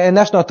it. And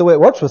that's not the way it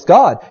works with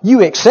God.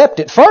 You accept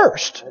it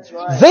first. That's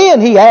right.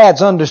 Then He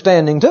adds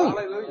understanding to you.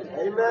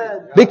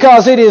 Amen.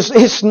 Because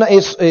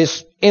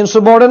it's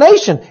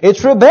insubordination.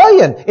 It's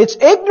rebellion. It's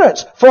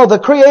ignorance for the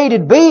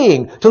created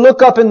being to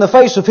look up in the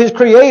face of his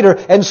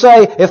Creator and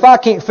say, if I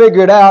can't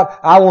figure it out,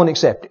 I won't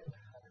accept it.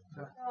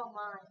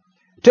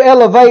 To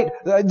elevate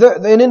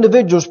an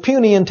individual's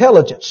puny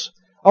intelligence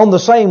on the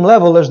same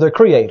level as their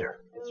Creator.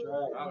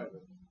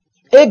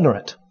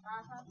 Ignorant.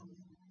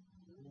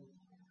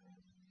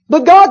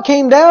 But God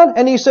came down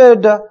and He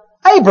said,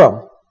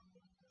 Abram,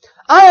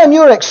 I am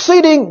your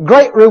exceeding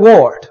great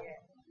reward.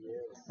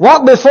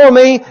 Walk before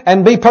me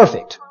and be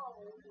perfect,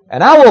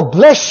 and I will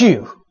bless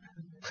you.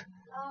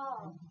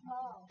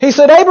 He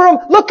said, Abram,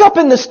 look up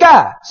in the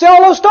sky. See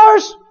all those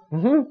stars?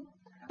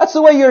 That's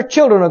the way your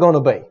children are going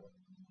to be.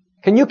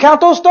 Can you count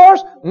those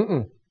stars?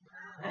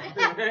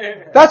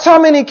 That's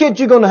how many kids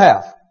you're going to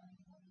have.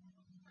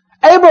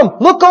 Abram,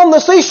 look on the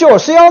seashore.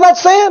 See all that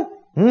sand?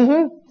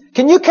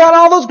 Can you count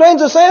all those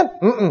grains of sand?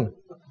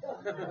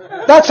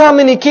 That's how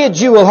many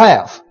kids you will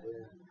have.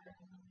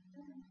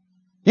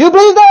 You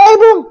believe that,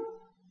 Abram?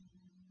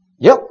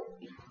 Yep.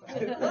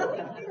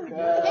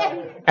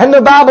 And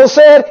the Bible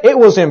said it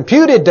was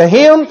imputed to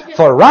him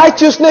for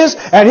righteousness,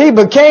 and he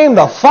became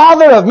the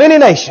father of many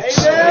nations.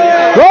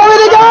 Amen. Glory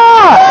to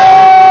God!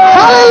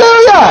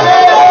 Hallelujah!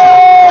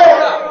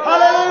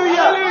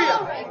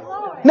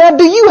 Now,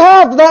 do you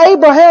have the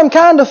Abraham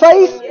kind of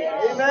faith?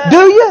 Amen.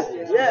 Do you?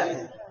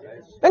 Yes.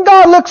 And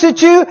God looks at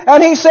you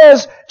and He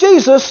says,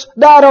 Jesus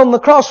died on the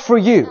cross for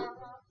you.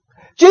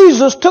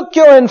 Jesus took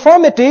your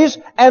infirmities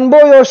and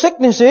bore your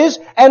sicknesses,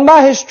 and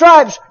by His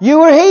stripes you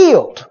were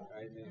healed.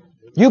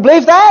 You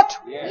believe that?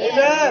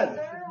 Amen.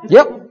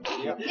 Yep.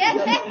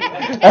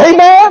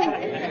 Amen.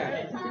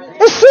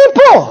 It's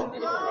simple.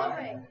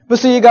 But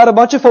see, you got a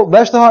bunch of folk,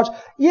 bless their hearts.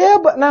 Yeah,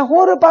 but now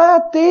what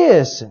about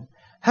this? And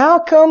how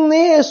come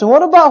this? And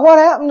what about what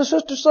happened to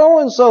Sister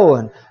So-and-so?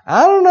 And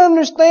I don't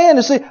understand.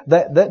 And see,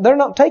 they're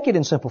not taking it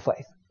in simple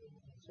faith.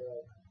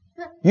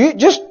 You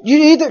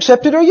either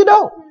accept it or you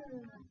don't.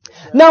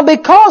 Now,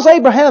 because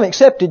Abraham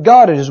accepted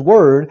God at His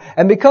Word,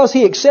 and because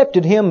he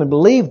accepted Him and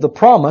believed the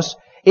promise,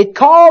 it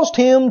caused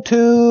him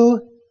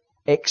to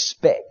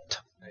expect.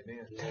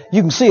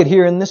 You can see it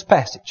here in this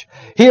passage.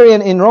 Here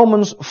in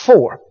Romans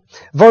 4,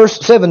 verse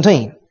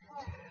 17.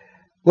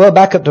 Well,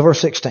 back up to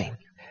verse 16.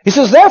 He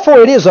says, therefore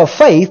it is of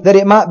faith that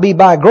it might be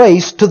by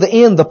grace, to the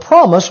end the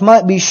promise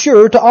might be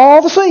sure to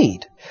all the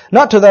seed.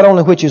 Not to that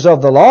only which is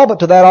of the law, but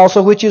to that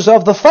also which is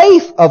of the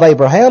faith of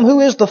Abraham, who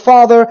is the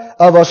father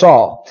of us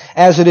all.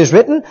 As it is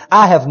written,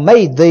 I have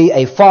made thee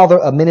a father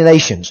of many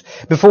nations,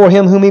 before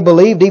him whom he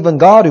believed, even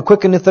God, who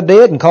quickeneth the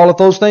dead, and calleth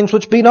those things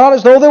which be not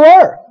as though they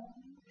were.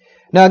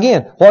 Now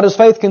again, what does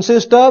faith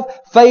consist of?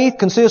 Faith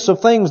consists of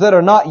things that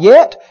are not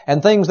yet,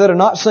 and things that are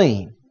not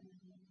seen.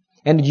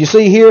 And did you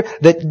see here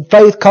that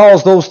faith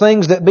calls those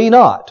things that be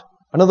not?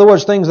 In other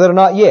words, things that are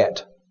not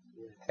yet,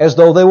 as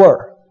though they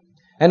were.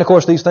 And of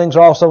course, these things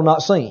are also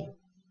not seen.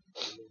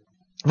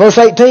 Verse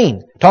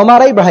 18, talking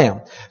about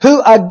Abraham,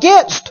 who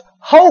against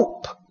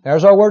hope,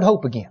 there's our word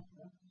hope again.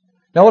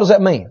 Now what does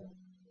that mean?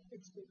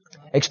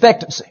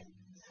 Expectancy.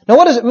 Now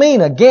what does it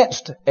mean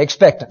against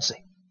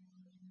expectancy?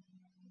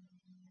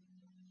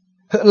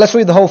 Let's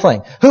read the whole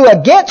thing. Who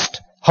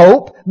against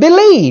hope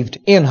believed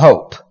in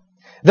hope,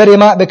 that he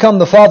might become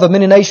the father of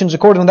many nations,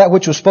 according to that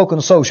which was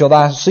spoken, so shall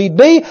thy seed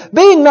be.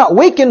 Being not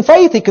weak in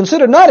faith, he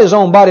considered not his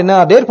own body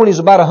now dead, when he was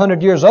about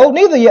 100 years old,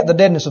 neither yet the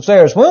deadness of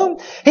Sarah's womb.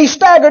 He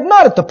staggered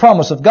not at the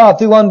promise of God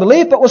through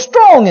unbelief, but was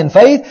strong in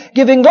faith,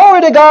 giving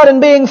glory to God,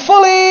 and being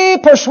fully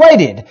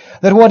persuaded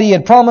that what he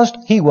had promised,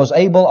 he was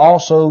able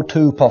also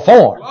to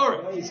perform.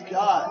 Praise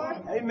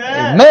God.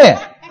 Amen. Amen.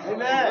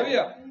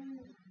 Amen.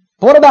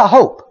 But what about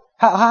hope?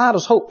 How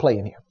does hope play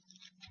in here?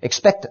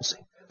 Expectancy.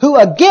 Who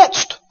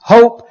against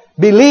hope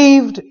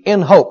believed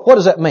in hope. What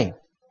does that mean?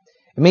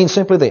 It means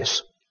simply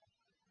this.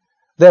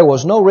 There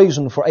was no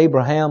reason for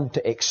Abraham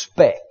to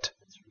expect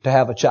to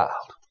have a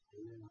child.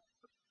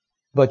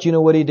 But you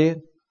know what he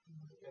did?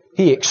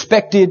 He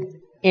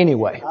expected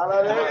anyway.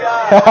 Hallelujah.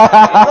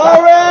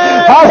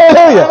 Hallelujah.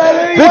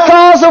 Hallelujah.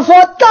 Because of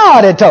what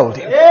God had told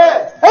him.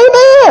 Yes.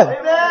 Amen.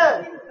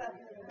 Amen.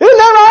 Isn't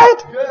that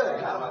right?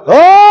 Good.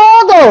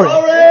 Oh, glory.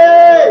 Glory.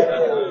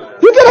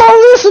 You get all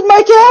this and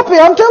make you happy,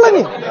 I'm telling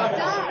you.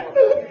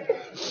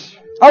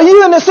 Are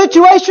you in a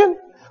situation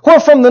where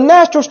from the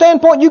natural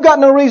standpoint you got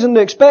no reason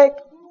to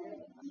expect?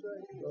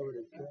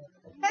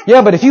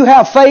 Yeah, but if you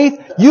have faith,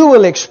 you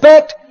will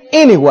expect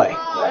anyway.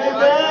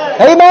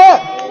 Amen.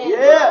 Amen.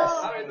 Yes.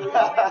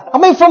 I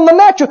mean, from the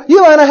natural, you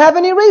don't have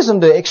any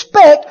reason to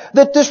expect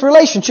that this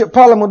relationship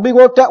problem would be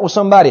worked out with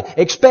somebody.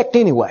 Expect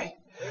anyway.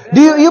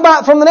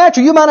 From the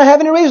natural, you might not have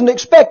any reason to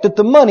expect that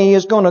the money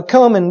is going to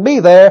come and be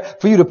there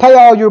for you to pay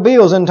all your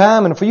bills in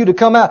time and for you to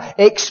come out.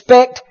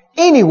 Expect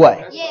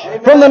anyway.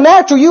 Yes. From the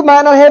natural, you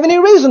might not have any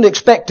reason to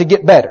expect to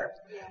get better.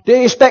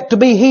 To expect to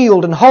be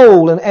healed and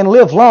whole and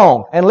live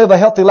long and live a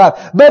healthy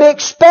life. But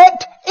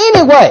expect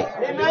anyway.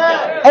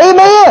 Amen.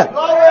 Amen.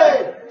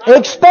 Glory.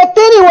 Expect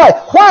anyway.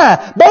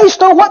 Why?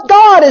 Based on what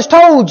God has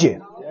told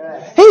you.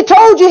 He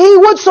told you He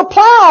would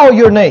supply all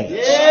your needs.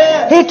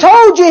 Yes. He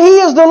told you He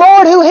is the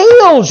Lord who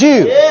heals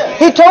you. Yes.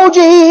 He told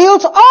you He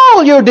heals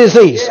all your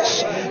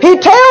diseases. He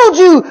told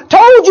you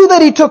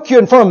that He took your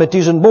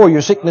infirmities and bore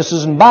your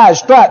sicknesses, and by His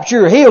stripes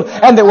you're healed,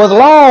 and that with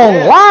long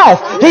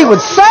life He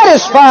would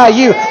satisfy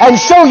you and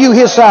show you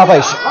His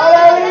salvation.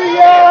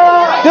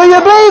 Hallelujah. Do you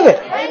believe it?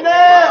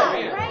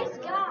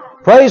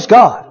 Amen. Praise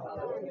God.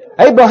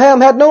 Abraham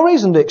had no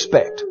reason to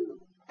expect.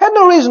 Had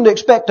no reason to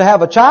expect to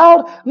have a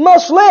child,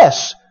 much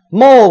less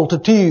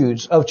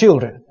multitudes of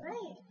children.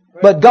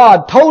 But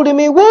God told him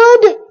He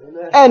would,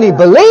 and he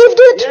believed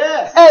it,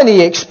 Yes. and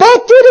he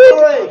expected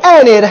it,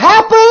 and it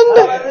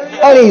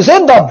happened, and he's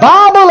in the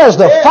Bible as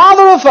the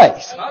father of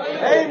faith.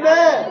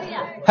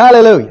 Amen.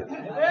 Hallelujah.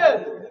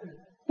 Amen.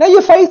 Now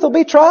your faith will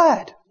be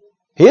tried.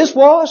 His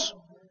was.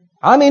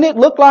 I mean, it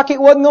looked like it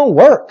wasn't going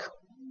to work.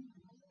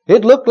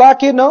 It looked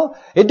like, it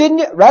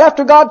didn't, right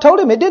after God told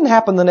him, it didn't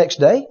happen the next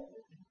day.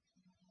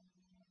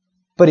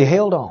 But he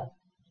held on.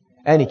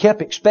 And he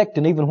kept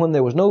expecting even when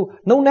there was no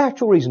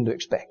natural reason to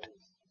expect.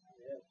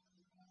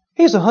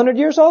 He's 100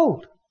 years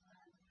old.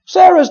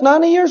 Sarah's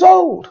 90 years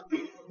old.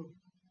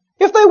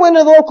 If they went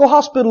to the local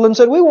hospital and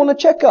said, we want to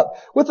check up,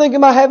 we're thinking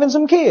about having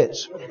some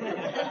kids,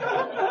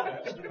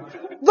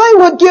 they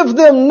would give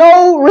them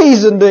no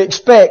reason to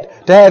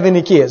expect to have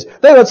any kids.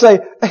 They would say,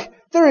 hey,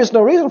 there is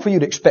no reason for you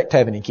to expect to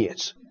have any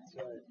kids.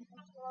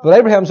 But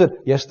Abraham said,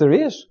 yes, there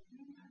is.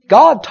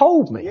 God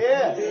told me.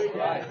 Yes.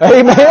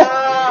 Amen.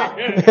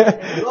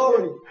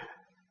 Glory.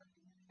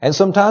 And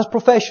sometimes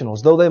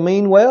professionals, though they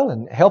mean well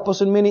and help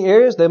us in many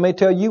areas, they may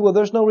tell you, well,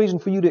 there's no reason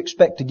for you to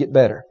expect to get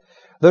better.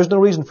 There's no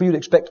reason for you to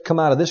expect to come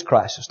out of this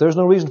crisis. There's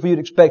no reason for you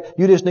to expect.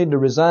 You just need to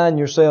resign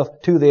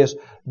yourself to this.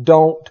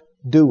 Don't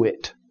do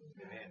it.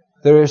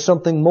 There is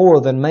something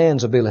more than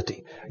man's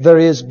ability. There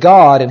is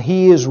God, and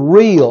He is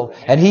real,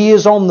 and He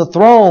is on the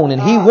throne,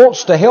 and He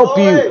wants to help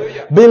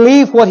you.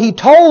 Believe what He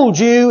told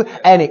you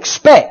and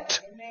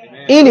expect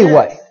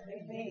anyway.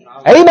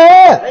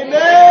 Amen.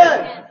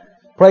 Amen.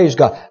 Praise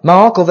God.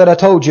 My uncle that I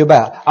told you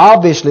about,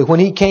 obviously when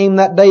he came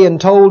that day and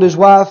told his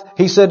wife,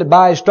 he said,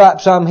 by His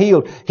stripes I'm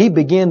healed, he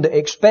began to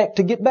expect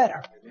to get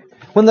better.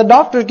 When the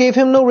doctors gave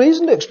him no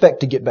reason to expect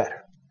to get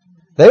better.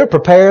 They were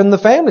preparing the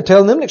family,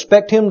 telling them to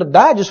expect him to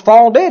die, just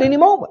fall dead any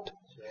moment.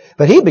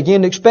 But he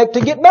began to expect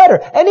to get better.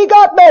 And he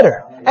got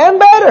better, and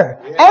better,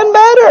 and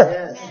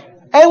better.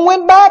 And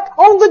went back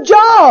on the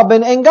job,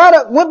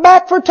 and went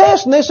back for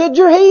tests, and they said,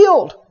 you're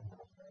healed.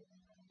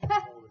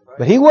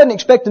 But he wasn't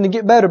expecting to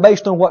get better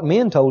based on what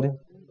men told him.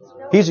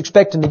 He's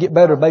expecting to get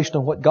better based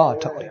on what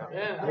God told him.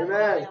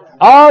 Amen.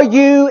 Are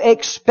you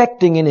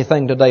expecting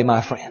anything today,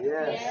 my friend?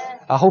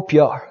 I hope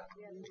you are.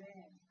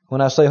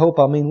 When I say hope,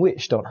 I mean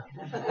wish, don't I?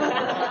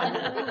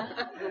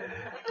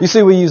 You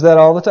see, we use that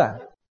all the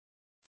time.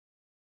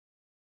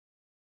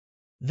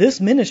 This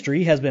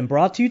ministry has been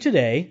brought to you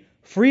today,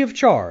 free of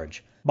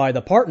charge, by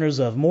the partners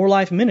of More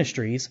Life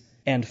Ministries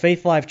and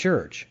Faith Life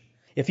Church.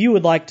 If you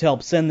would like to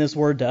help send this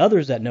word to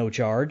others at no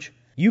charge,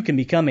 you can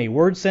become a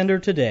word sender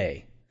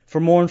today. For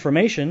more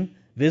information,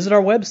 visit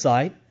our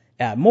website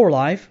at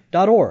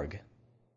morelife.org.